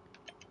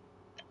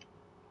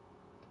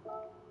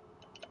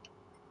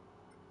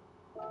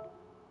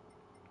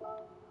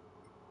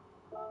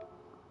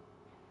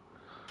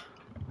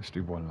 Let's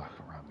do one lap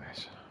around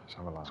this. Let's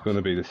have a laugh. It's going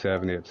to be the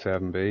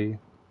 787B,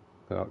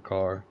 that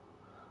car,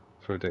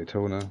 for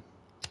Daytona.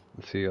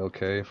 The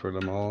CLK for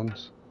Le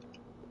Mans.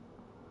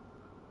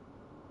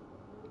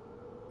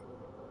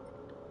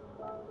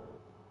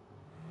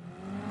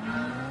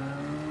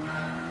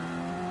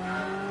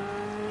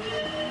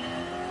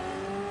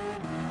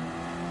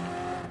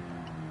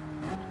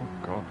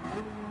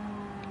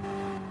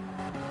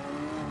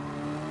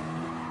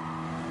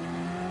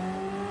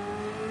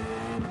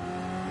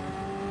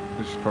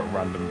 Let's just put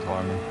random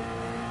timing.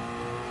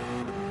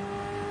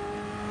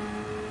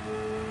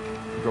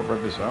 You got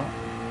rev this out?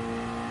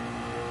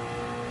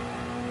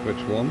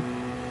 Which one?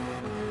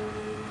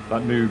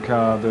 That new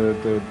car,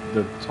 the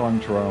time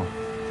trial.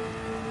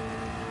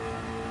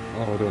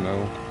 Oh, I don't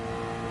know.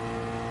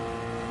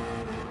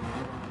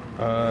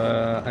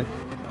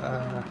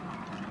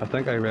 I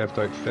think I revved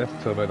out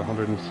 5th to about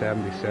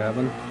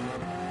 177.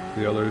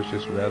 The others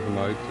just rev them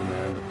out, and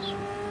then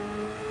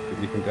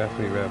but you can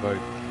definitely rev out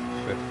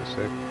 5th to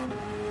 6th.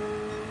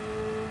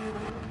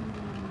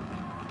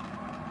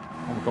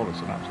 Oh my god, it's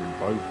an absolute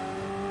boat.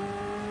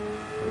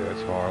 Yeah,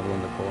 it's horrible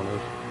in the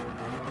corners.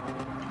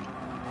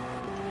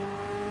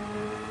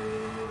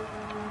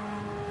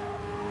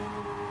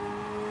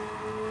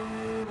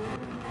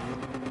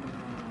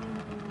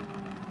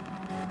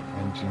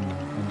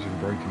 Engine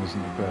braking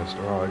isn't the best.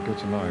 Alright, good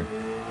to know.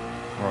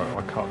 Alright,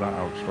 I'll cut that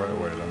out straight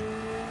away then.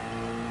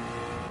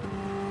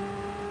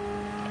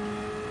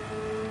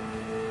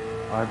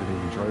 I haven't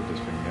even drove this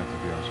thing yet, to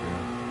be honest with you.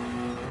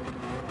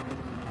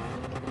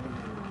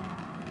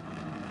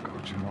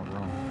 God, you're not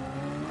wrong.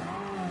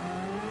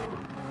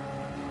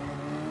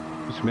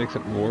 Which makes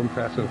it more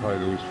impressive how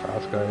those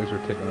fast guys are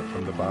taking it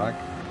from the back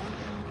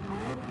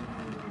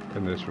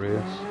in this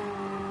race.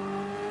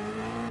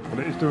 Well,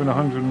 it is doing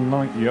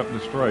 190 up the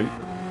straight.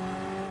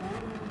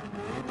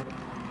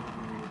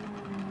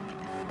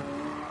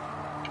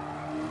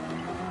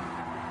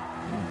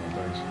 Oh my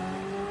days.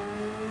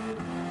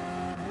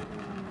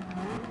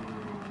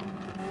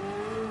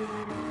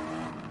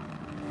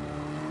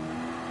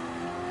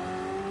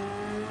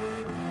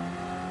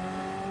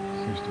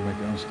 Seems to make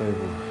it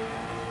unstable.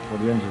 Well,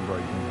 the engine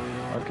braking.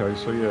 Okay,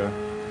 so yeah,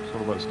 it's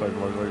all about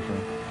stabilisation.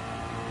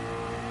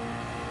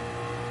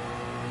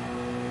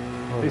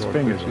 Oh, This Lord,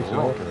 thing is she's a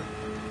off. rocket.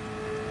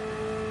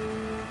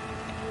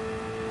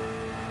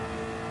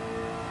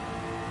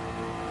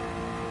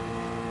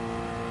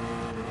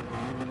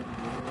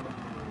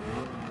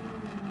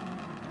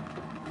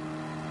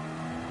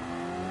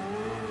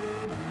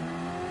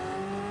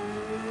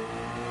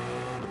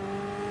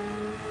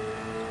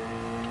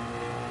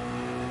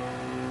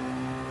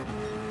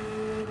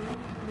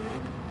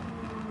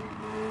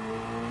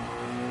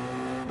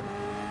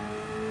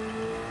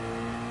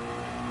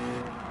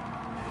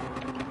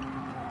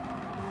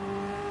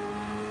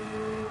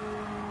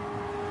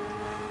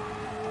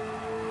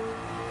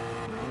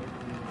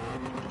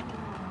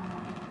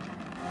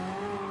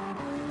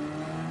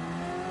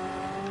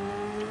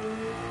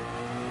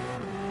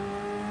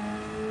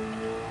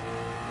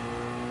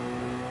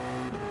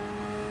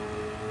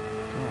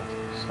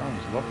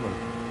 Sounds lovely.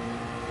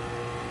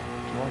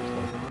 Drives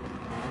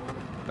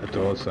like, It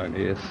does sound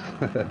ace.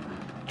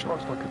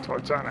 drives like a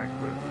Titanic,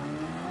 but...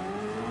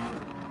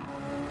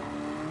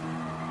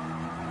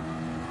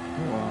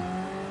 Oh, wow.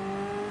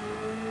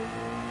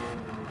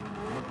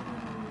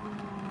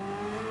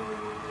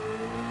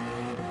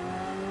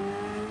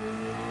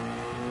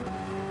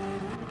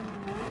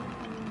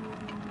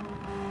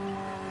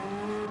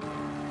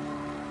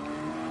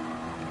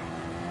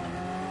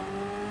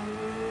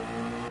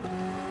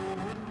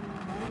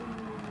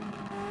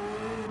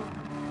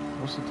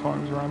 What's the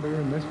times around here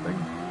in this thing?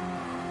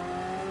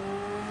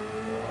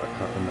 I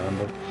can't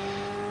remember.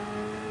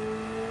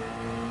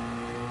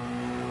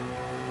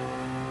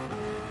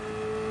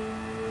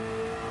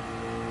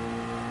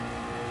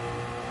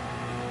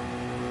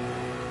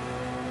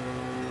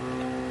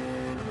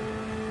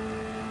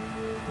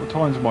 What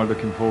times am I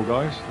looking for,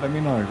 guys? Let me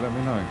know, let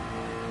me know.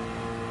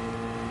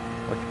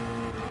 Like...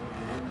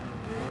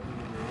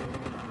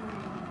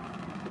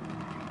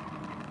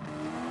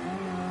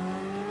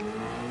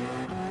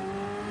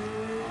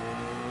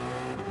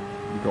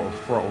 You've got a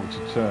throttle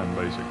to turn,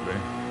 basically.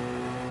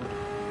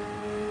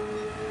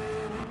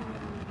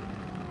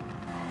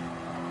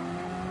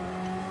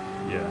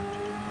 Yeah,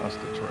 that's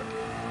the trick.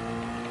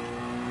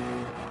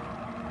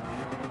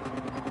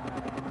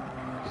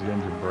 Because the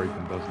engine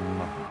braking does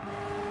nothing.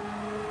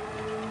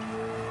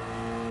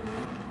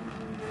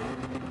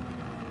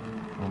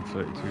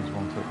 132 is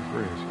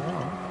 133, so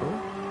cool.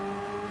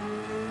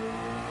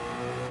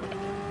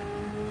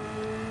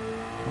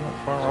 I'm not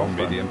far off Some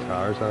then. medium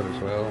tires out as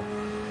well.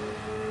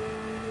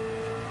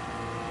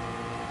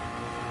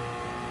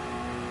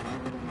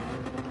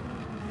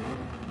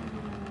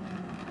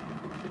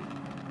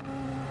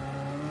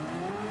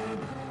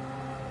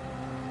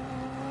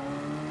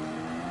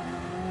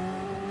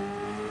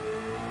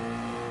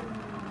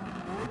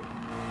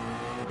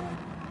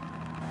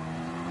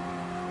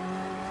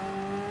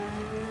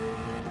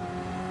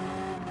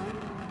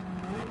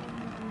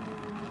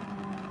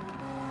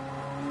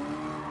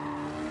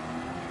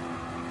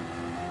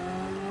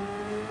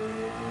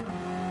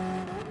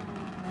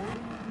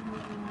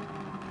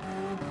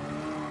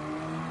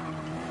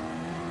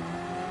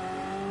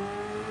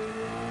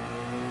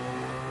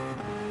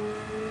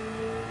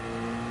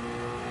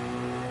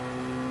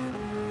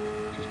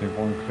 Just need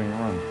one clean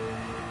run.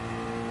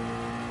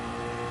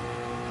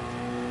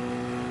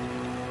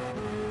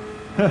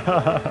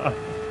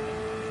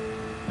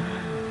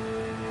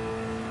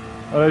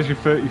 Oh, there's your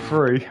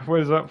 33. Where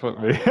does that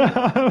put me?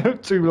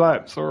 2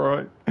 laps,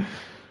 alright.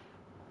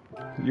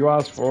 You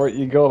asked for it,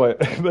 you got it.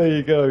 There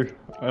you go.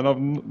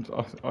 And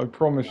I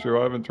promise you,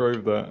 I haven't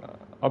drove that.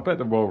 I bet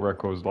the world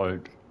record's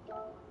like...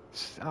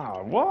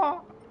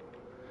 what?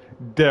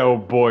 Del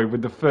Boy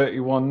with the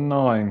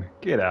 31.9.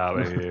 Get out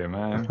of here,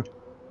 man.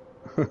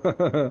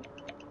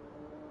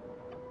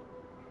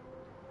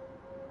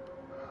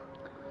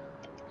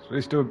 So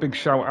let's do a big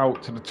shout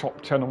out to the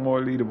top 10 on my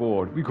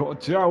leaderboard. We've got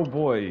a Del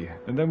Boy,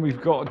 and then we've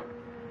got a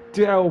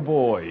Del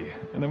Boy,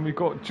 and then we've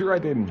got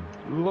Dreddin,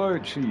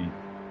 Lurchy,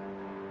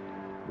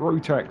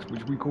 Rotex,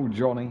 which we call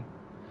Johnny,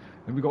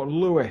 and we've got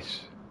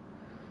Lewis,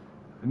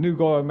 a new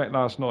guy I met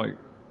last night,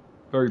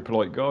 very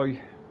polite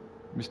guy,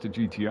 Mr.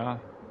 GTR.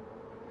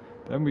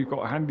 Then we've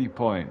got Handy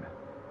Pine,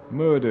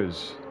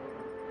 Murders,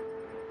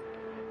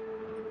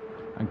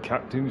 and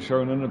Captain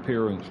showing an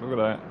appearance. Look at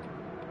that.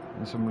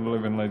 And some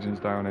living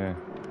legends down here.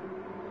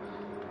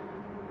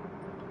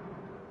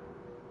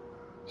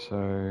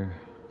 So,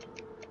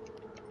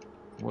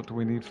 what do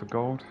we need for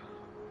gold?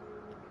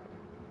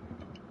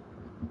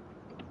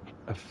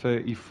 A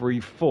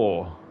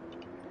 33.4.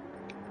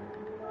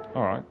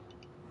 Alright.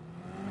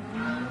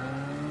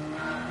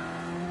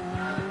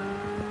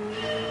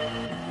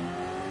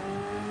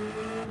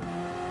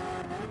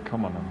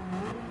 Come on then.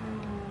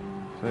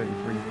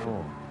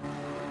 33.4.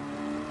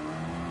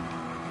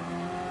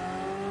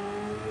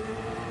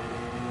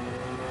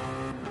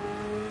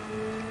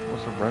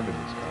 What's the rev in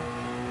this car?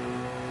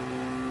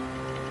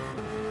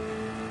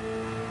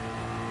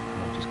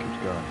 Oh, it just keeps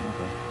going.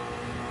 Okay.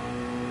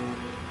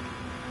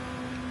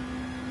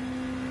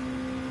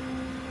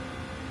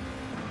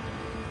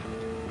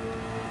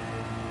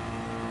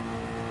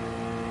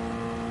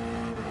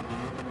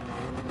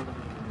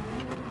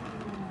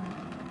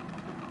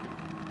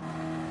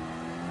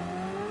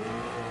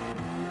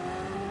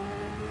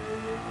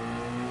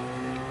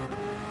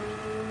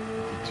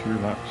 Two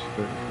laps,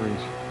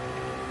 33s.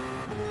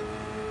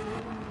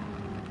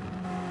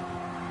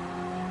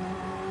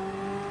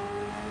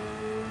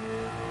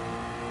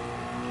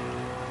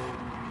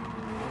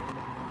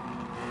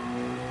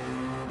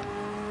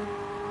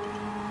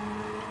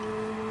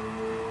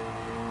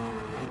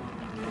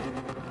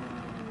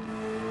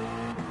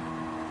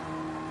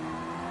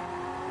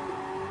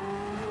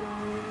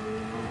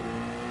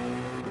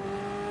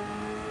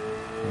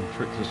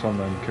 Tricks of some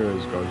of them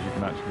curves, guys, you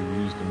can actually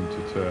use them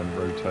to turn,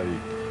 rotate.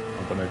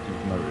 I don't know if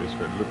you've noticed,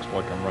 but it looks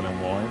like I'm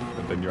running wide,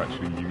 but then you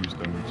actually use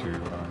them to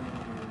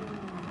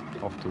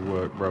off to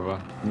work, brother.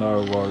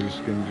 No worries,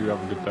 Skins, you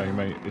have a good day,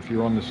 mate. If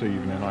you're on this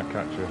evening, I'll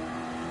catch you.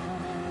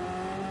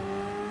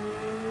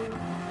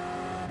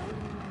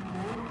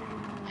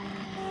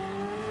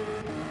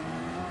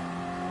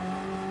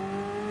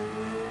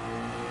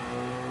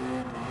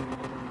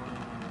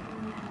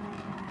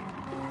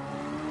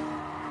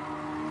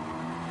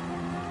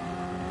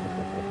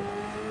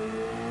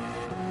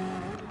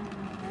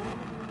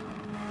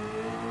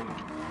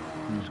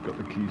 Who's got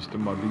the keys to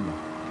my Beamer?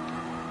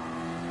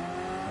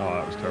 Oh,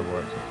 that was terrible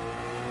exit.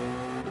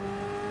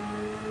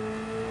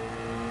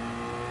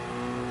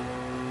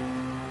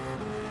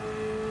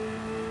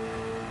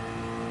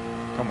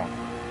 Come on.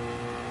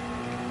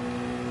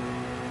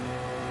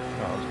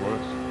 That was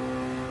worse.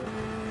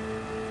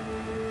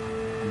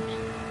 Oops.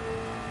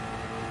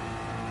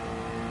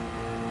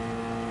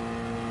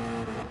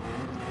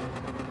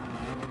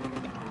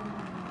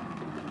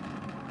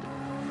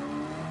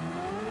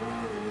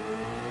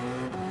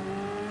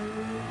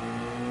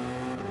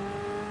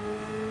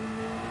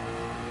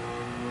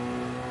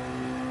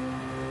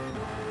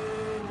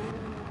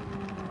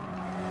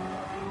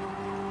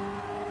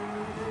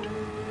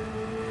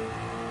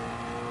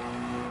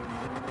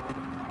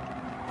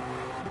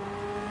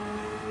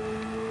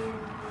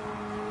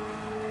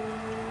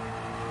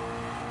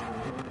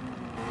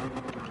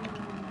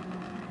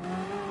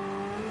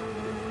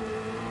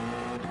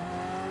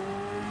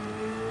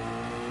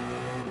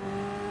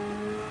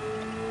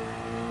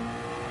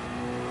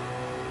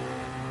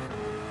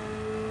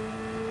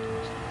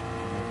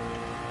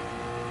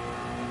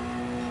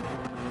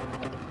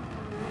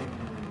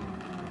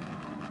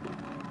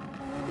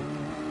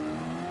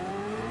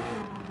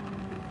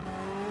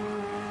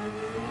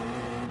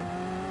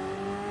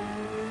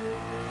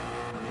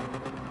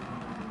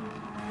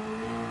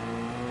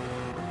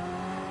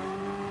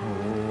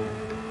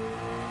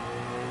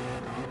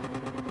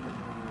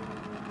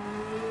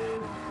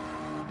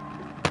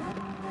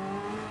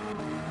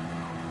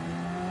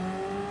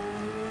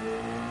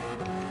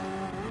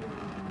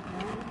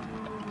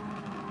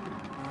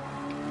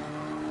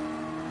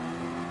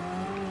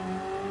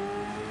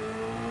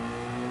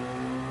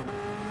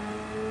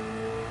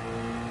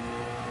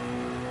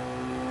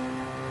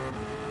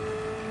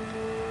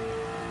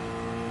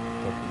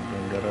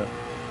 Get it.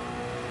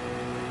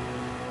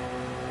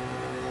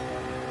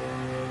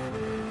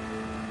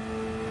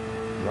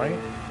 Right?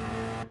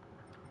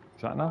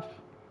 Is that enough?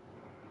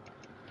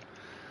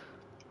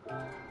 I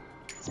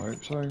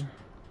hope so.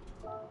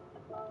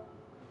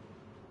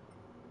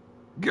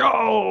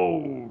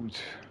 Gold!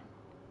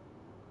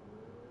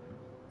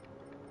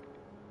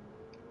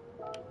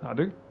 I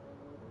do.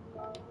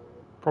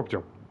 Prop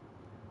job.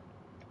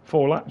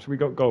 4 laps, we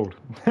got gold.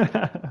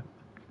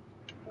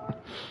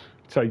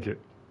 Take it.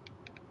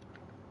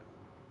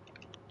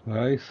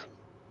 Nice.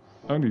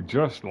 Only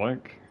just,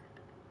 like.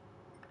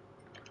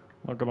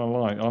 Not gonna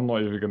lie, I'm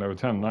not even gonna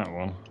attempt that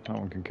one. That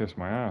one can kiss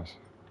my ass.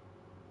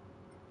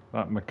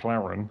 That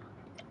McLaren.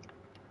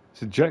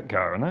 It's a jet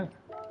car, isn't it?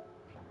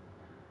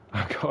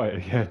 I got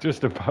it, yeah,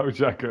 just about,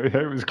 Jacko.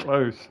 Yeah, it was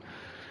close.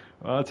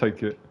 I'll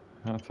take it.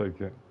 I'll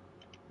take it.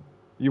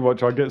 You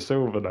watch, I get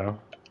silver now.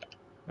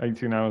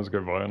 18 hours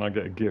go by and I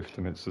get a gift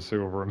and it's the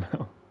silver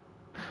amount.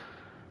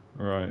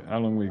 Right, how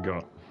long we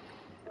got?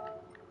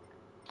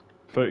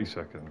 30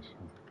 seconds.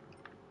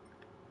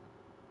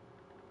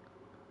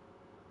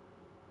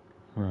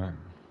 Right.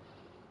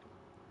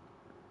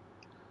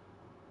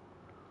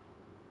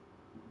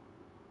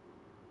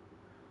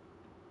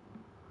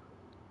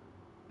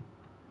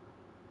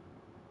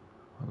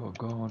 I got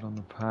gold on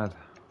the pad.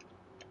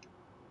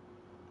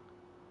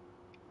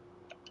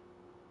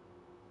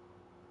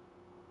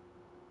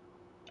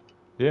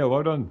 Yeah,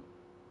 well done.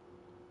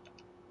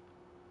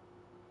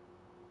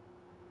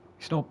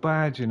 It's not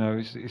bad, you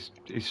know. It's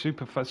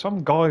super fast.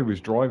 Some guy was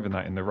driving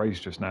that in the race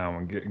just now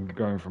and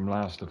going from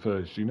last to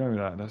first. You know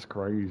that? That's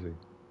crazy.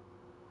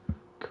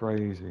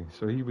 Crazy.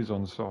 So he was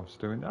on softs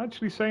doing.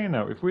 Actually, saying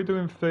that, if we're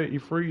doing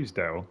 33s,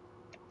 Dale,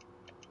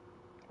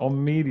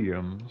 on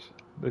mediums,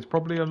 there's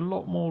probably a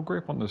lot more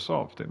grip on the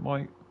soft. It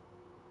might.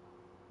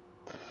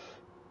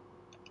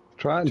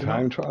 Try it in Do you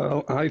time not?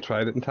 trial. I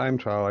tried it in time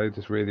trial. I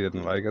just really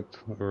didn't like it.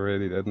 I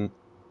really didn't.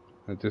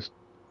 It just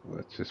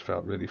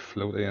felt really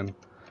floaty and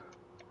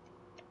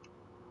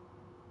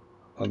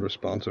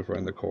unresponsive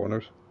around the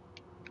corners.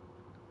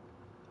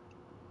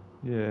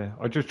 Yeah,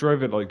 I just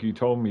drove it like you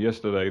told me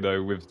yesterday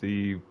though with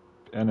the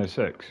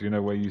NSX. You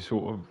know where you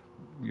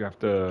have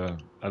to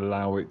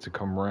allow it to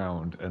come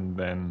round and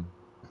then,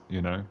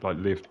 like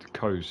lift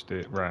coast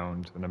it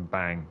round and then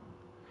bang,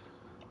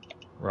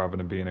 rather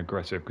than being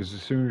aggressive. Because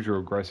as soon as you're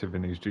aggressive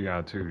in these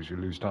GR2s, you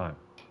lose time.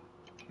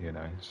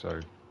 So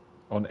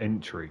on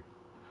entry.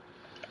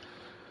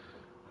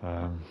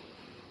 Um,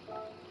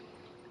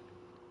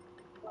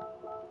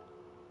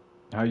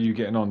 how are you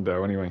getting on,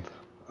 Dale? Anyway,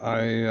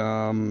 I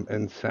am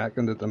in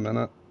second at the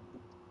minute.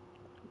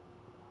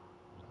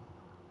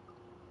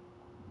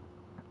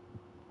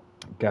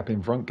 gap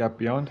in front, gap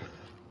behind.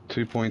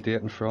 2.8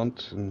 in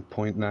front and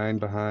 0.9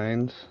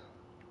 behind.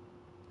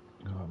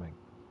 Oh, mate,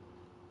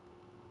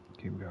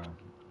 keep going.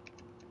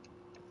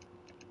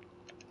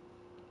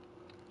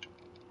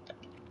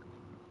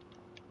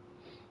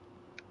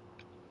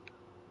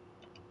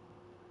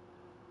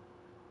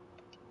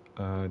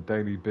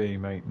 Daily B,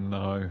 mate.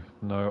 No,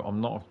 I'm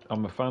not.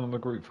 I'm a fan of the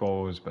group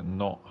fours, but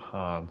not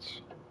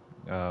hards.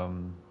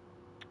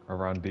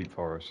 Around Deep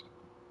Forest,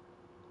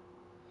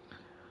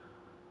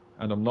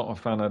 and I'm not a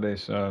fan of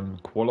this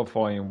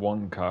qualifying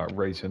one car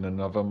racing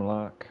another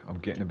Malak. I'm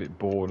getting a bit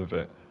bored of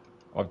it.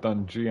 I've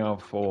done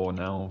GR4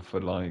 now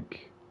for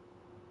like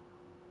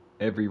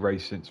every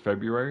race since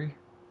February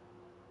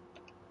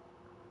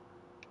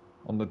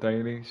on the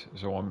dailies,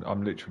 so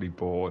I'm literally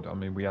bored. I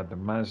mean, we had the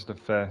Mazda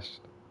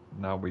Fest.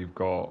 Now we've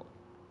got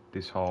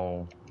this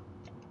whole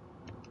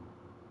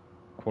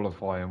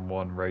qualifying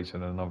one race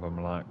and another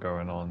Malak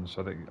going on.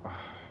 So they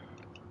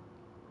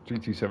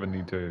GT7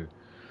 need to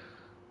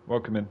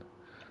welcome in.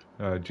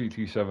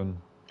 GT7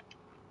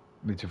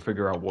 need to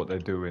figure out what they're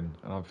doing,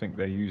 and I think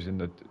they're using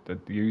they're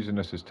using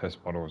us as test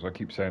models. I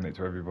keep saying it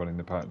to everybody in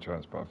the patch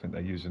chats, but I think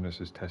they're using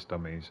us as test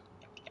dummies.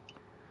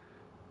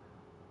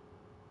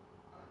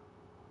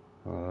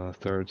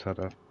 Third's had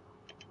a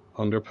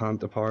underpant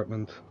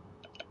department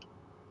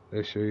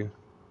issue.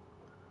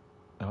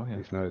 Oh yeah,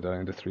 He's now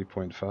down to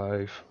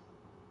 3.5.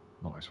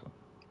 nice one.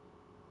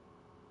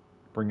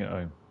 Bring it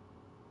home.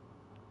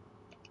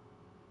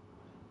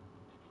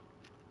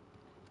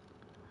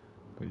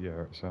 But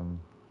yeah, it's I'm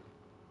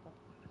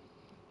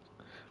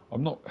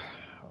not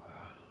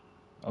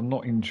I'm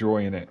not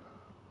enjoying it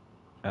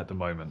at the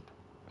moment.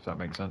 If that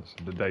makes sense.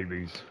 The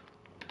dailies,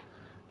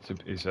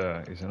 it's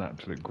an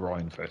absolute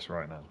grind fest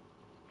right now.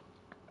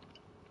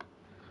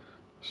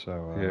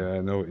 So Yeah, I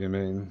know what you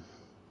mean.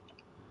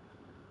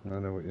 I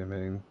know what you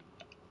mean.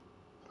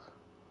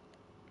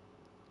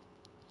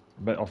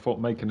 But I thought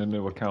making a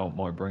new account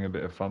might bring a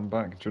bit of fun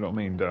back. Do you know what I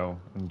mean, Dale?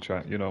 And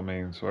chat, you know what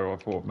I mean? So I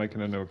thought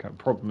making a new account.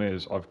 Problem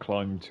is, I've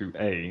climbed to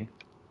A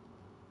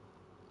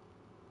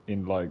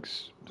in like,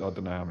 I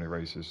don't know how many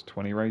races,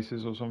 20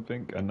 races or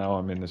something. And now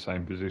I'm in the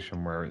same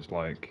position where it's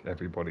like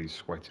everybody's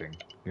sweating,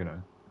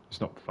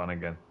 It's not fun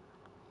again.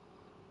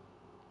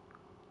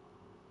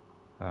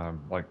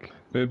 Like,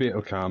 Maybe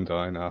it'll calm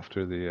down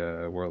after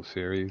the World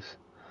Series.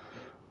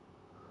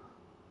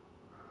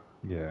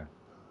 yeah.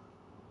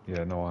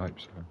 Yeah, no, I hope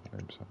so. I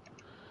hope so.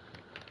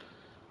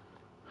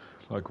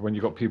 Like when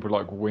you got people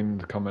like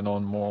Wind coming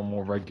on more and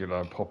more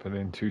regular, popping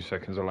in 2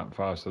 seconds a lap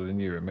faster than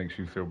you, it makes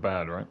you feel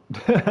bad, right?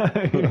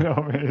 You know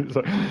what I mean? It's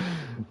like,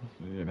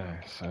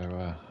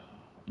 so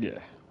yeah.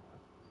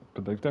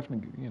 But they've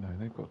definitely,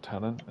 they've got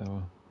talent.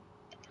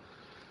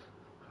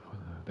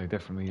 they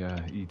definitely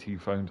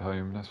ET phoned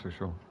home, that's for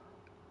sure.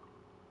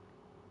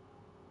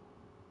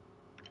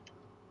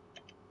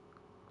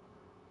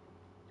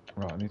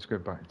 Right, I need to go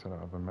back to that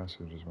other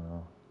message as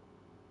well.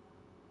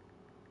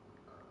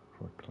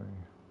 Quickly.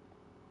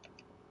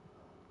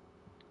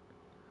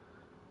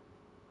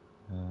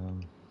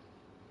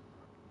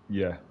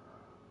 Yeah.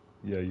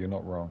 Yeah, you're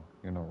not wrong.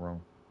 You're not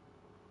wrong.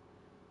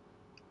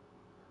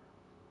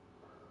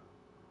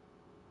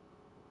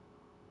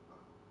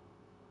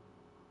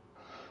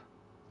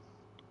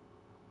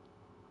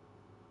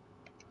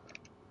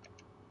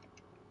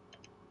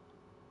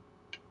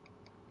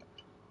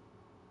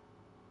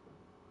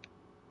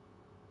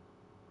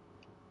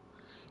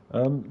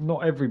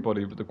 Not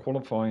everybody, but the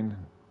qualifying,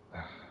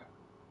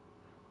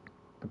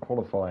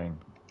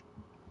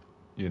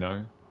 you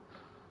know,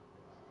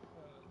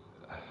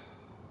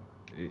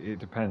 it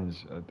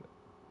depends.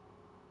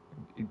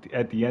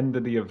 At the end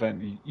of the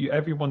event,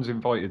 everyone's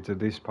invited to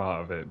this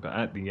part of it, but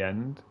at the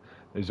end,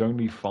 there's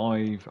only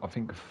 5, I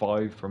think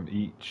 5 from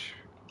each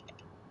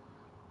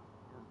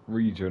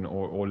region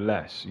or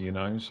less, you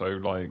know, so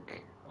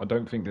like, I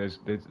don't think there's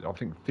I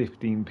think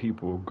 15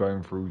 people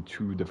going through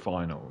to the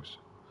finals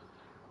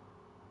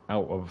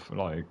out of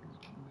like,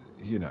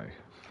 you know,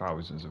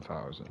 thousands and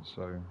thousands,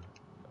 so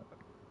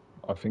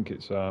I think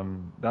it's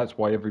that's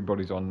why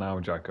everybody's on now,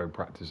 Jacko,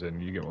 practicing,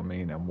 you get what I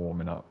mean, and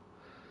warming up.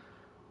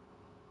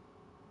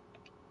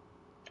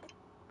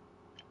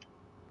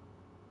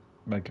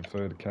 Make a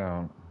third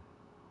account.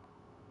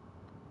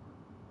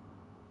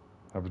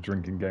 Have a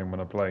drinking game when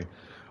I play.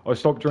 I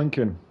stopped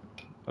drinking,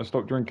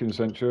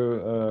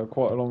 Sencha,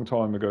 quite a long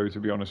time ago, to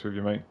be honest with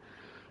you, mate.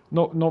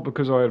 Not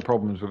because I had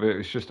problems with it,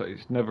 it's just that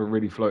it's never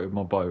really floated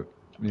my boat,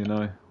 you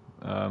know.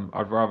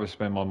 I'd rather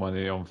spend my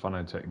money on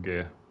Fanatec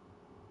gear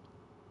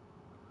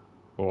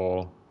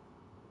or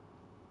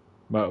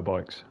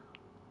motorbikes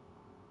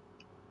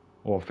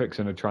or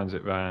fixing a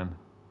transit van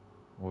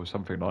or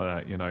something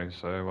like that, you know,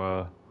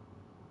 so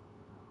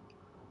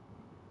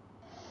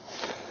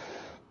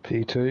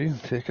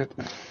P2, take it.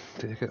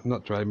 I'm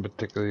not driving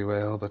particularly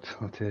well, but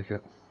I'll take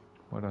it.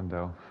 well done,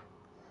 Dale.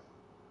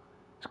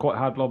 It's quite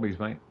hard lobbies,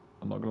 mate.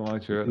 I'm not going to lie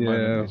to you at the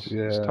moment.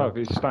 It's tough.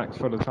 It's stacked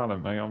full of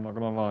talent, mate. I'm not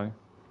going to lie.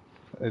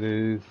 It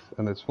is,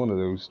 and it's one of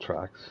those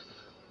tracks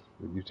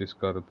that you've just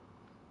got to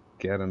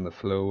get in the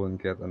flow and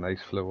get a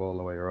nice flow all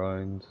the way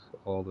around,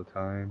 all the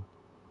time.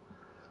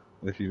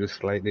 If you're just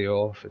slightly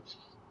off, it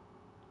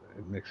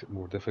makes it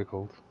more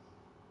difficult.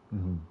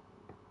 Mm-hmm.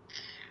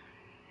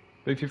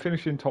 But if you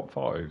finish in top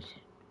 5s,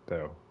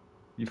 Dale,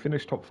 you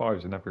finish top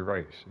 5s in every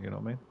race, you know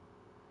what I mean?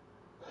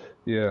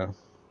 Yeah,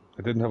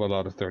 I didn't have a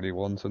lot of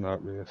 31s in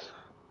that race.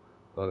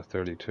 A lot of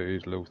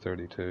 32s, low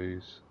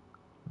 32s,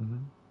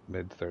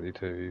 mid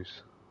 32s.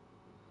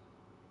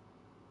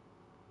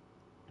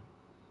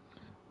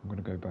 I'm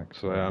going to go back.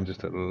 So I'm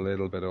just a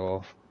little bit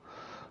off,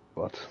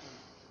 but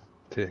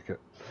take it.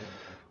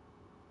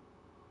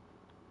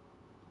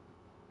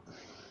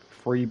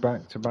 3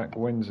 back-to-back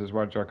wins as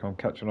well, Jack. I'm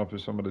catching up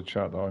with some of the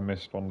chat that I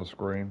missed on the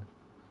screen.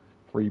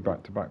 3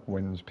 back-to-back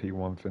wins,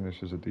 P1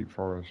 finishes at Deep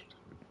Forest.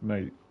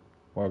 Mate,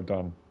 well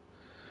done.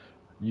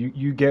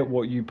 You get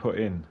what you put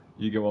in.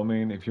 You get what I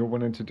mean? If you're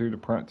willing to do the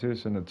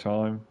practice and the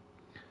time,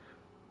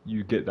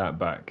 you get that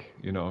back.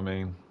 You know what I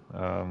mean?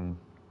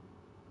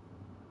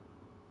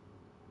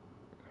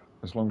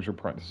 As long as you're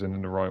practicing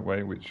in the right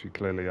way, which you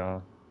clearly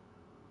are.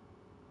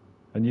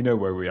 And you know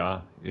where we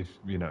are. If,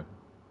 you know,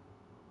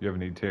 you ever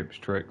need tips,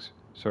 tricks,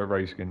 Sir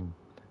Racing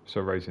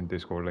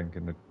Discord link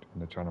in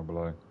the channel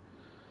below.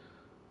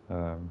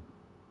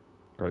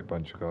 Great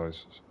bunch of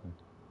guys. So.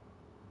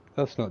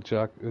 That's not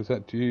Jack.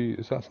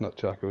 That's not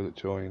Jacko that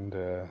joined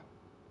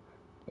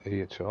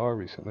AHR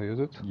recently, is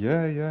it?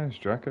 Yeah, it's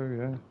Jacko.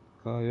 Yeah.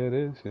 Oh yeah, it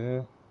is.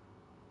 Yeah.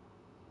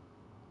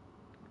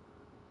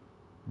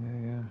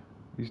 Yeah.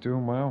 He's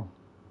doing well.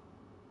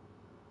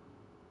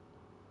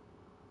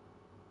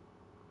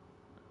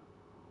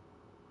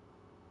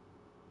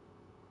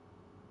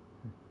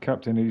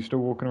 Captain, are you still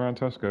walking around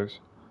Tesco's?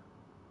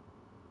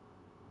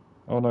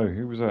 Oh no,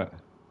 who was that?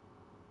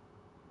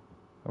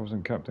 That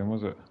wasn't Captain,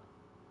 was it?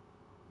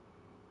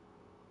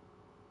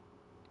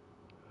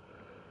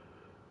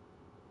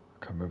 I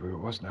can't remember who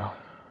it was now.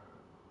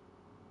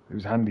 It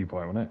was Handy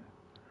Boy, wasn't it?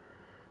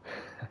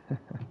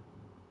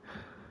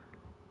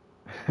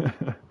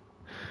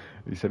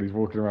 He said he's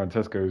walking around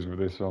Tesco's with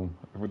this on,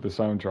 with the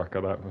soundtrack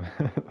of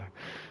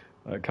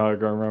that car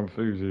going around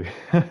Fuji.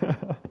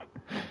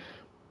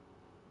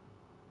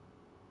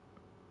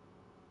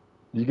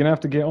 You're going to have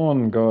to get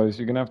on, guys.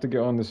 You're going to have to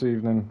get on this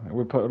evening.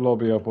 We'll put a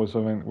lobby up or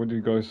something. What do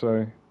you guys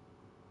say?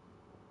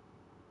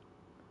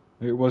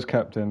 It was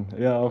Captain.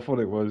 Yeah, I thought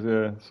it was.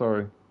 Yeah,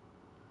 sorry.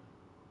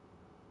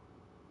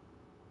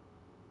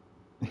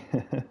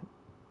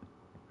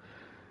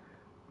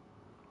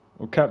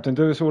 Well, Captain,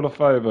 do us all a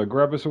favour.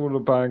 Grab us all a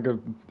bag of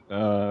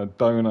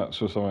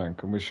donuts or something,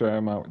 and we share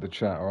them out with the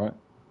chat, alright?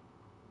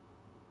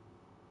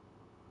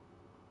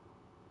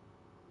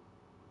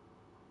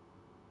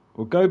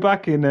 Well, go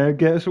back in there,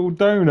 get us all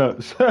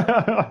donuts. Come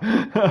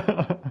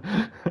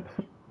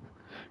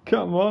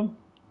on.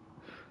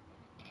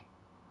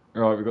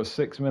 Right, we've got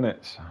 6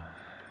 minutes.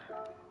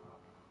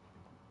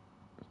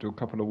 Let's do a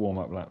couple of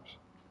warm-up laps.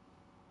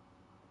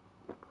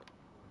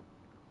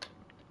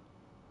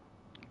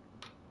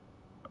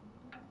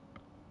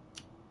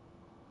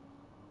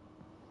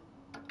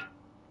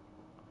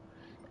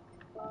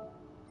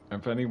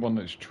 And for anyone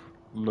that's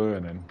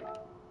learning,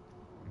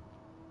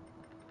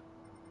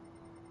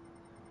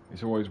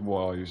 it's always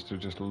wise to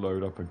just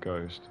load up a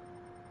Ghost.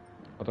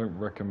 I don't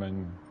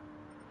recommend...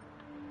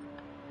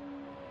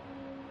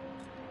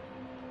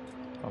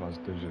 Oh, that's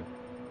Digit.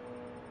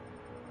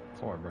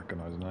 Thought I'd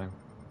recognise the name.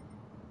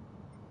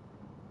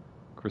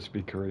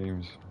 Krispy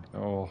Kremes.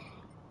 Oh.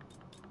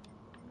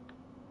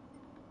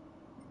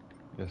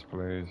 Yes,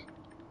 please.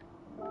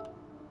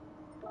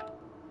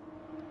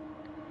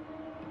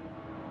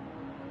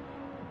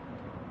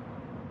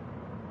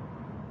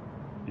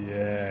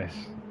 Yes.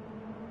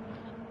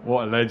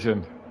 What a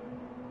legend.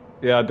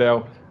 Yeah,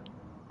 Dale.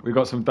 We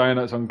got some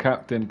donuts on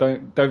Captain.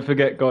 Don't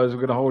forget, guys.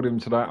 We're gonna hold him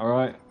to that. All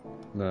right.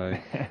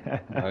 Nice.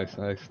 Nice.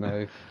 Let's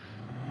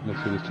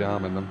see this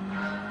jam in them.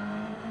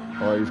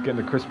 Oh, he's getting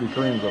the Krispy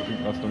Kremes. I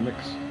think that's the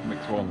mix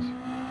ones.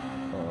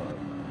 Oh,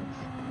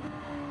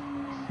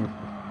 nice.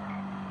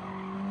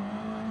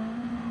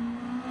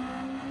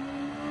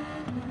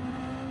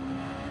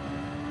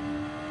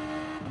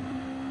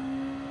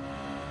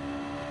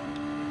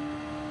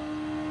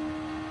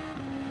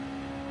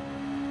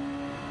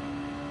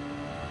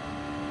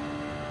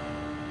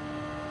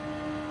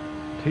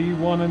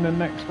 P1 in the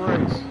next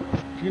race.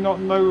 Do you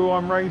not know who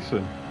I'm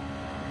racing?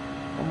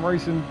 I'm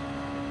racing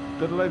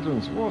the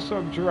legends. What's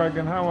up,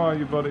 Dragon? How are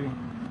you, buddy?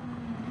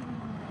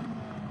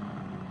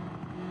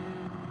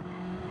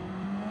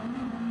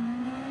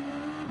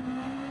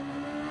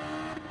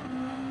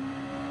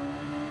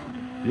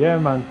 Yeah,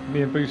 man.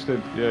 Me and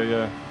Boosted.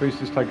 Yeah.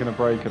 Boosted's taking a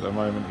break at the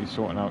moment. He's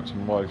sorting out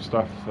some live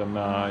stuff, and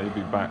he'll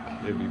be back.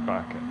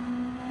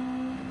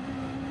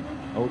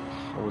 Oh,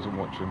 I wasn't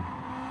watching.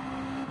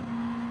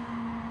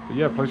 But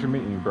yeah, pleasure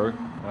meeting you, bro.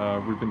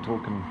 We've been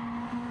talking.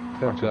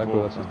 Tell Jack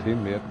that's his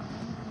teammate.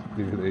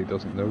 He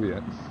doesn't know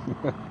yet.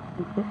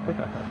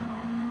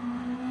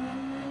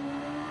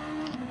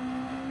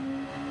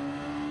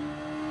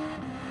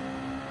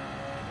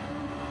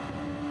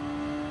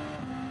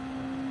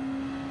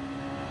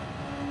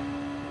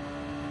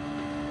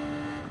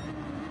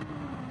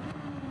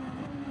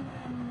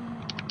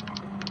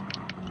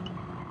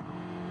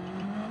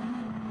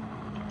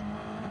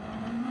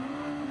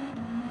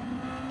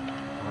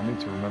 I need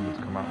to remember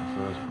to come out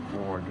first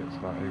before I get to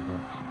that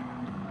apex.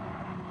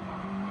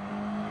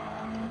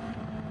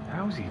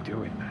 How's he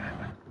doing that?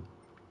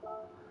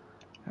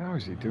 How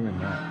is he doing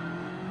that?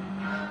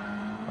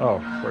 Oh,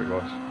 great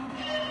loss.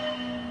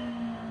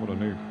 What a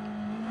noob.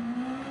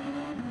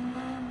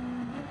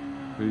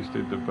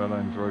 Boosted the bell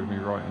end, drove me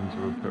right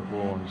into a pit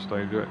wall on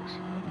stage X.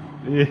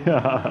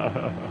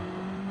 Yeah.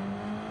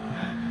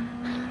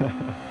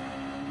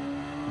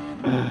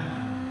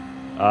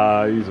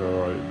 He's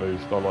alright,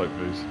 Boost. I like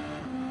Boost.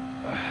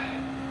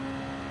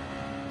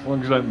 As long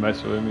as you don't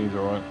mess with him, he's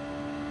alright.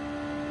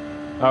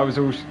 That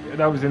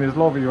was in his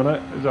lobby, wasn't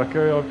it?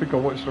 Exactly. I think I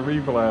watched the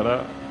replay of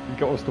that. He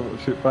got us to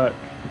watch it back.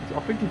 I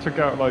think he took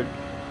out like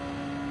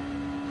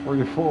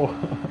 3 or 4.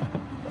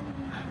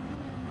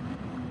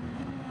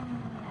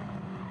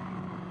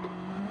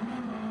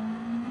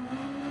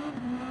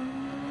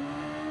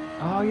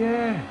 Oh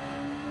yeah.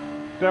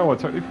 Dale, I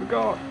totally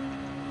forgot.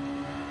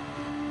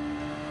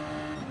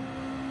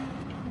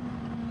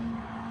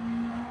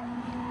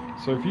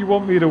 So if you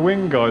want me to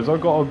win, guys,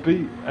 I've got to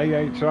beat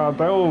AHR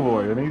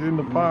Bellboy, and he's in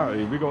the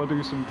party. We got to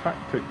do some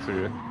tactics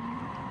here.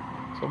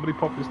 Somebody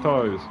pop his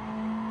tyres.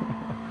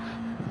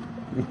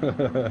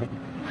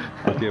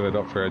 I'll give it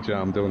up for a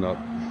jam donut.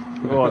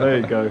 Oh, there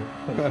you go.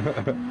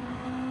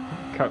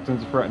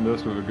 Captain's threatened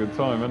us with a good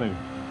time, hasn't he?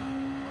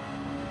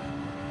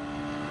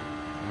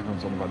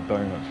 Everyone's on about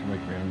donuts, you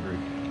make me hungry.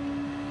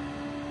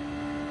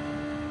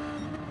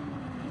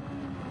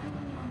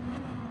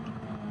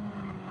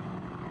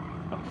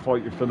 I'll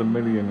fight you for the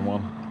million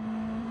one.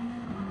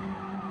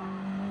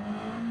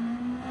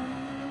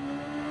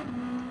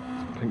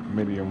 This pink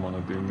million one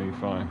will do me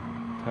fine.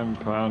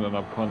 £10 and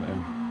I punt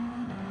him.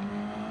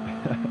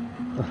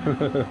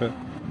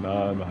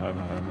 No.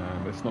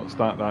 Let's not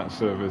start that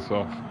service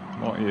off.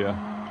 Not here.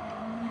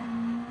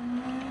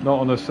 Not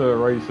on a Sir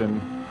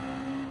Racing.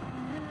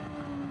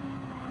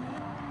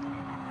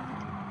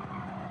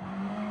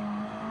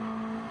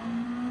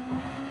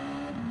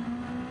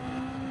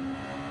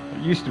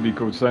 It used to be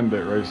called Send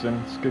It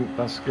Racing.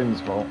 That's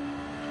Skin's fault.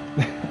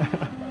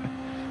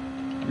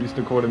 We used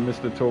to call him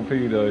Mr.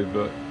 Torpedo,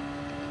 but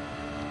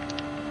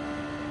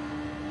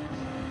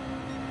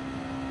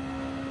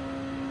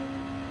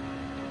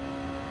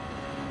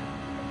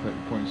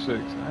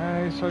 30.6.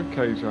 Hey, it's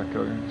okay,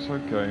 Jacko. It's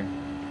okay.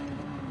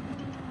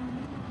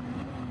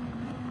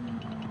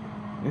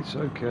 It's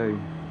okay.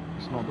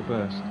 It's not the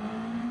best.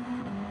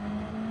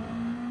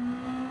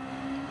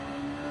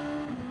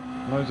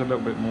 I know there's a little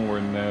bit more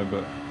in there,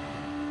 but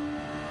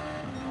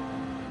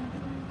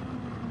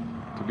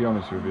to be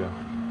honest with you,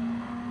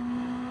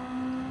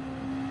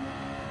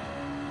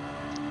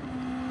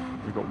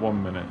 We've got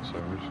 1 minute, so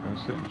we're just going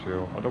to sit and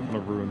chill. I don't want to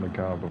ruin the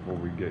car before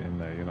we get in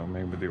there, you know what I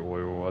mean, with the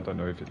oil. I don't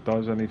know if it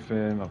does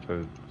anything. I've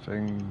heard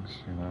things,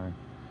 you know.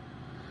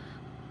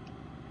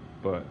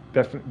 But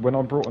definitely, when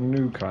I brought a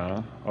new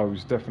car, I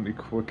was definitely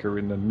quicker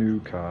in the new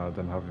car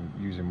than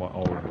using my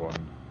old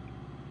one.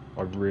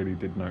 I really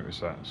did notice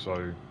that,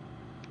 so...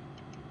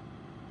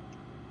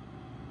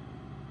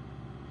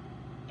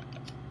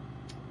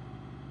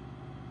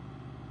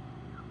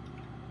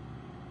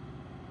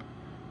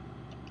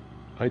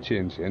 I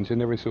change the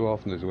engine every so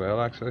often as well,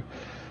 actually.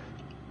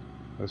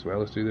 As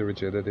well as do the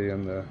rigidity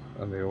and the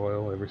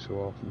oil every so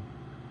often.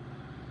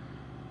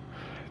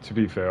 To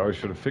be fair, I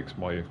should have fixed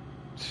my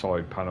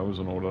side panels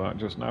and all of that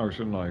just now,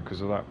 shouldn't I?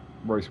 Because of that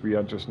race we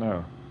had just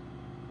now.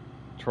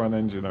 Try an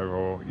engine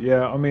overhaul.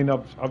 Yeah, I mean,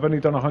 I've only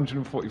done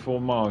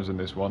 144 miles in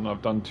this one.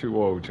 I've done 2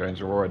 oil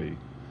changes already.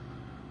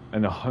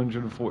 And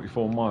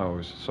 144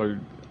 miles. So,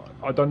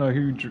 I don't know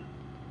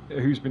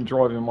who's been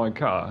driving my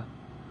car.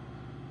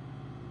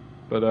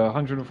 But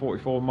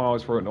 144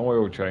 miles for an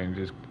oil change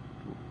is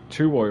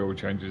 2 oil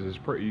changes is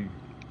pretty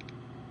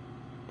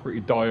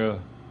dire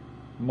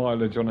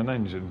mileage on an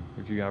engine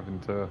if you're having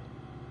to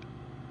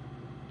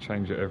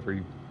change it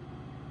every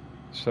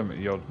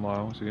 70 odd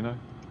miles, you know.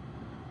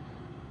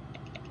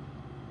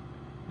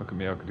 Look at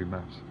me, I can do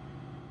maths.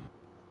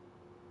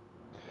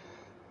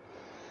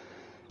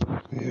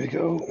 Here we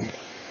go.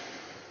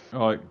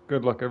 Alright,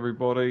 good luck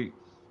everybody.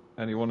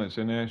 Anyone that's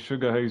in here.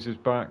 Sugar Haze is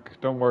back.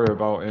 Don't worry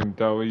about him,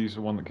 Del. He's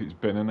the one that keeps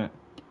binning it.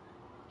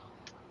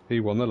 He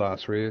won the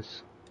last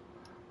race.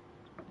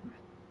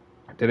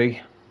 Did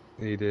he?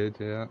 He did,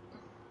 yeah.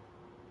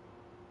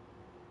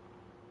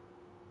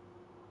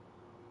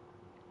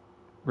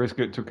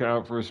 Brisket took it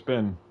out for a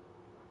spin.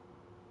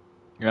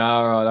 Yeah,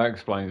 alright, that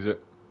explains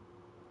it.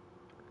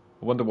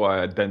 I wonder why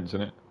I had dents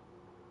in it.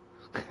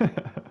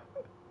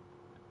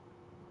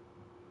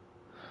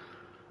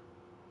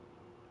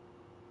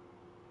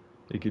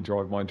 He could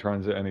drive my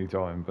Transit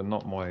anytime, but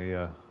not my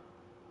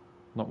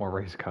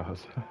race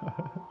cars.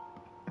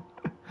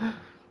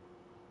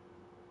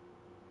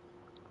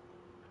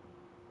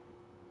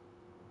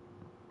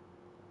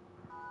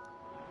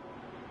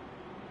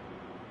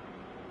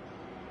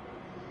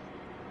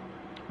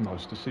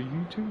 Nice to see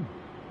you too.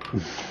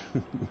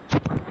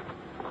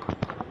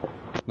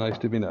 Nice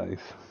to be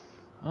nice.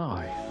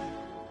 Aye.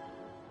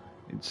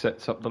 It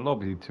sets up the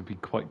lobby to be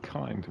quite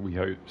kind, we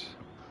hope.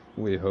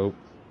 We hope.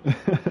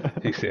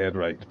 He said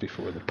right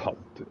before the pump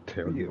to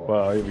turn you off.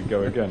 Well, here we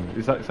go again.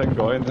 Is that the same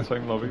guy in the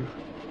same lobby?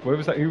 Where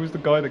was that? Who was the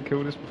guy that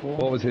killed us before?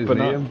 What was his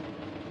name?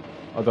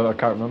 I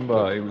can't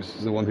remember. It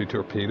was the one who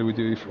torpedoed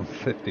you from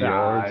 50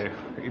 yards.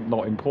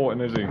 Not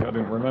important, is he? I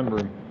didn't remember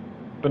him.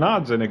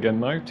 Bernard's in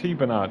again though. T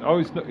Bernard. Oh,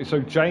 it's not,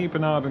 so J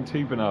Bernard and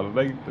T Bernard.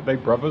 Are they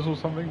brothers or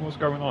something? What's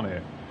going on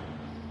here?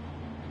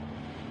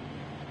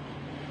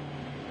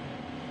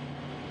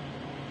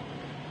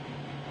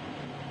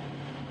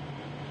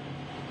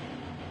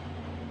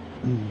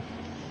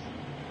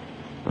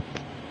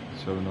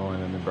 So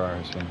annoying and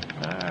embarrassing.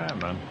 Ah,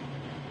 man.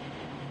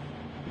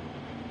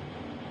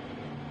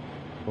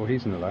 Oh,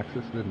 he's in the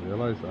Lexus. I didn't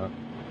realise that.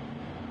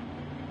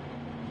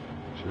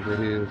 Sugar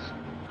he is.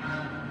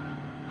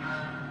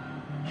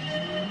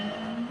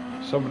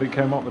 Somebody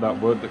came up with that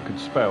word that could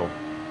spell.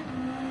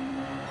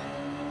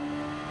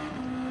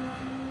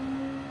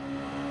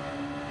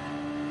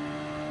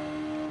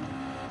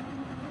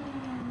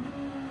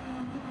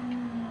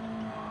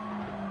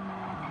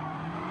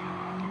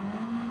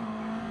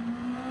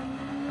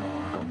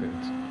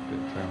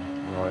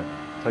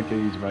 Take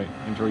it easy, mate.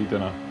 Enjoy your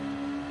dinner.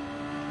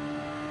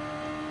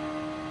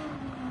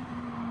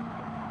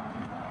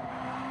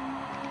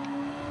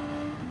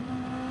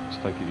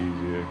 Just take it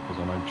easy here, because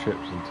I know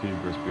Chips and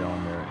Tigris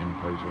behind there are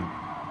impatient.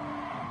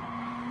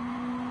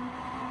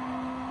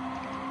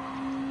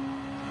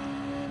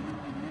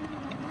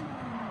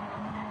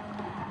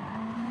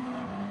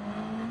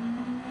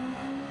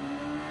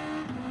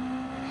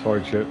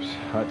 Sorry, Chips.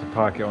 I had to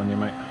park it on you,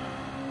 mate.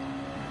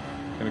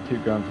 I'm going to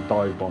keep going for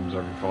dive bombs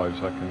every 5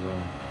 seconds.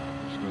 I'm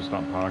just going to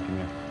start parking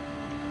you.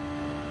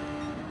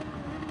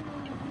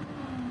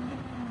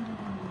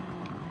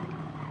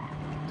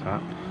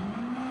 Tap.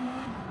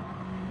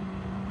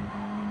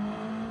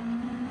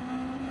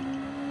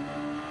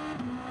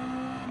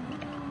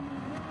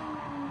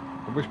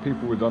 I wish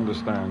people would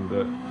understand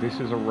that this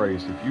is a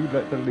race. If you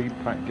let the lead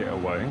pack get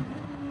away,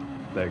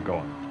 they're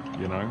gone,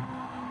 you know?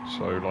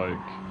 So, like...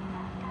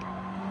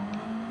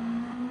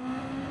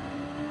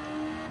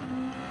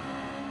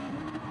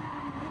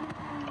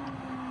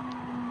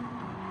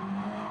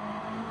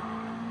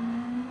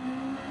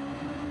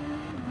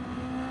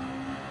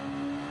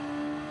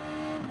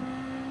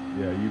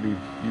 Yeah, you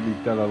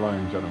leave Del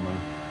alone, gentlemen.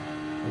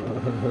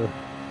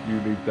 You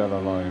leave Del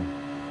alone.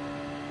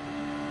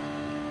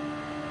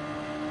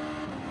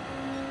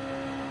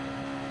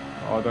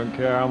 I don't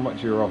care how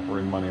much you're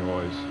offering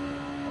money-wise.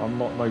 I'm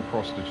not no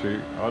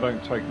prostitute. I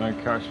don't take no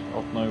cash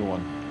off no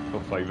one for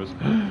favours.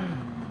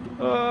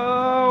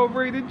 Oh,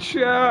 reading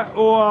chat.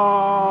 Oh,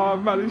 I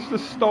managed to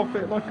stop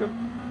it like a...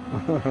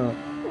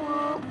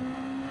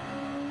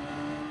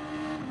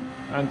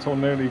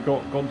 Anton nearly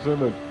got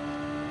Godzilla.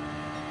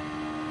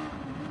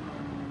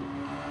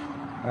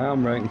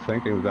 I'm right in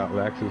thinking that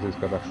Lexus has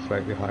got a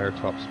slightly higher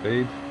top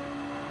speed.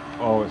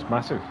 Oh, it's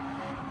massive.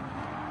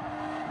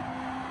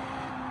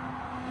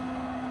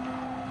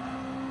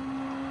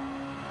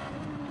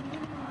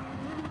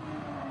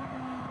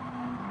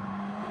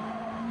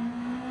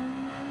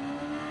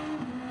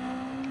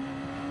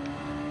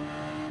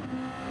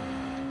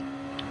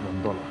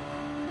 $1.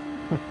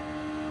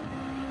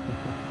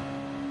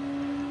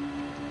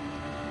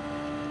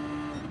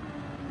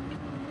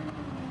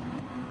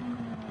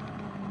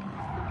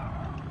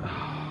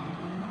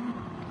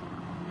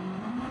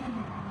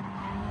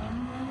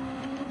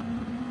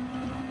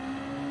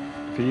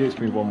 If he hits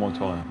me one more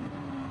time.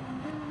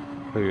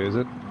 Who is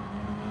it?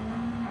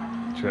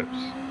 Chips.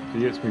 If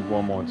he hits me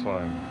one more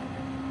time,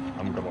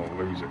 I'm gonna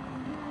lose it.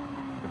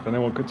 If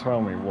anyone could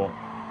tell me what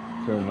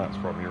film that's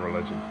from, you're a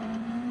legend.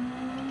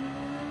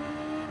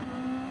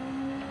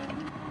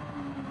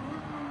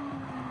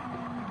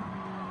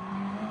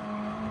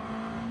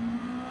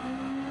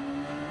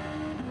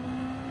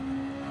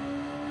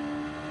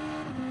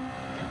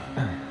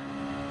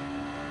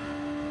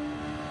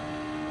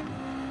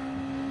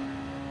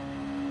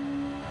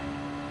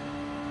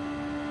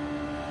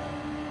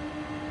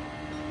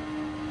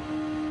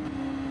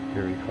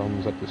 Here he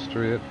comes up the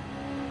street.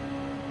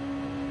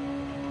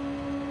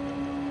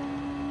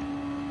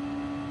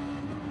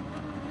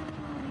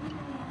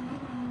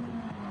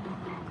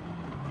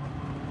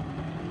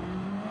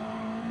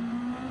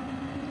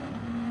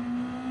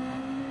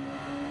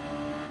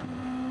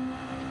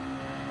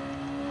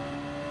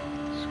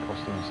 It's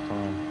costing us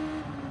time.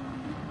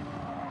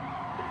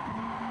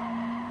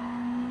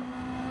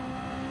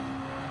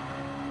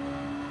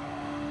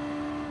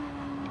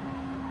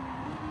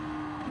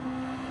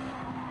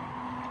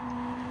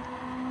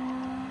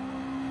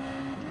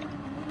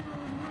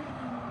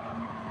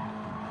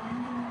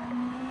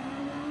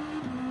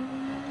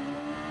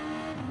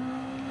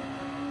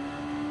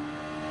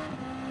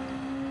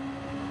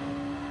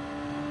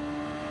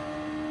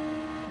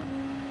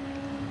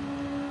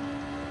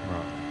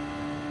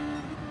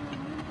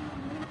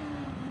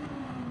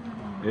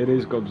 It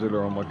is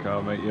Godzilla on my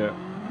car, mate, yeah.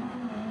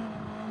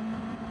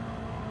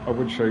 I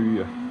would show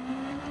you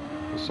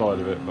the side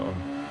of it, but I'm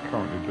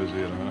currently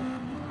busy at the minute.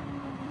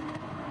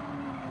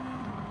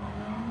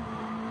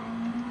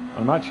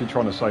 I'm actually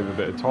trying to save a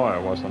bit of tyre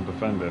whilst I'm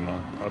defending.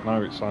 I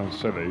know it sounds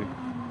silly,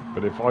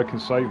 but if I can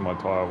save my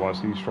tyre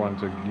whilst he's trying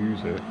to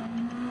use it...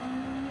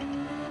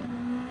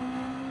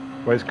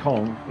 Where's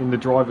Kong? In the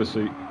driver's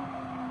seat.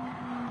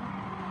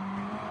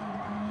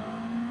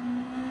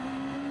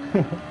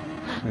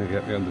 He'll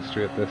get me on the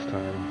street this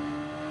time.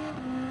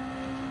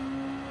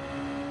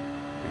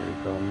 Here he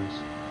comes.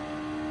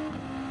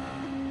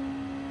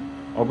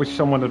 I wish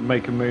someone would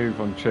make a move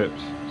on Chips,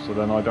 so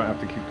then I don't have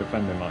to keep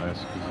defending like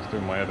this, because it's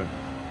doing my head in.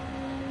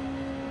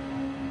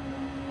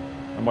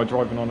 Am I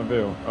driving on a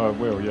wheel? Oh,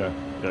 wheel, yeah.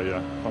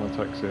 Yeah.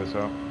 Phonotex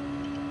CSL.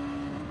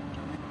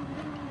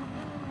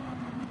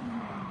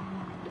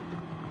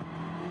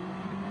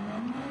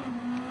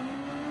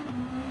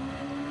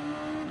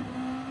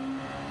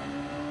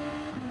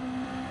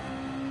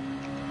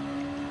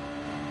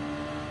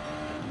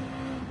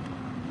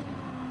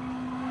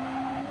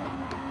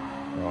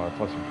 Right, if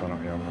that's in front of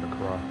me, I'm going to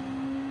cry.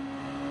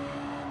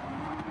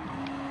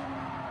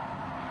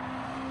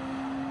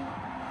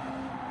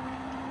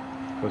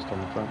 First on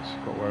the fence,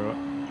 got away with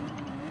it.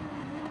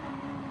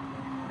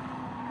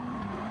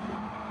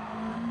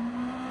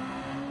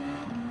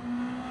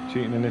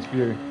 Cheating in this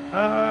view.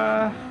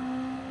 I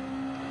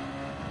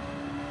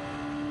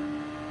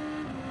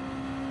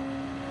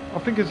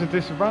think it's a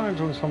disadvantage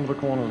on some of the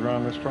corners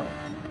around this track.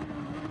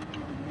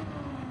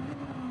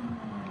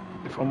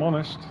 If I'm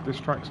honest, this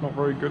track's not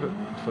very good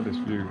for this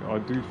view. I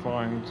do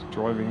find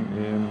driving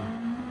in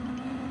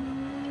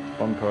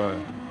bumper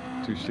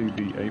to see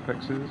the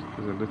apexes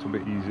is a little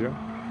bit easier.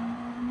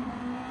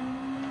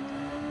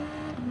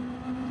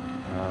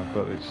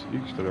 But it's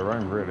each to their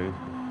own, really.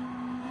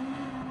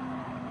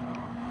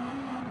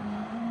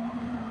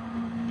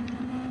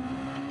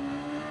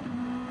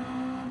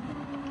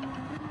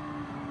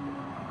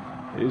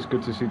 It is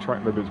good to see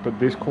track limits, but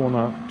this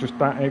corner, just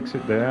that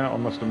exit there, I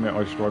must admit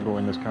I struggle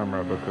in this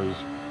camera because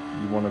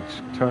you want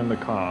to turn the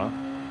car,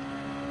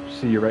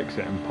 see your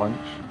exit and punch,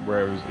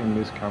 whereas in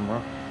this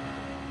camera,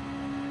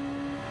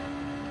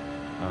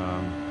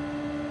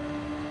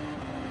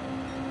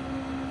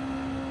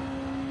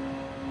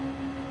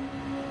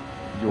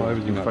 why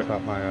would you not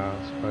tap my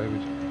ass? Why would you?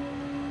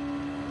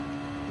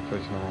 You're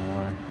facing the wrong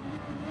way.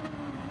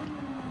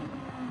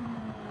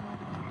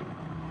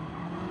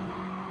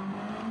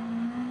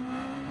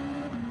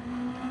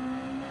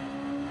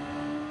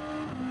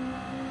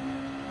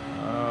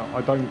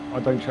 I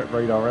don't check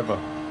radar ever.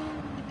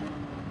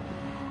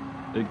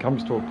 It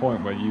comes to a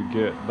point where you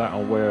get that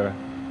aware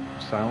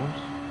sounds.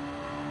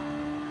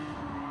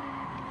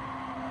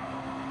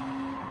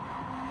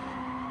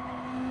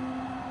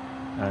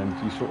 And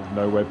you sort of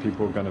know where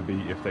people are going to be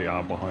if they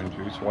are behind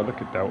you. So I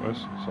look at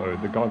deltas. So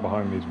the guy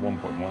behind me is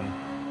 1.1.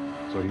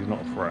 so he's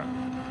not a threat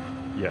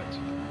yet.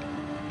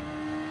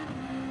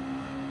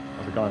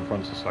 The guy in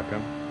front's a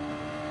second,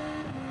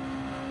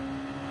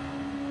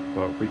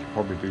 but we could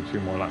probably do 2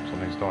 more laps on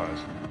these tyres.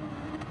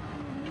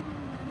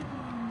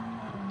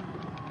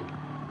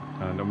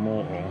 And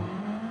Immortal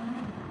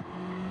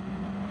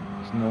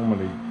is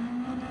normally,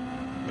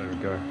 there we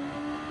go.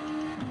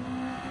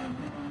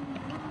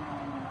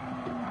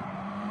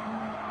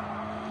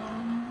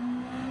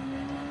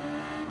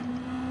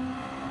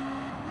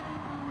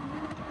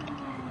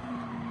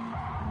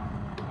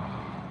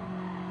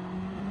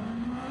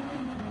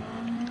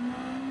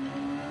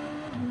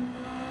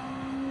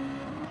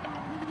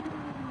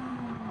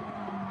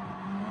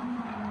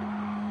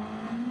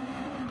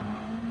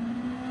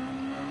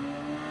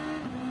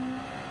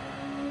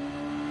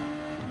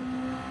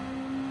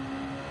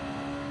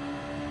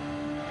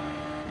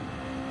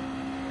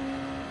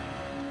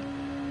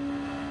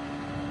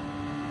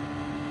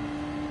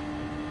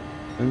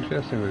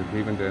 Interesting with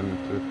leaving them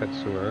to the pits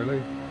so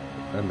early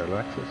and their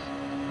Lexus.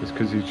 It's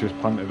because he's just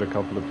punted a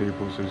couple of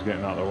people, so he's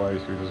getting out of the way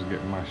so he doesn't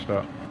get mashed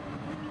up.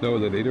 No,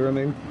 the leader, I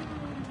mean.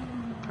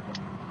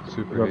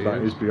 Super Whoever that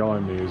gears. is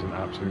behind me is an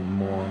absolute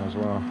moron as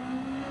well.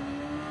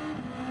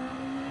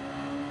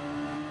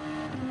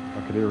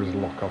 I could hear his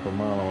lock up a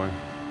mile away.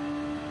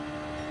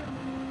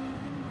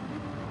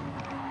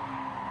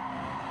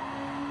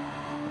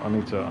 I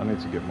need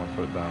to get my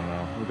foot down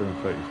now. We're doing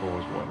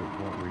 34s. What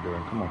are we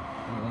doing? Come on.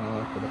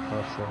 For the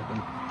past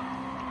 7.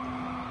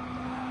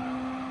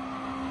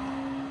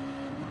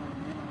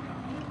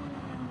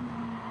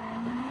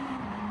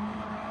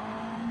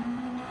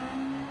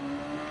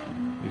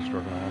 He's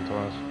struggling on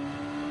tyres.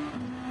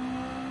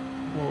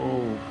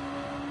 Whoa.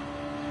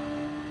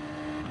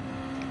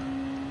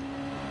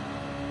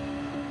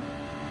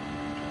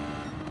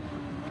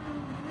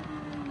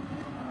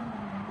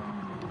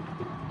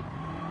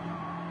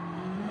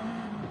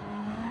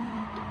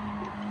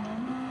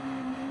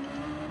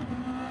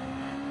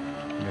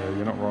 Yeah,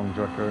 you're not wrong,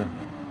 Jacko.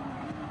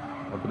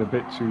 I've been a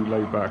bit too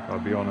laid back, I'll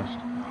be honest.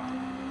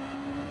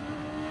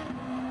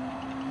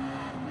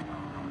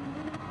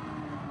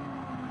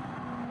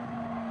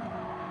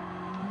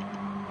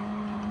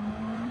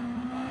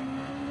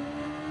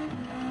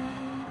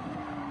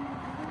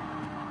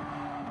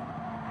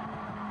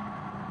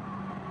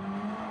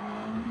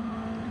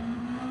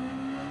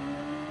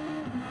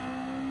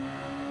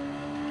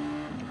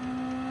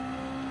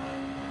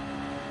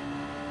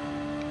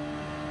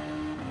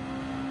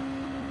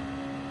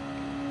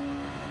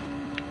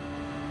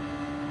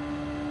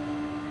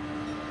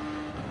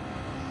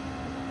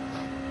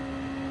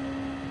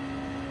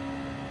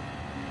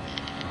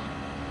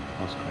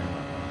 Let's clean that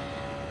now.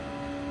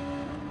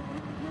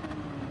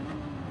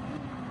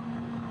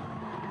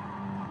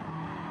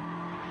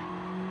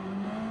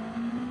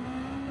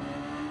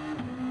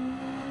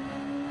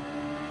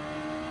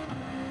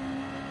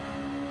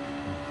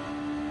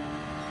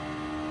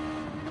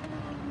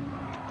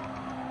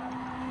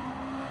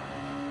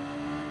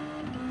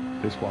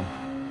 This one.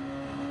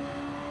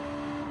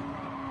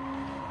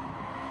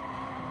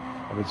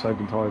 I've been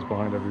saving tyres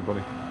behind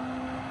everybody.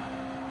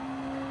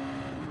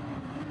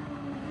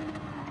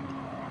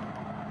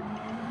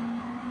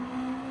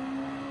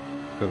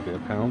 Gotta be a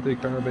penalty,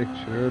 Kirby,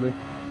 surely.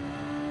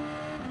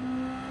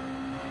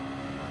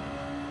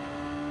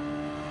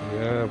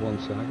 Yeah, 1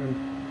 second.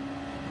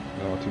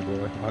 Naughty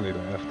boy, I need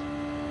left.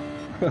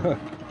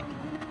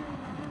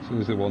 As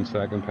soon as the 1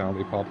 second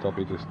penalty popped up,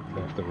 he just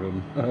left the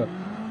room. There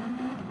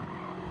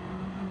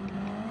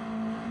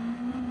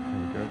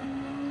we go.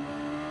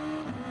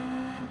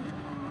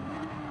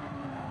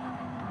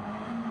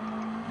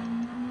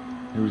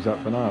 Who was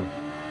that, Bernard?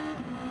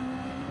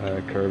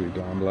 Kirby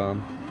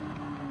Blam.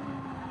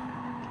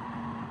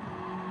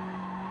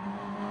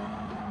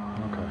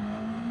 Okay.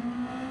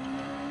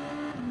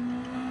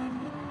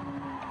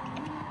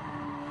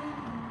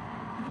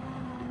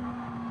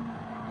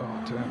 Oh,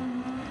 damn.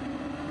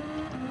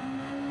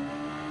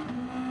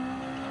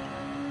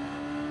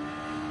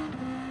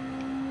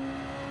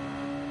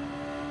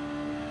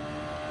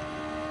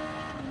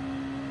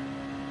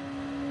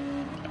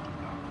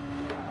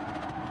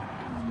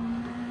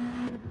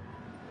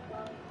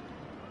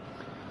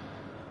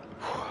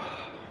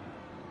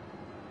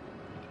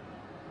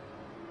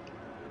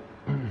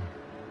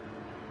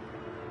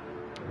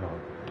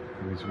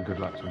 We need some good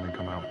laps when we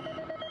come out.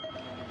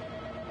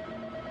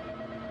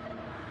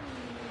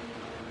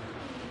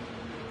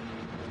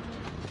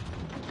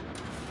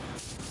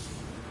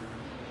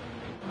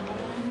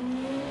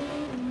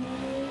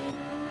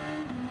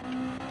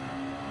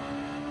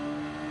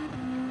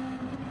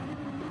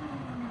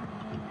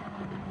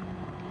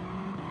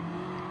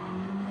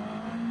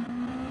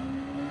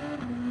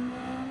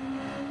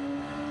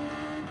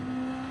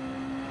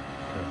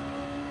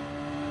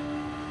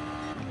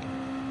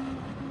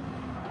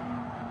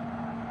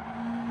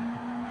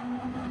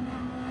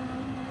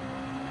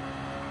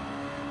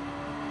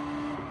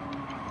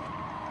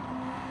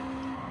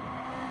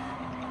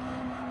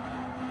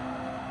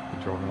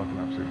 Driving like an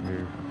absolute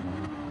noob at the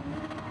moment.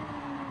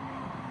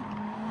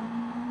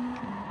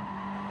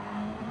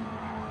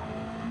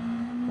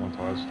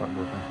 tyres stuck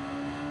with me.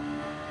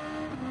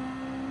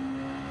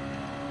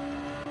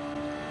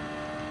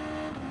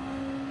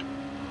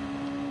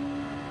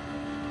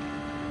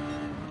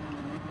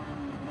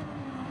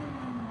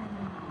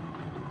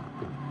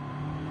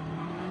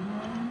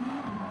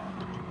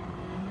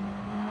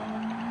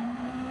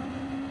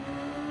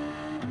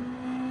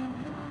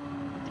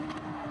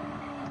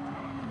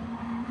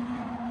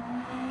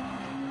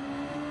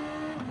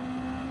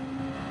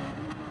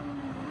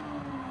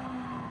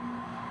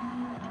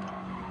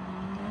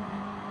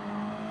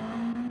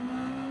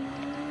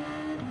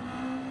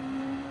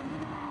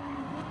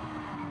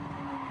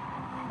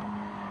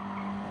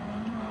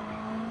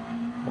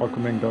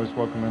 Welcome in, guys,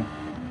 welcome in.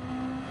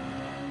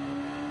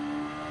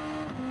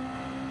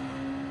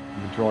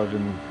 We're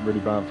driving really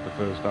bad for the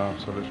first half,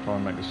 so let's try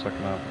and make the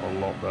second half a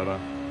lot better.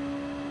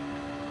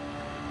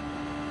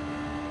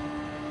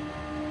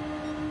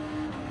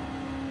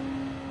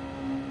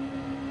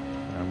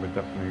 And we're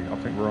definitely, I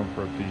think we're on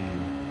for a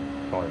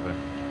P5 there.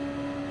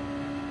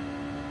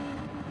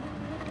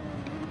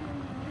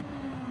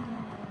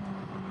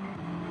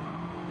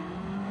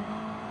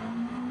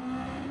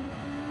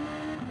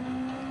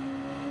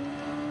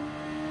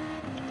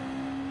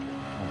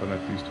 I don't know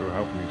if these two are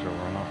helping each other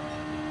or not.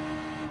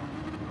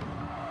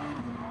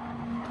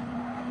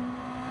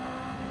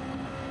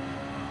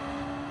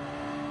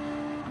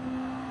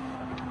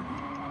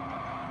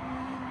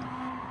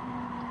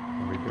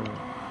 There we go.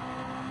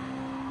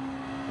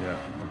 Yeah,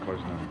 we're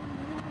close now.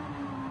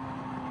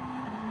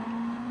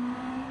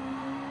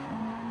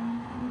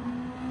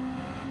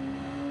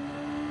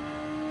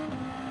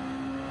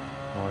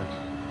 Right.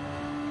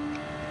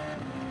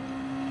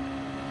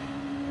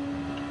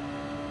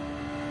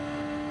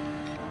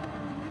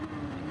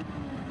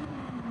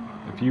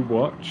 If you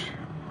watch,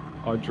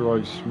 I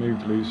drive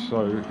smoothly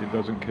so it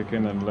doesn't kick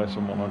in unless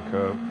I'm on a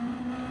curve,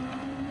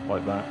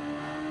 like that.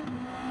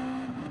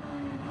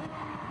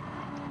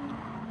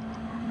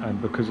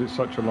 And because it's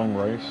such a long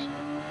race,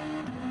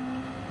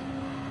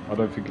 I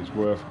don't think it's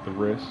worth the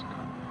risk.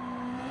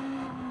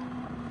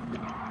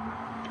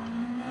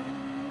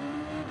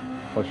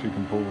 Plus you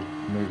can pull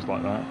moves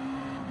like that.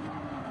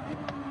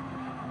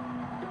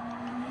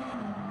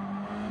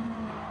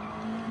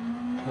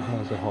 That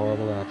was a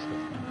horrible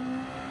accident.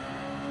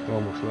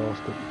 Almost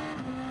lost it.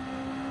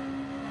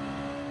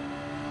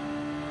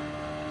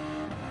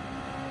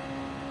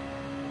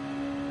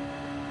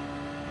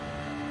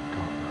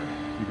 God,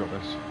 you got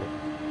this.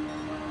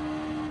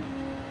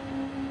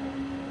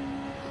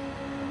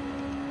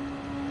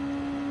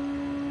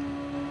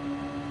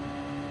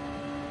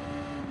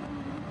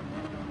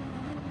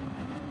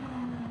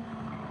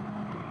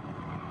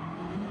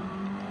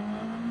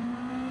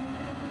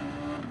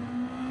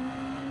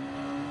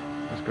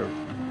 Let's go.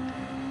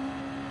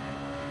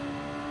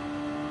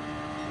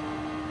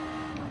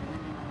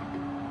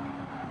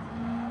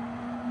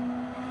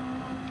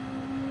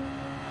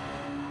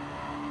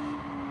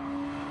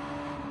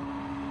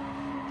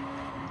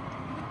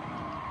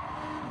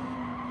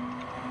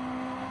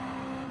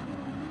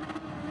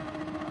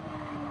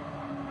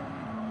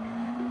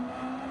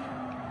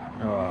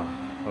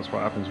 That's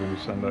what happens when you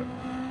send it.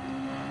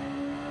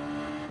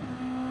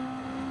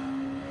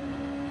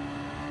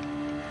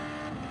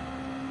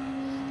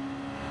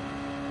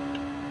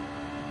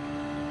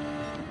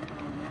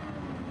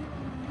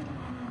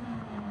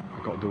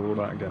 I've got to do all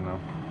that again now.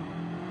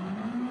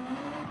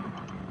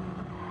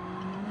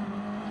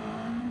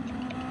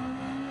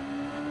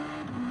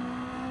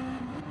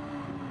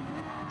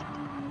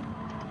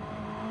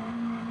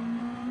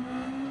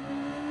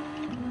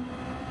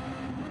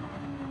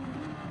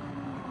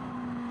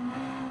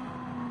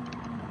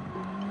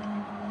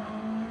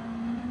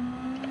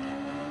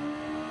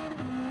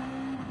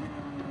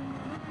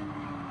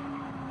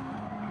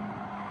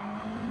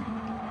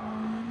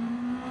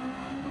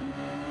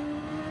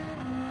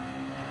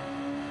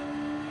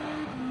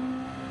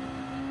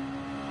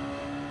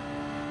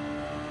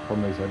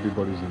 Problem is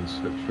everybody's in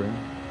slipstream.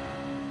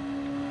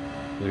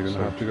 You're going to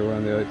have to go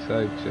around the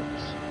outside,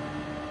 chips.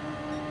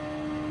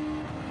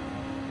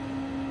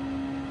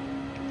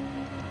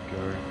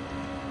 Go.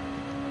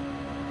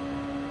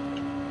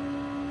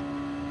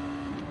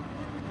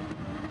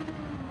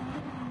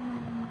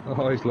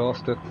 Oh, he's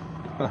lost it.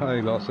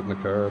 He lost it in the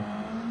curb.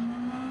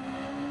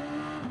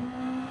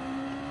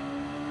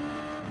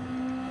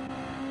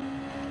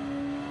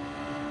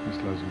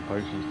 He's losing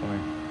patience, doesn't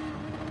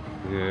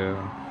he?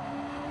 Yeah.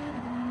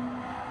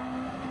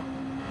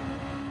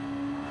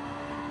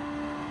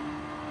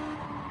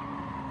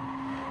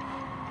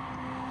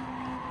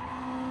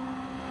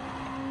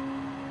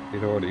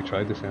 He'd already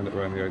tried to send it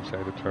around the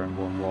outside of turn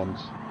 1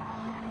 once.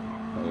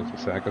 That was the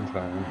second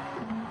time.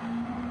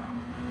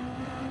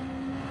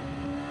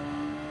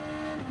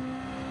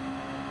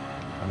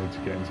 I need to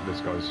get into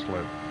this guy's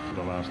slip for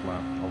the last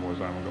lap,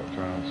 otherwise I haven't got a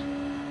chance.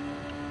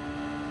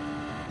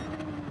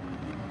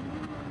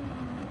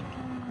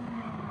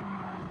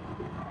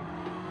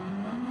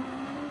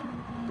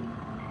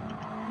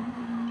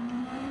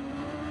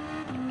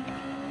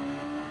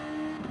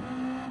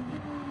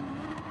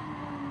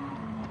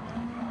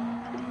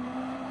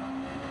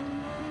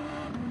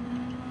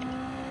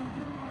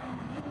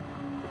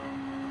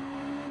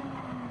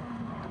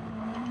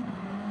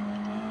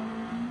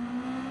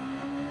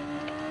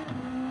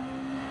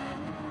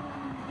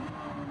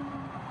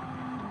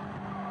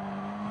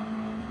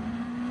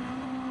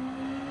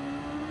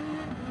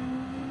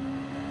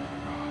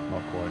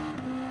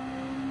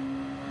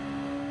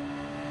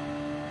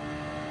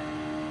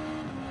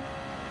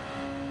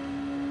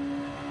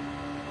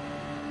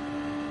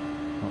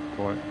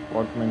 quite.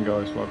 Welcome in,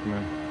 guys. Welcome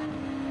in.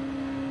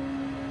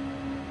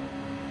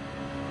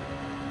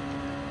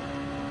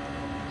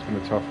 It's been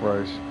a tough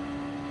race.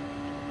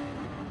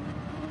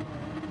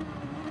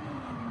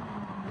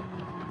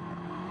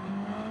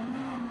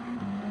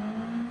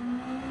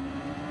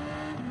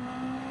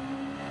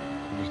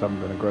 I just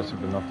haven't been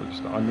aggressive enough at the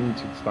start. I need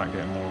to start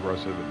getting more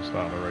aggressive at the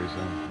start of the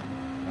racing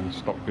and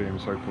stop being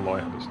so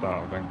polite at the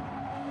start, I think.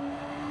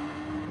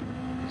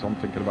 Because I'm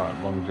thinking about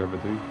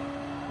longevity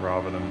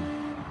rather than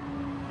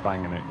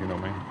banging it, you know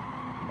what I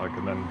mean? Like,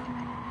 and then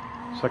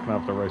second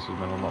half of the race has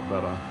been a lot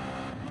better.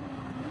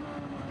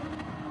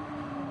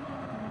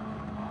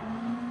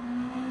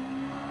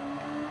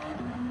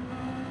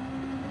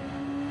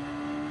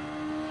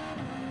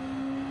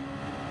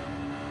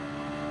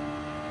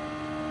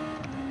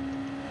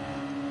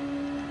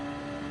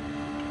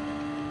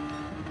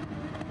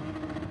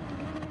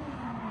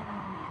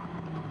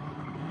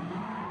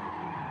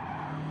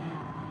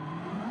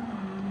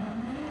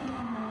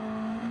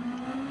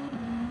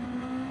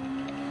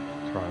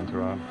 Trying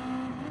to add.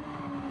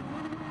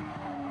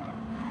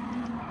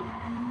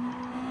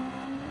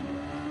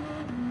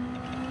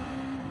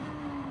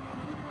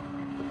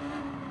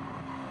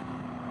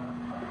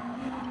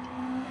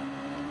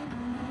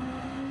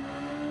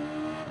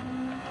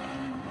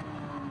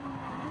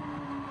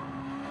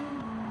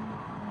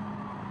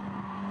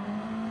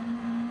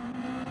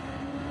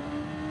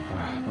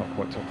 Not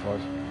quite top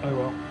 5. Oh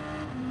well.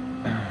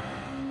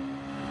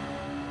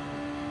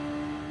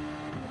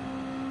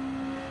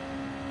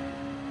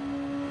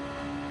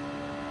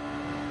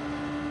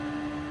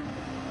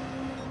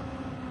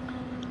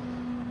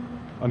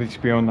 I need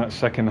to be on that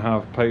second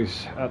half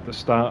pace at the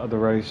start of the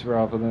race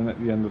rather than at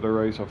the end of the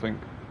race, I think.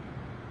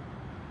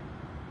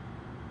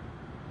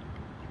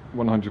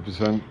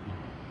 100%.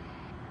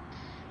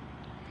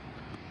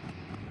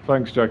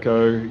 Thanks,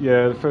 Jacko.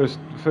 Yeah, the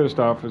first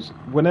half is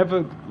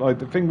whenever, like,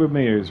 the thing with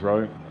me is,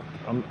 right,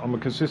 I'm a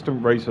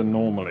consistent racer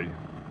normally.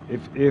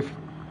 If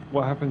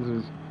what happens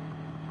is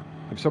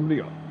if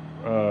somebody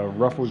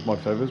ruffles my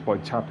feathers by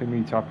tapping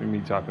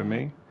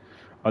me,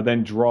 I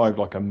then drive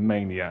like a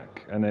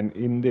maniac. And then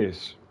in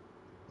this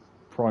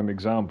prime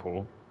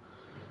example,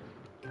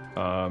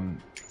 I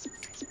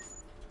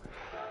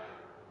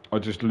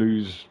just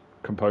lose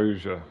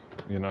composure,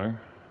 you know.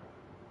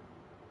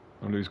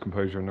 I lose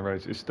composure in the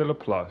race. It's still a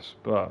plus,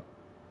 but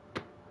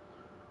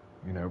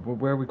you know,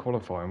 where are we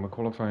qualifying? We're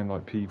qualifying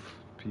like P4,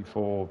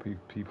 P4,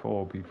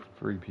 P3,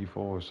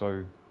 P4.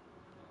 So,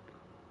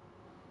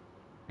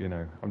 you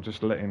know, I'm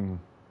just letting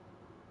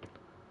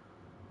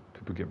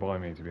people get by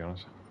me, to be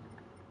honest.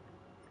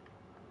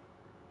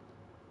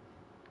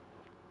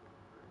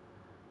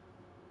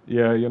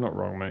 Yeah, you're not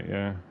wrong, mate.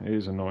 Yeah, it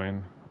is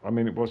annoying. I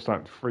mean, what's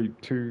that?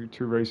 Two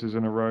races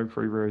in a row,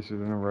 3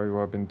 races in a row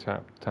where I've been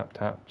tapped.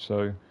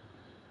 So,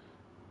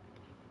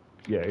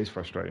 yeah, it's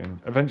frustrating.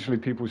 Eventually,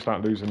 people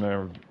start losing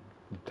their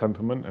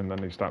temperament, and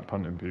then they start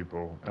punting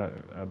people.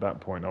 At that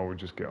point, I would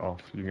just get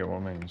off. You get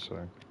what I mean? So,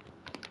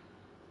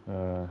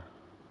 I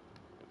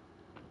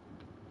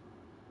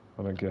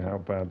don't care how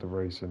bad the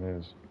racing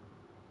is.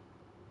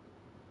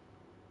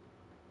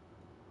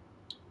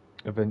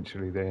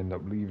 Eventually, they end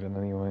up leaving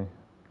anyway.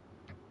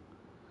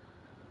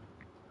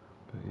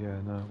 But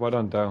yeah, no. Well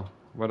done, Dale.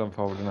 Well done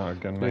for holding out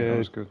again, mate. Yeah. That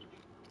was good.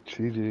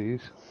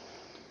 GG's.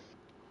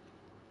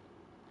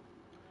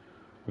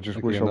 I just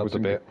Again, wish I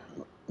wasn't.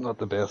 Not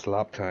the best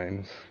lap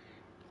times,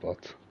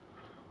 but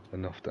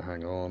enough to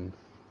hang on.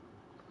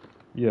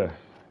 Yeah,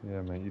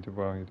 mate. You did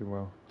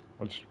well.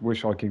 I just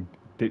wish I could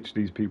ditch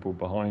these people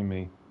behind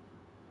me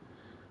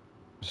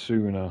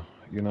sooner.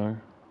 You know,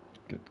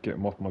 get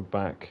them off my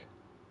back.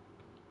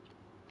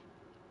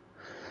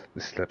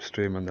 The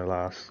slipstream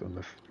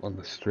on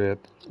the straight,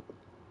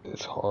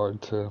 it's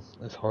hard to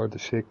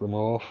shake them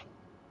off.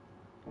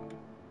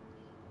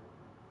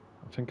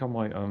 I think I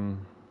might.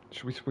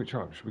 Should we switch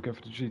up? Should we go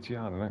for the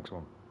GTR, the next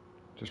one,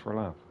 just for a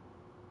laugh?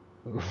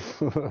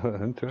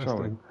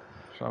 Interesting.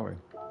 Shall we?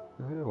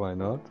 Yeah, why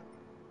not?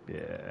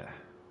 Yeah.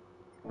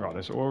 Right,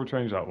 let's oil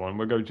change that one.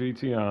 We'll go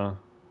GTR.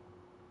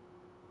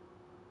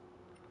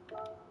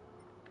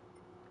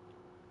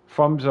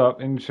 Thumbs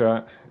up in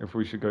chat if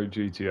we should go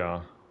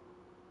GTR.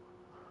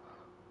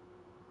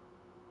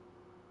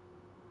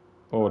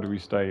 Or do we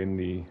stay in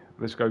the...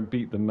 Let's go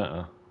beat the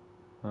meta.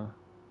 Huh?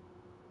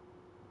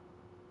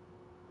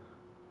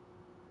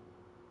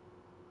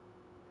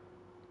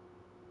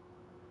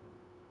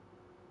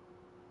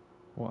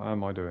 What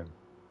am I doing?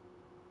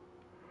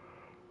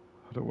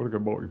 I don't want to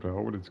go multiplayer. I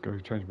wanted to go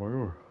change my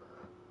oil.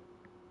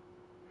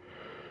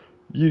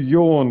 You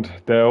yawned,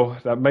 Dale.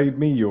 That made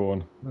me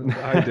yawn.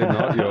 I did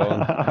not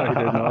yawn.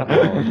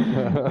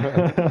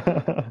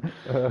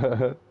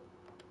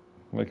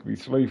 Making me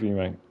sleepy,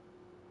 mate.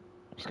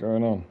 What's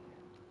going on?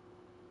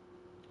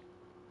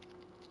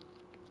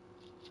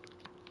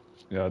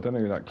 Yeah, I don't know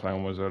who that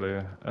clown was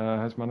earlier.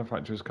 Has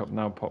Manufacturers Cup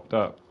now popped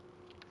up?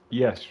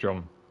 Yes,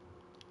 John.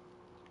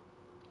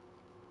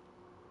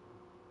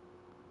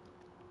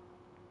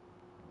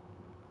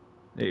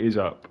 It is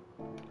up.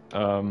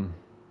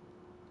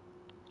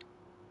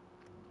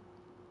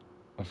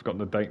 I've forgotten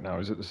the date now.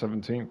 Is it the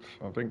 17th?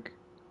 I think.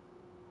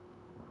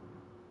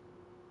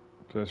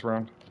 First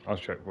round. I'll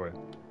check for you.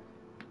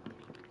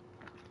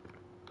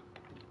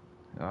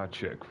 I'll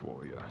check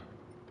for you.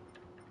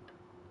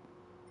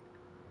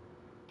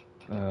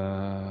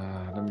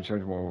 Let me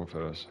change my order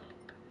first.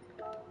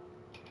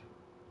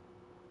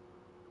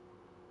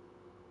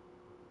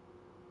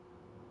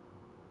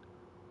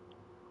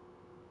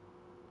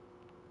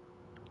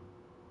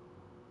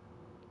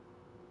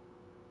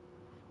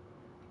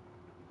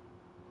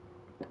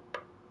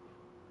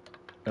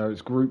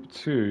 It's Group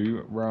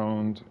 2,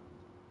 round...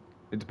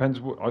 It depends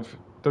what...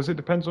 Does it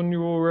depend on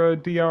your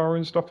DR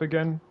and stuff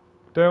again,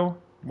 Dale?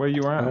 Where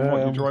you at and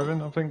what you're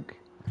driving, I think?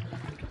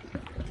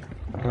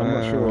 I'm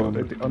not sure.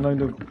 I know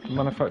the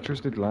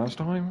manufacturers did last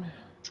time.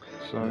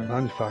 So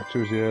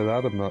manufacturers, yeah,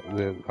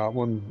 that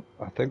one.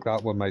 I think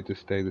that one might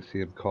just stay the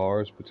same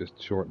cars, but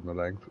just shorten the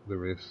length of the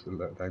race.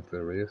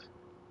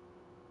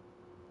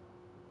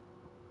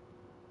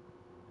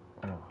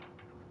 Oh.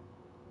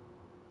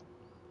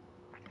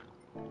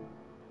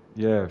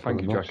 Yeah,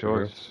 thank you, Jack.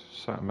 Sure. I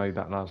sat and made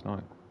that last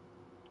night.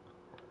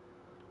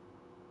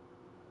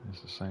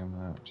 It's the same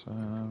maps.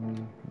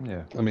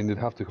 Yeah. I mean, they'd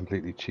have to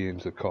completely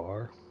change the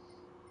car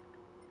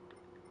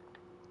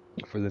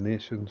for the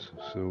nations,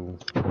 so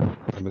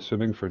I'm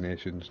assuming for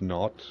nations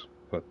not,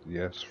 but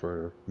yes,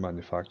 for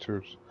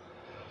manufacturers.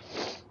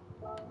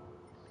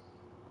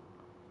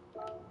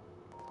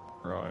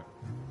 Right.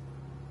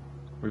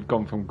 We've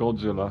gone from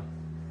Godzilla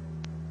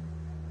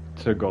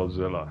to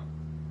Godzilla.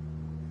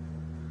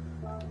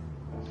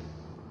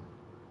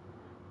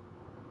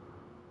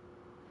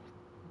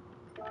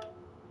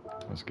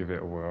 Let's give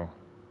it a whirl.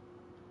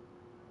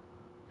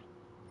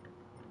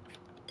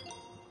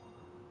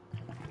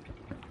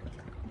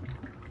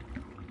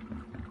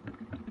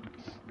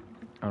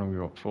 And we've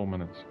got 4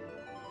 minutes.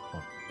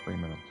 Or 3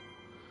 minutes.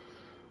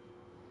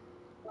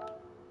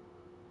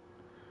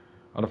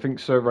 And I think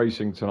Sir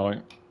Racing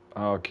tonight,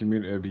 our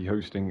community will be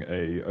hosting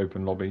a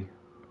open lobby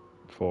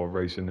for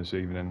racing this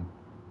evening.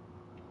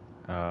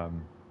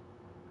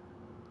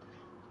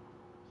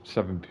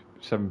 7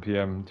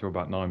 PM to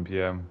about 9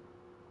 PM.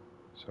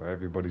 So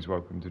everybody's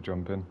welcome to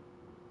jump in.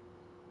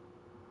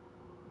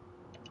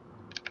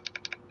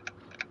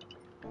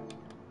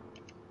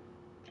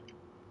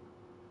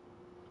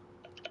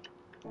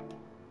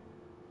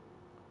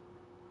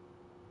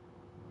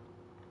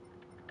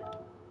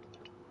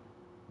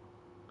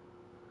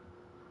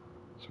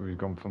 So we've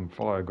gone from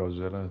Fire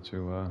Godzilla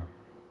to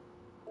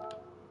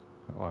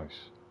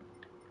ice.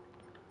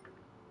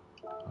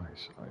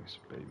 Ice,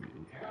 baby.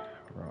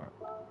 Right.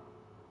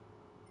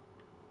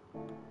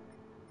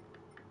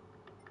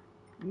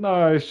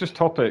 No, it's just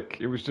topic.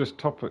 It was just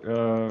topic.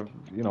 You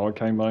know, I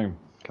came home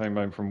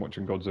from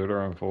watching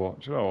Godzilla and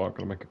thought, you know what, I'm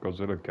gonna make a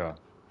Godzilla car.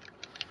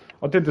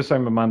 I did the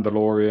same with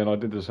Mandalorian. I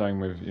did the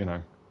same with, you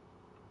know,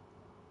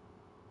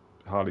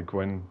 Harley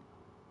Quinn.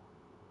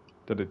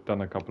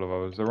 Done a couple of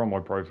others. They're on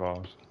my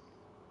profiles.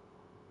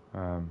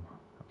 I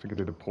think I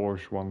did a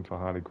Porsche one for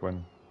Harley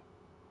Quinn.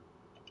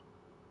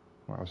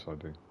 What else did I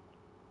do?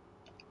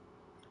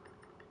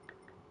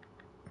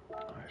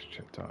 Nice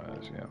check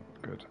tires. Yeah,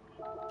 good.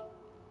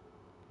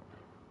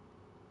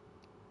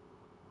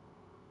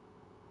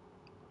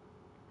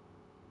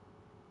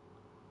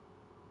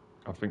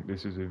 I think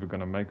this is either going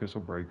to make us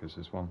or break us,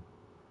 this one.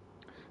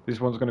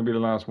 This one's going to be the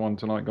last one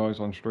tonight, guys,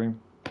 on stream.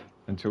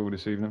 Until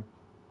this evening.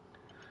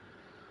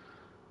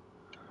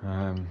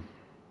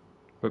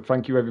 But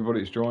thank you everybody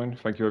that's joined.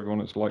 Thank you everyone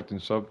that's liked and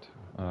subbed.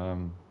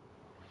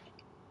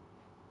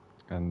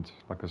 And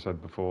like I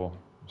said before,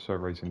 Sir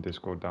Racing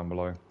Discord down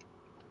below.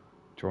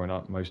 Join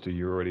up. Most of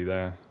you are already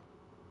there.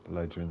 The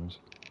legends.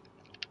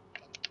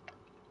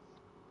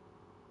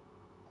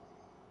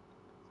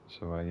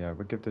 So yeah,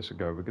 we'll give this a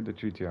go. We'll give the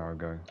GTR a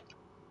go.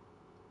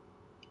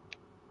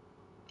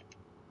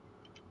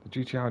 The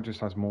GTR just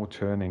has more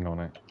turning on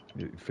it.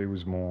 It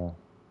feels more...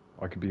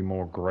 I could be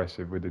more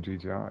aggressive with the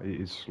GTR.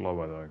 It is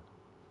slower though.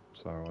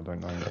 So I don't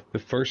know. The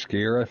first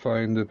gear I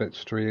found a bit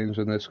strange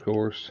in this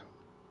course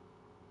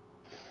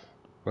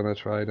when I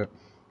tried it.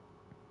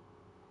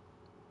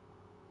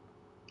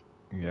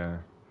 Yeah.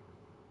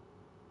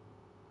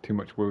 Too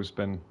much wheel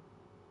spin.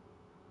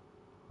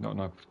 Not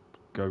enough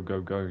go,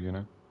 you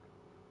know.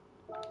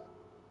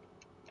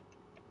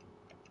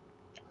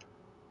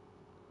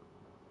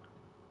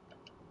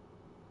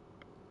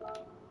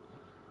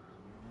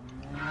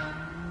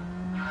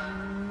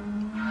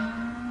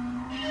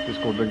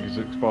 Discord link is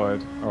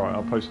expired. Alright,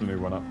 I'll post a new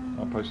one up.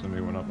 I'll post a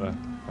new one up there.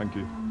 Thank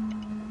you.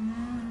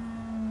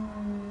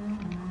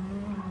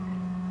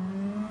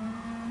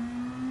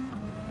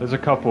 There's a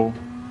couple.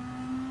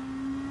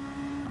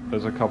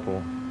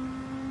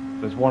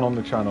 There's one on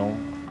the channel,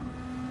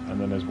 and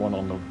then there's one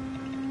on the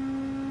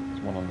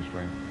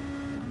stream.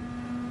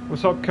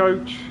 What's up,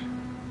 Coach?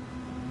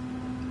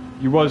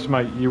 You was,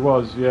 mate. You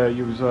was. Yeah,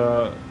 you was.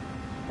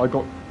 I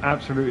got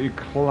absolutely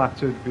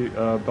clattered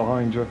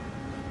behind you.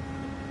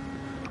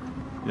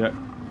 Yeah,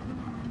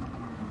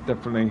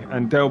 definitely.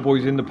 And Dale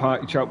Boy's in the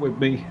party chat with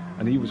me,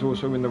 and he was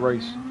also in the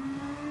race.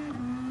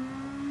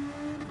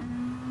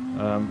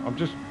 I'm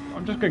just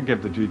gonna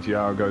give the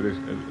GTR a go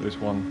this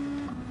one.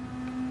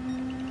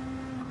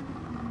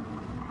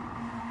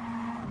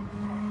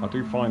 I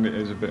do find it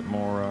is a bit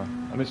more,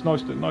 and it's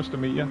nice to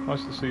meet you.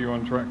 Nice to see you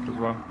on track as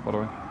well, by the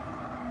way.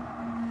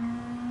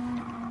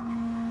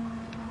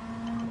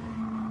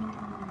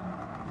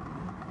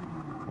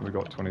 We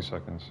got 20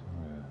 seconds.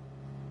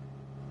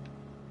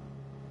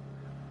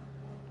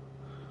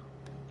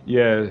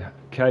 Yeah,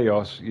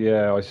 Chaos.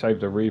 Yeah, I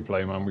saved a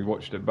replay, man. We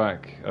watched it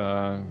back.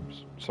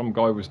 Some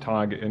guy was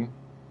targeting.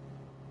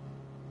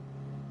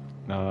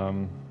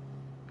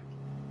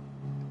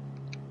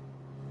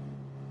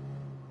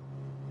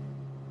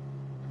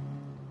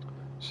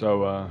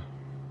 So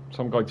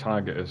some guy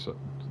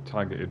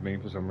targeted me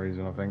for some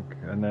reason, I think,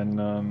 and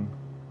then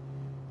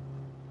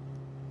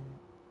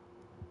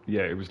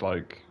yeah, it was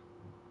like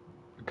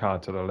car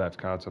to the left,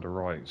 car to the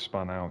right,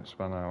 spun out,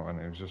 and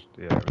it was just,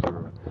 yeah, it was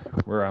everywhere.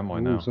 Where am I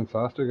now? Some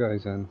faster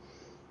guys in.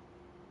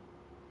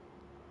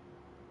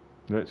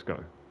 Let's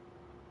go.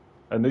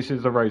 And this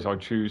is the race I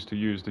choose to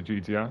use the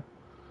GTR.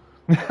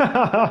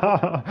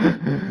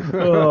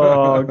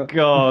 Oh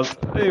God!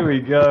 Here we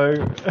go.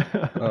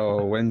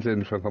 Oh, wind's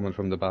in from coming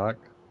from the back.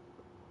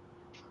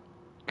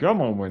 Come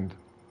on, wind.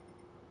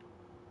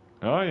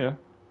 Oh yeah.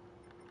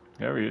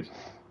 There he is.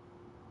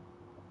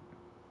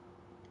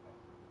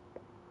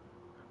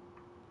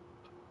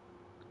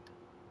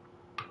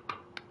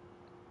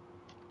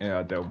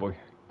 Yeah, Del boy.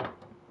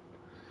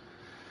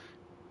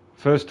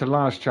 First to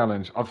last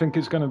challenge. I think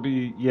it's going to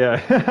be, yeah.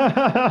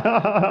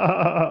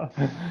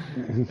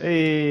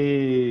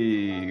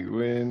 Hey,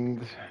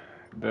 wind.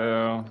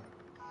 Del.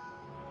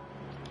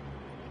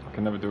 I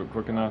can never do it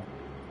quick enough.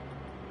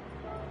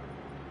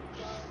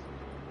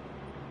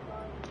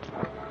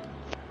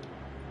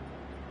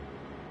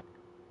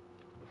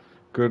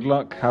 Good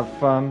luck. Have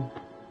fun.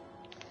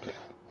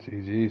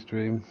 GG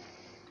stream.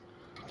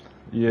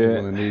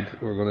 Yeah.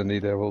 We're gonna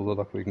need all the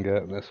luck we can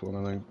get in this one,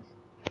 I think.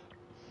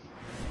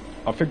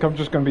 I think I'm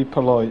just going to be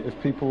polite. If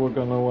people are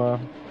going to,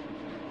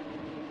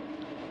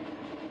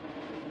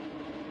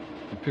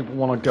 if people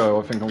want to go,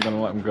 I think I'm going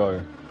to let them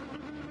go.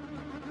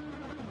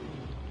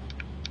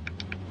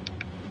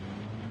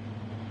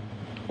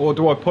 Or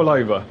do I pull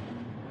over?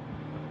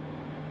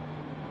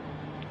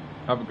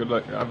 Have a good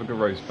look. Have a good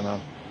race for now.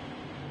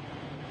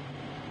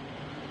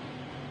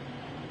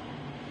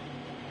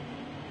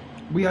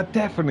 We are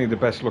definitely the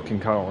best looking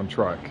car on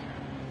track.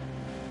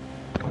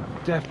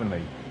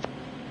 Definitely.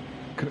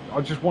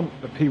 I just want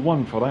the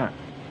P1 for that,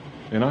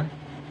 you know?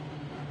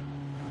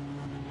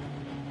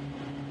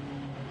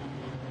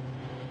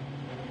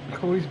 Look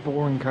at all these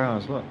boring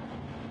cars, look.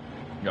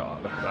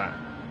 God, look at that.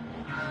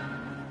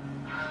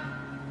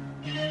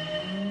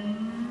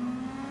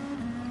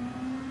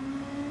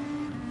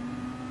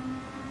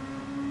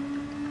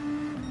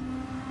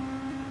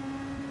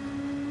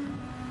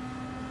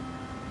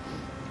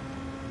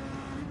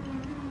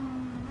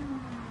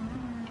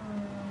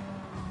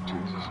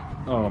 Jesus.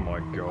 Oh my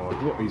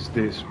God, what is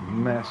this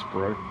mess,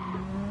 bro?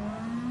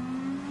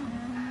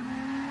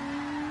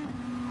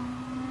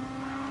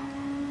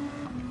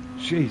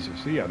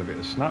 Jesus, he had a bit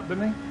of snap,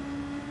 didn't he?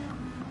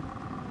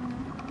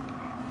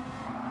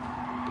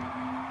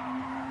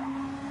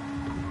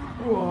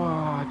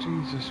 Whoa,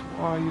 Jesus,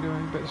 why are you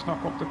doing a bit of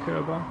snap off the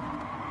curb there?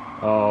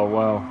 Oh,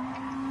 wow.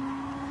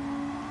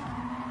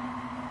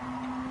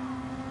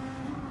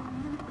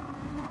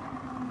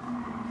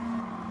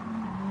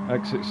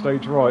 Exit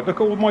stage right.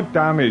 Look at all my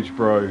damage,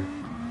 bro.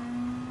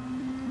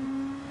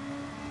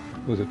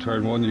 Was it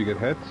turn 1 you get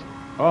hit?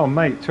 Oh,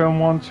 mate, turn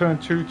 1, turn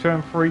 2,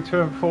 turn 3,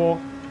 turn 4.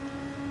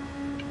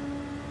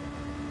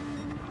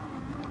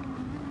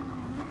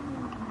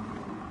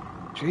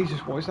 Jesus,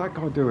 what is that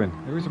guy doing?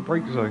 There is a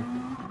brake zone.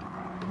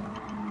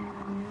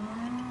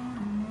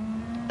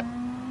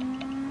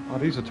 Oh,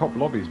 these are top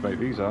lobbies, mate.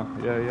 These are.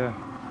 Yeah, yeah.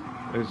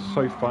 It's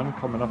so fun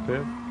coming up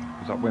here.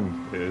 Is that wind?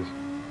 It is.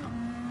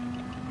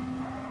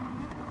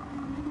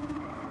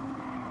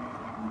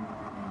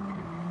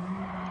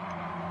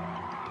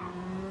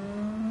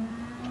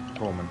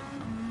 Coleman.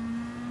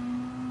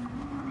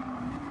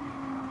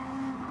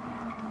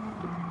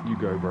 You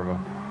go, brother.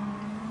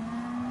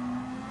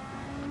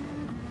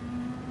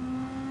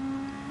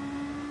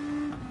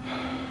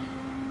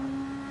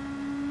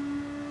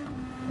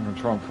 I'm going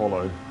to try and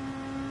follow.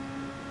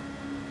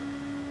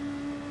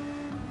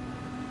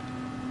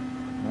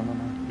 No, no,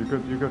 no. You're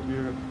good, you're good,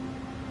 you're good.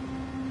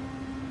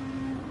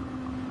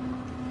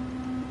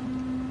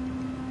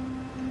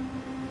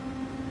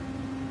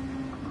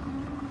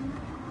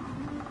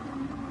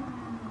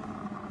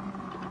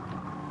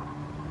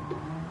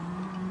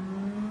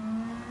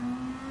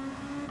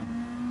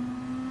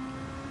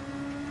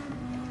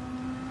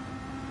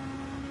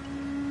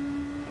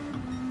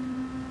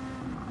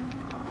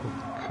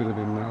 Could have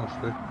been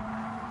nasty.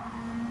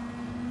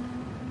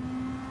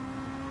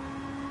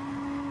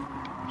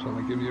 I'm trying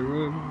to give you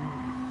room.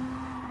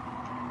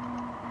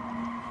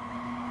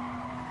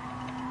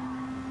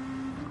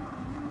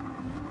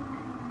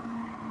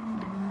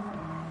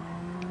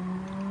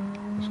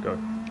 Let's go.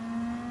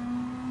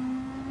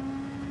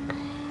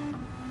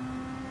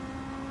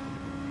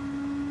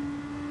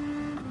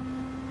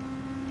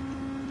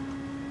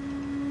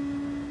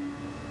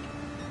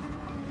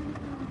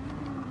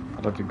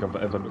 don't think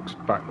I've ever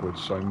looked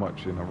backwards so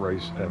much in a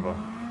race ever.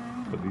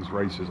 But these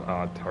races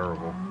are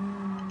terrible.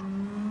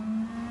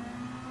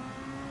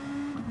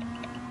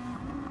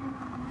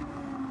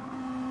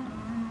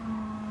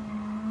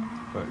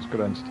 But it's good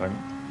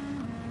entertainment.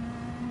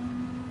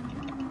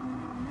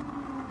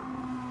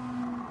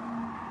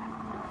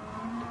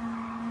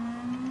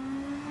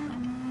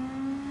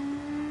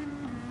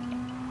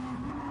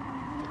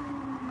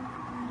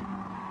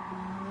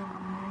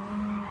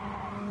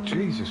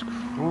 Jesus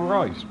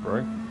Christ,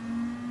 bro.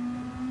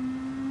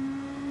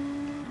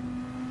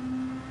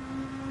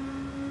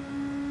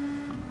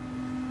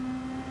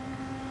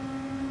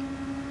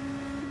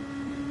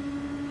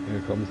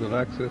 Here comes the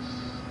Lexus.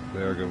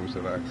 There goes the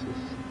Lexus.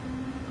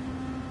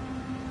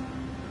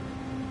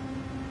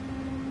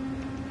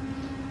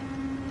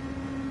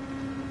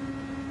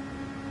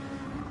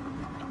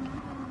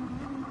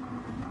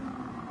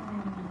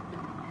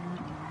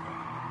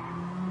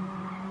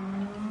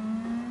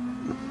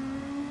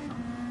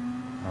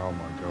 Oh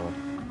my god.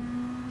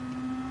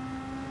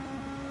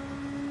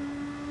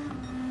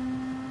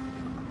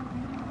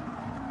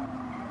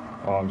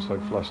 Oh, I'm so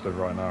flustered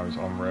right now, it's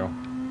unreal.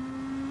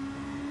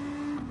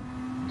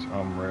 It's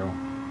unreal.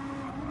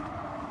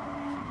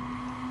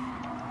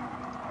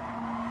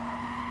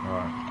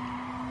 Right.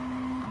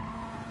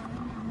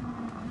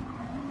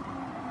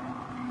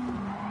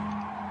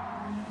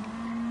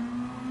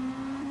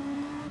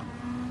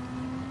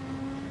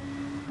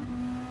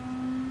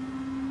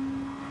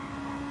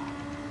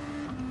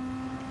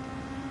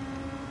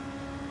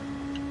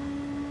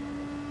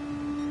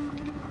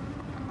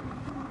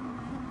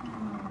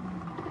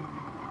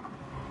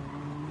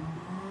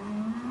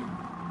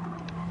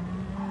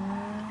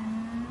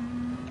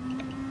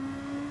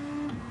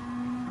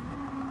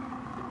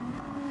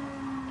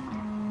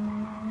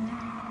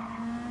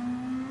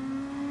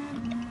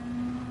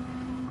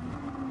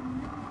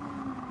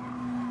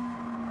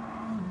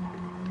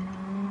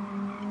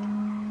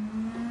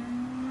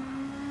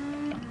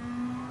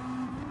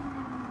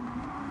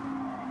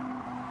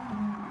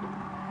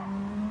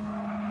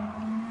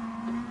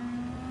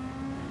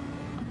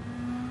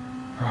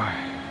 Right.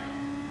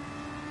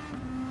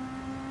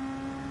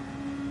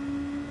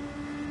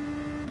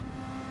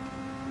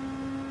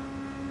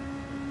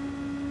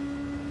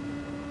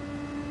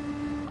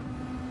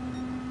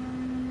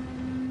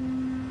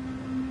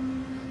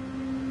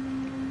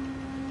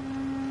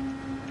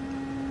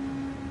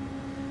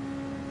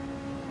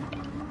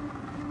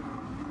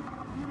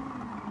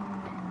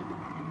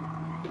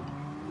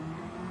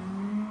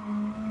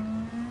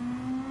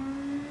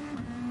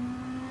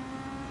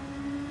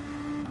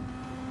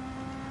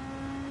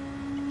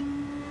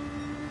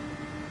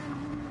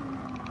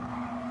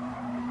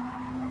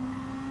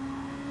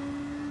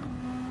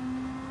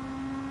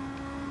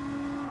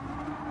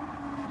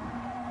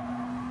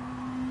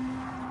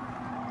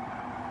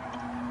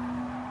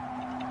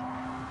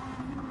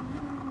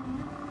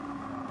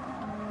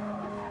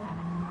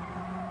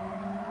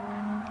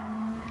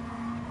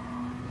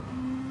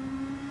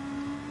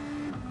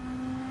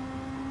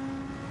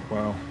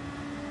 Wow.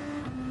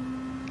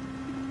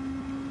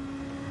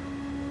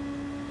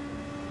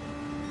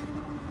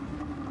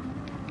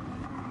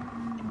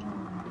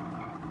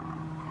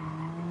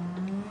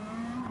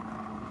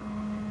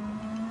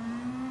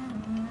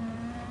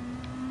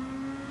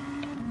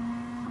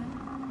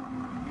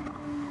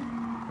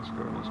 Let's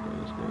go, let's go,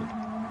 let's go.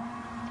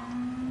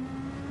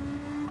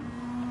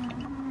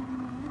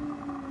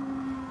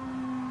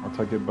 I'll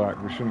take it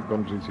back. We shouldn't have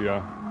gone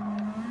GTR.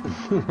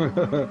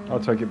 I'll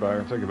take it back,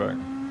 I'll take it back.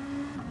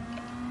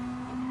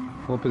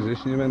 What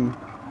position you in?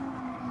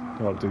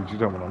 Oh, dude, you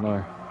don't want to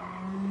know.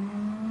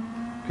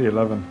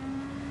 P11.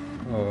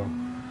 Oh.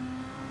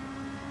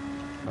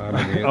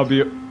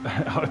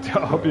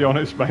 I'll be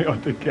honest, mate. I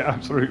did get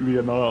absolutely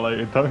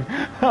annihilated, though.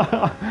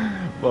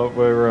 But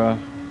we're alright.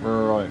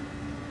 We're alright.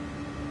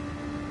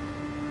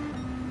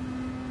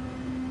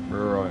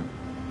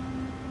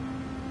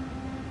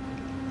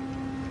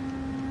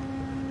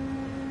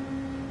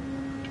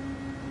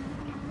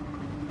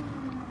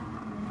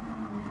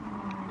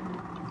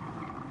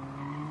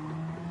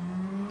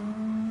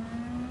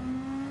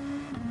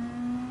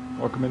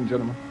 Welcome in,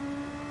 gentlemen.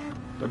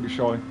 Don't be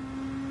shy.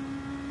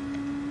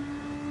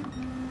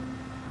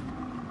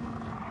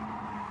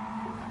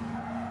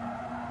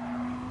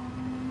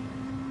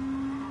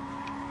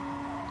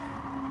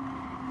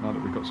 Now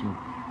that we've got some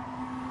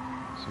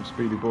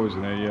speedy boys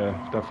in here,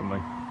 yeah, definitely.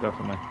 I'm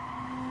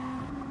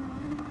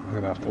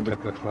gonna have to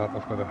take this lap.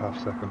 I've got a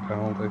half-second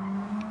penalty.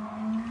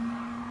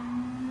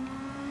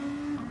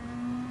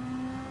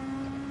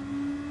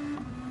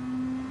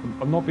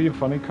 I'm not being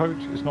funny, coach.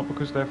 It's not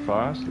because they're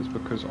fast, it's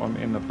because I'm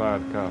in a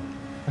bad car.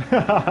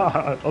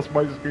 That's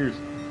my excuse.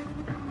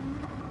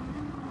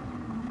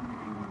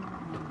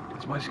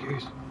 That's my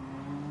excuse.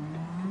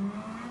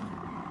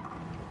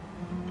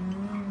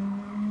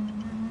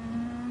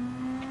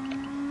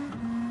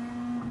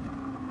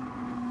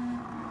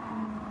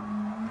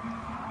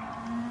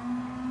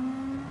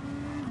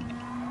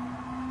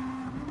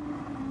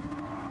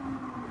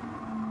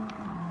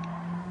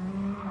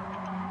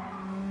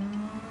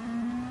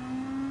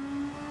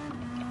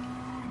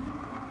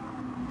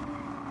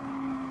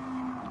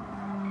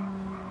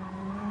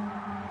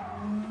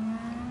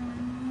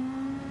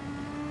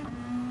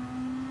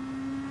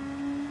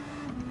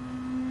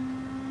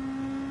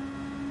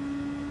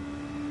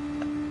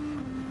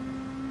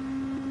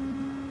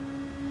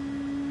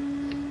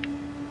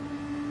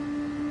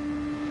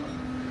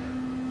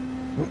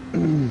 Oh,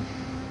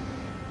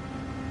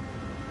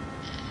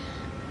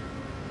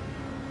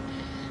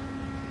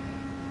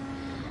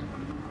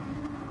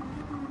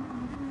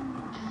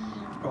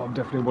 I'm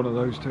definitely one of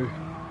those two.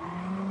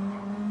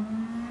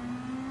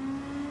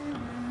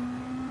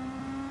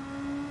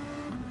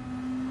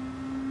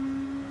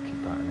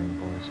 Keep battling,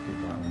 boys.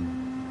 Keep battling.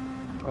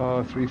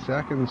 Oh, 3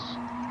 seconds.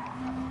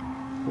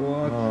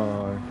 What?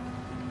 Oh.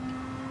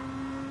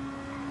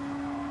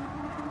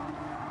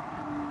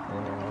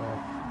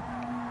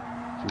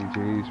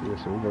 GG's,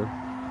 race over.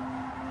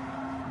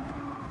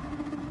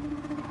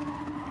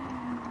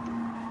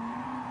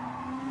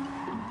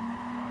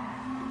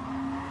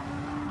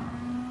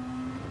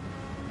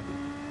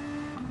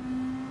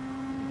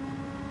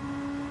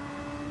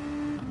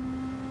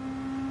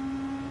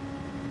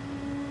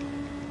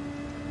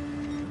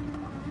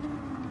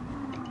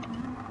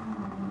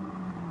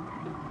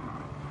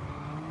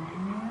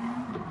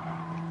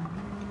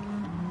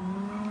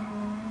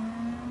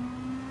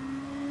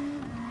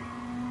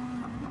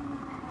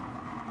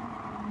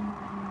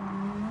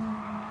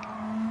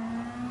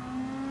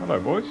 Hello,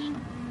 boys.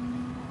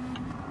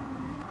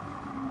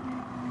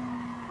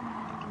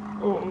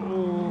 Oh,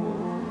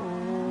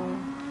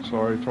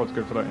 sorry, tried to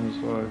go for that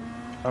inside,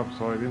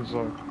 outside,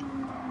 inside.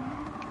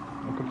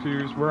 I'm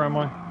confused. Where am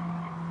I?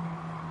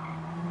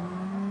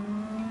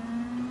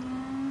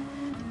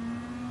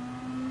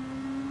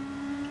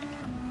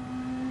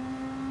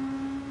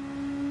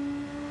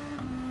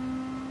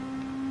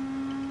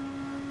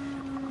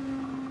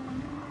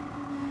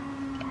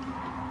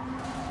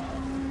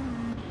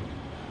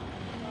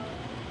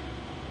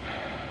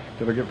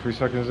 Did I get 3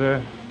 seconds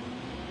there?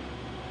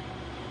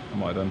 I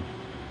might have done.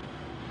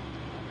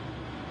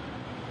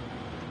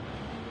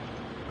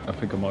 I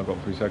think I might have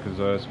got 3 seconds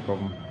there, that's the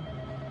problem.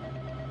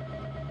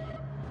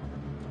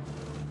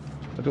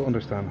 I don't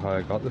understand how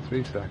I got the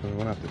 3 seconds. I'm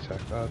gonna have to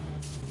check that.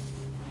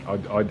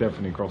 I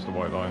definitely crossed the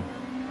white line,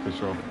 for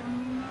sure.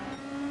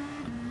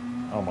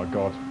 Oh my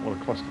god, what a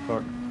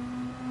clusterfuck.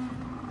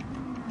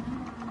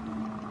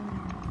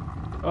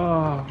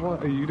 Ah,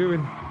 what are you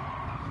doing?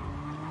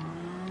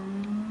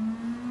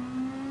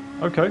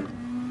 Okay.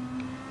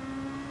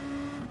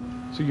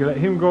 So you let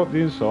him go up the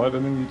inside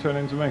and then you turn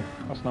into me.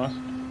 That's nice.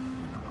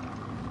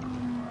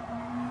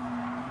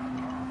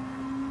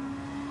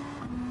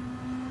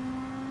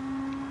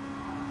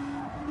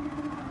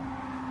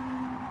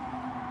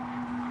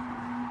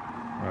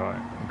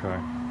 Right, okay.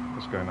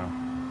 Let's go now.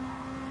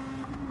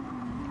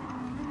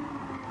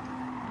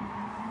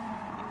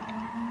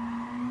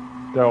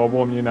 Dale, I'll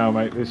warn you now,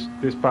 mate.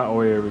 This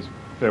battle here is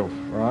filth,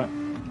 right?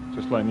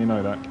 Just letting you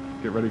know that.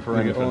 Get ready for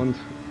anything.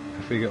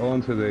 If we get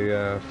on to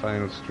the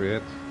final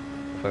straight,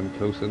 if I'm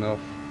close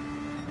enough,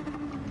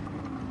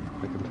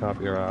 I can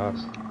tap your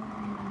ass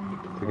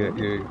to get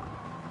you.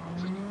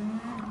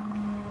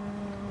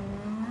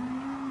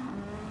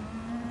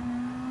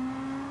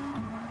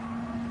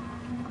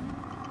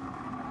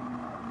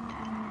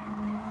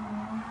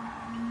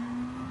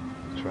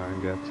 Try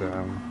and get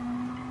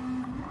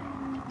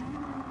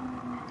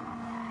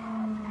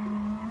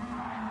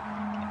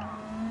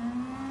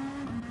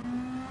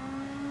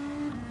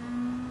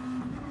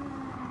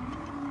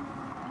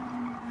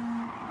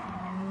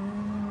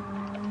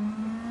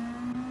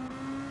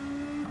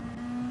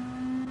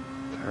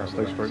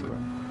Stay straight there.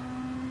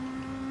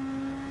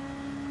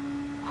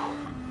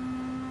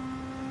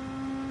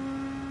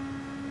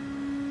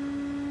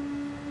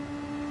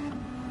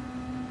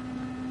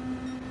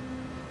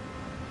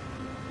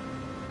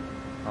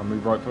 I'll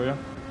move right for you. To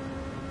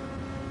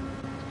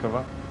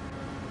cover.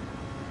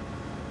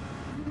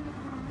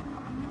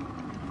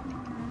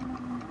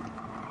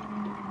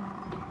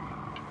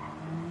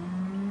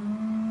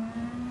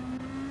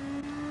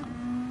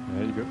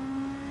 There you go.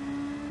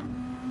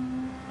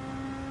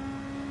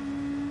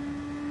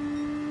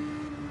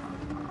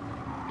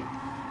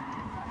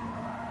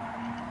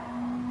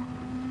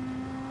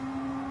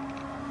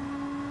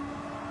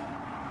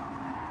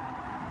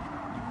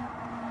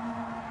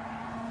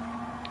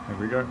 Here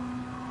we go.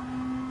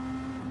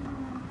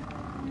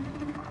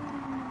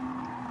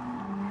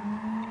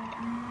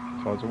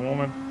 Sides are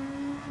warming.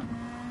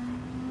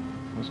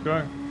 Let's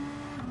go.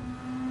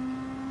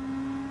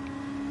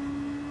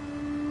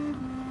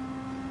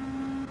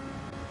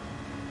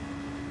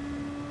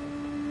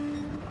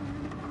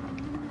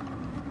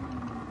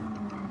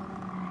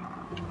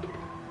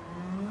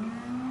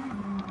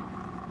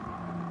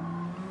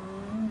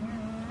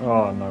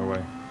 Oh, no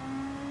way.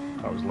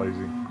 That was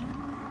lazy.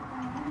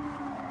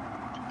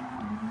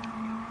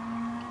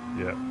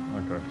 Yeah,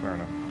 okay, fair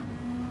enough.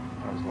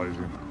 That was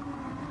lazy.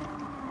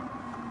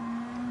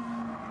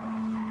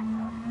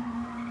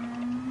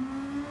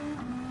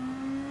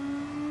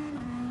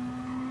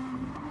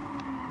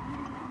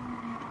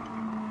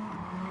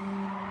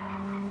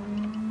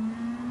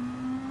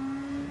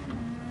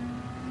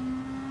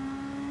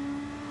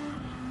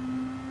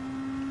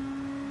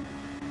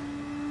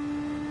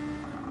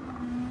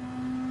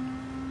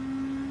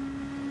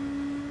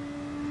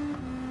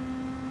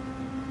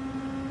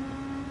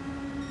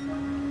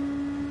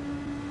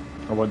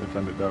 I won't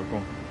defend it, though. Go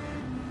on.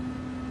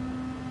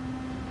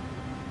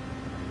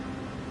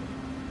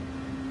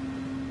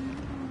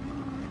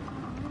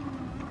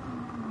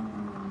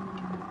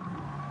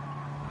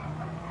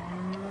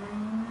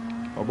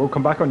 I will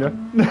come back on you.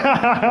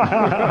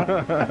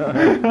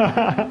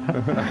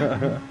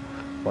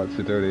 What's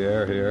the dirty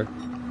air here?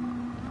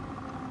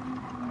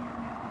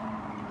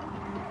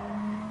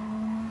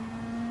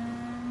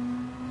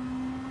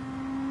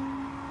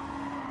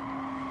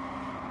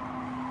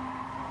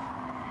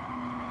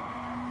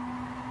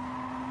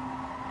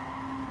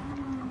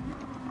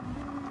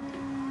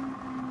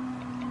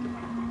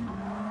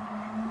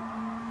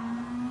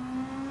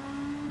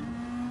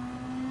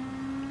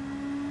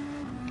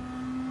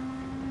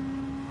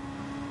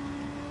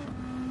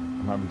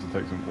 I'm having to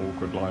take some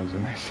awkward lines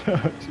in this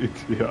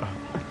GTR.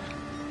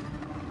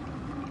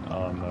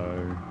 Oh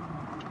no.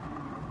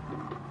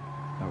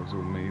 That was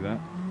all me, that.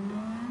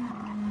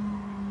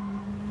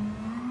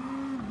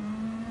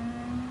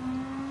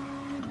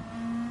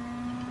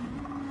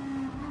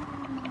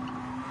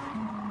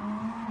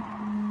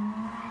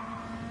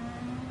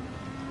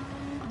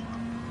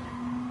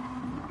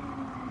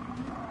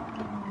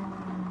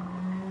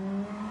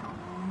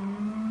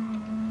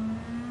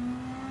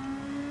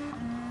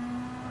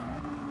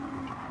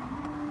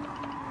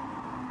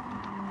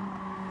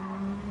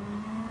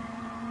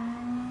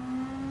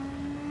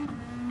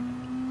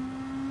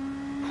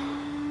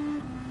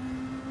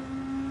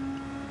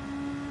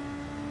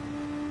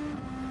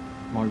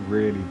 Am I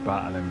really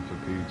battling for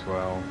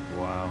P12?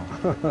 Wow.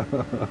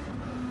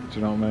 Do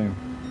you know what I mean?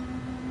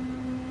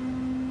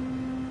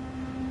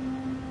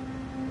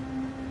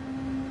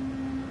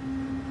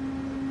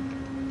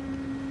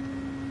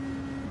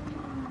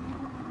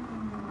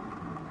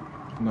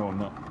 No, I'm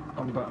not.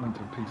 I'm battling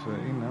for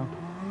P13 now.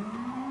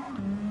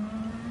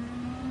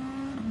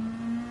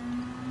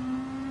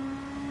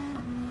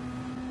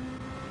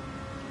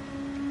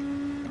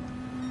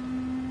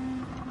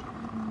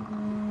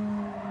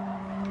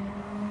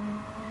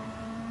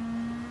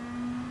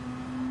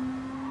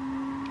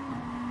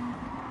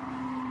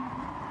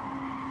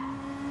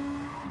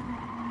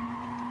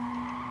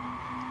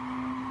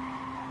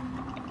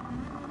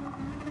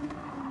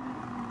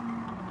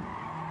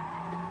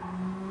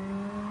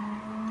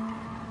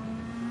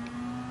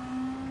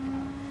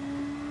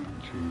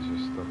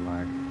 Jesus, the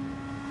lag.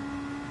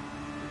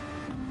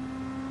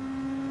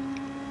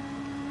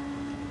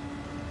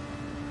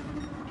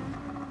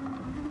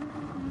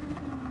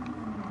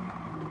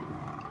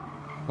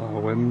 Oh,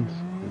 wind.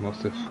 You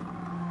must have.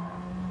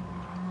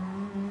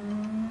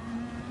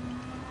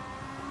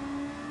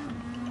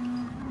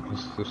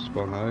 Must have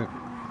spun out.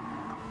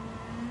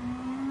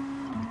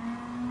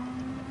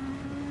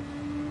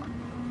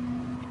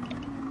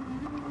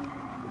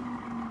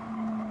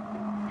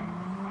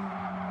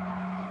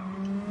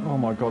 Oh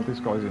my god, this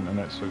guy's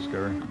internet's so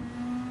scary.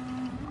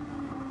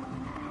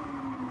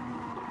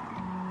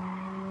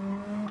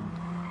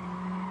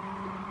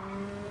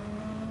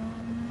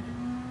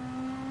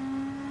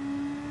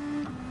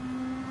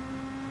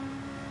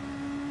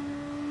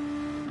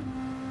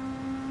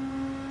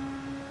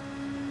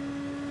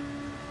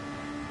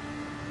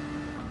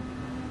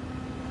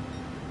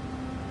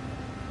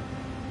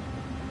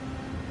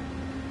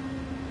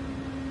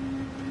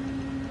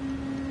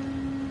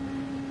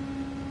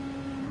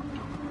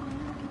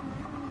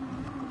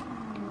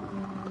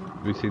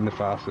 Have you seen the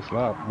fastest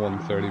lap?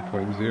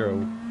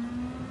 1:30.0.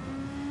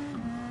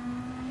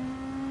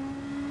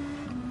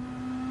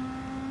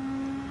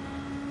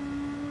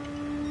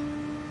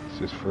 It's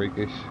just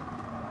freakish.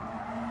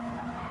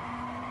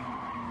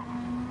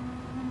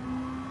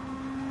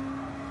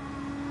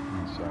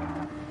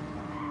 Insane.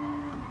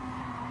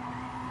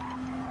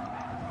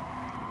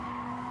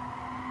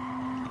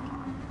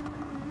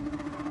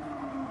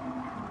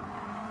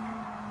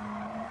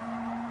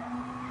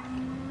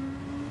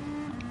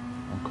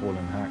 I'm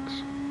calling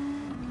hacks.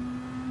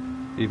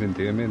 Even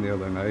Damien the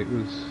other night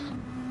was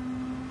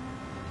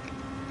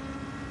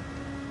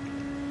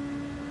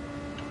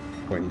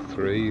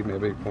 0.3,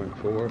 maybe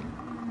 0.4.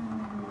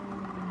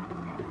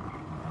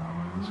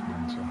 It's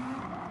mental.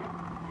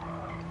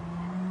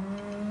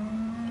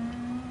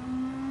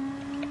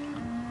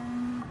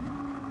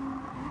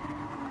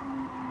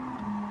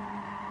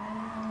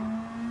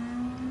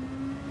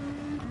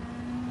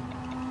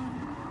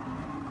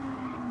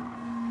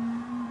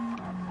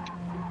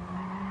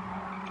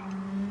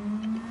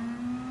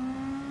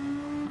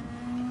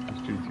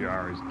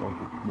 GTR is dog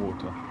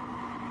water.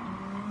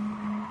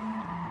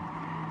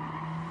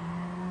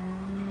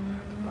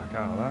 Back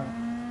out of that.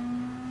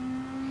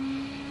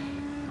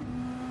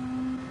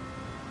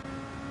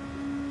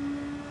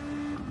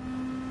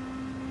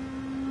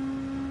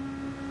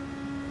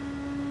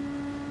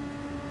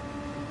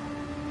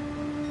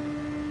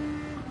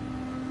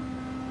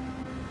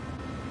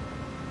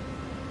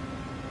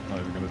 Not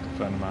even going to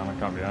defend, man. I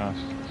can't be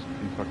asked.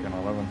 It's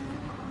P11.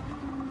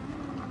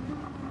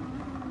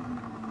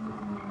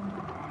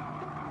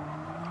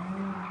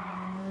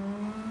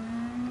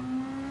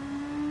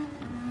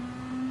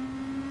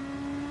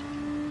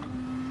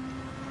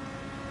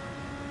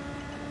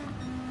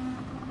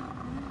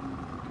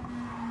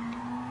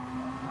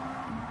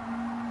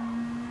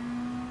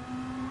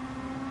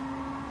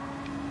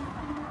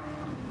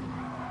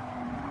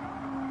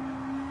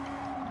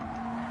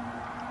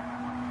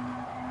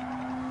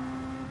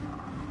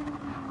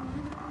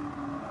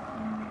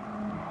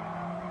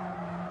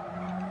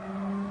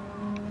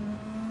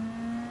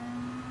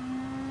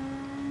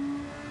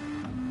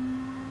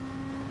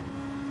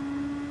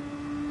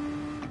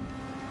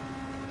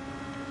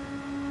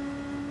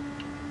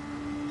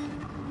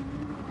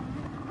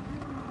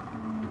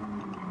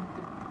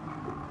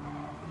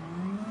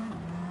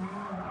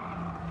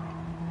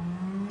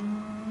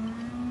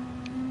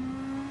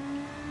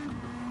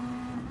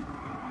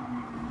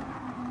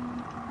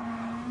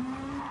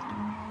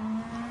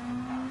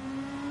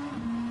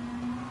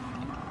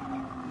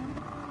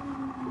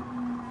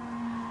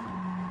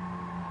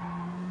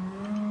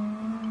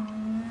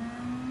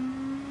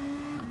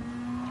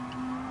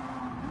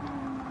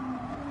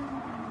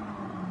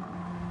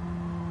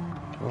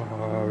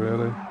 Oh,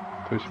 really?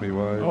 Push me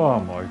wide. Oh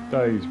my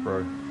days,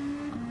 bro.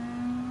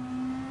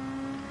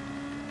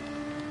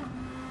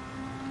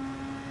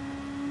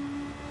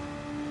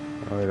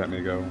 Oh, let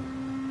me go.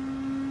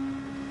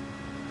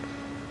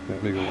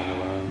 Let me go on the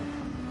line.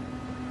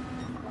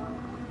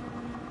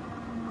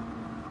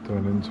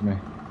 Turn into me.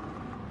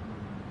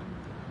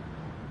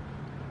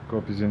 Go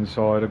up his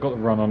inside. I got the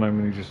run on him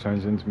and he just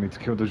turns into me to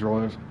kill the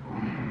drive.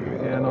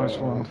 Yeah, nice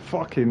one.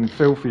 Fucking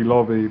filthy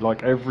lobby.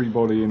 Like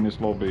everybody in this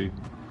lobby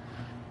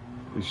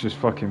is just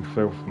fucking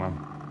filth, man.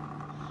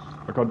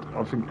 Like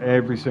I think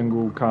every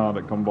single car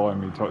that come by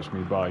me touched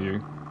me by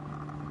you.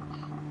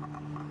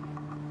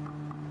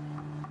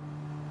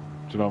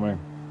 Do you know what I mean?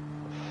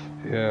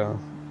 Yeah.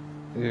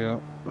 Yeah.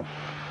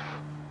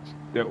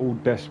 They're all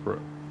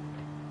desperate.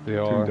 They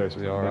Too are.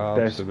 desperate. They are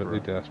They're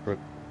absolutely desperate.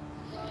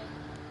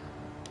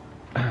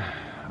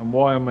 And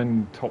why I'm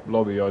in top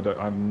lobby, I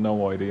have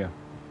no idea.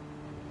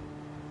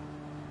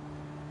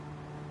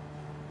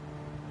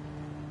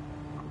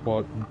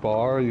 What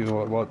bar? You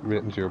know what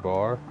rating's your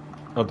bar?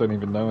 I don't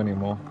even know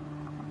anymore.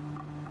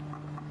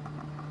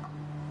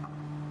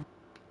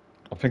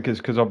 I think it's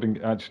because I've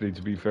been actually,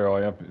 to be fair,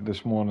 I have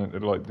this morning,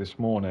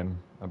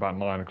 about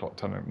 9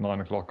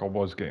 o'clock, I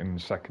was getting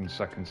seconds.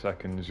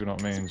 You know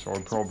what I mean? So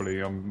I'm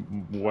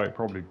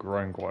probably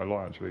growing quite a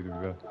lot actually. To be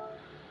fair.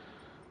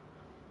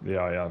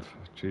 Yeah, I have.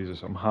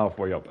 Jesus, I'm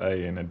halfway up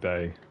A in a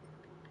day.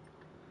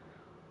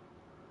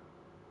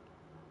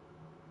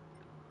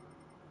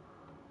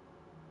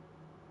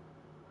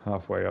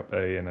 Halfway up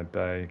A in a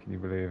day. Can you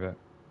believe it?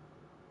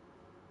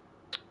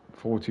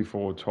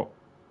 44 top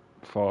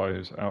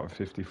fives out of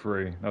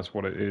 53. That's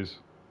what it is.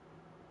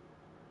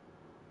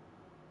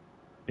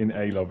 In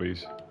A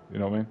lobbies. You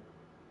know what I mean?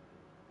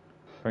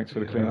 Thanks for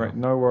the clean rate.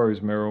 No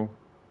worries, Miral.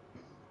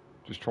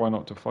 Just try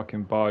not to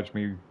fucking barge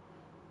me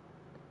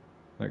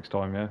next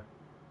time, yeah?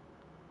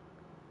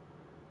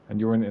 And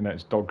your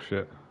internet's dog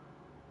shit.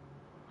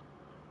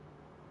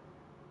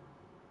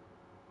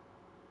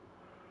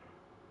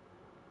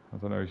 I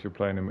don't know if you're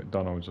playing in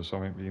McDonald's or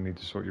something, but you need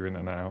to sort your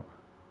internet out.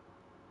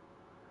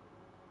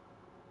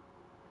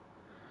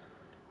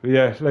 But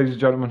yeah, ladies and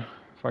gentlemen,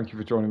 thank you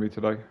for joining me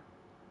today.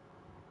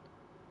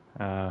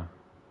 I'm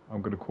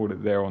going to call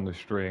it there on the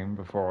stream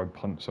before I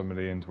punt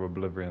somebody into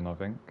oblivion, I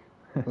think.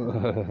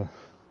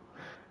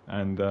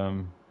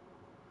 And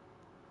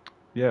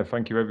yeah,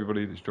 thank you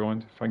everybody that's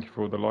joined. Thank you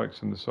for all the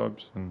likes and the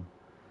subs. And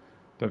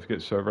don't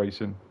forget Serve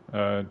Racing,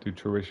 do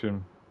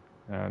tuition.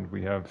 And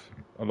we have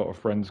a lot of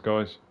friends,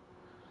 guys,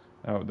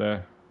 out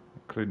there,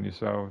 including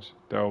yourselves.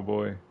 Del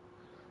Boy,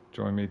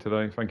 join me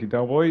today. Thank you,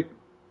 Del Boy.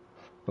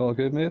 All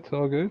good, mate.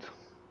 All good.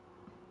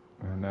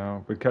 And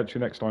we'll catch you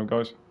next time,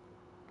 guys.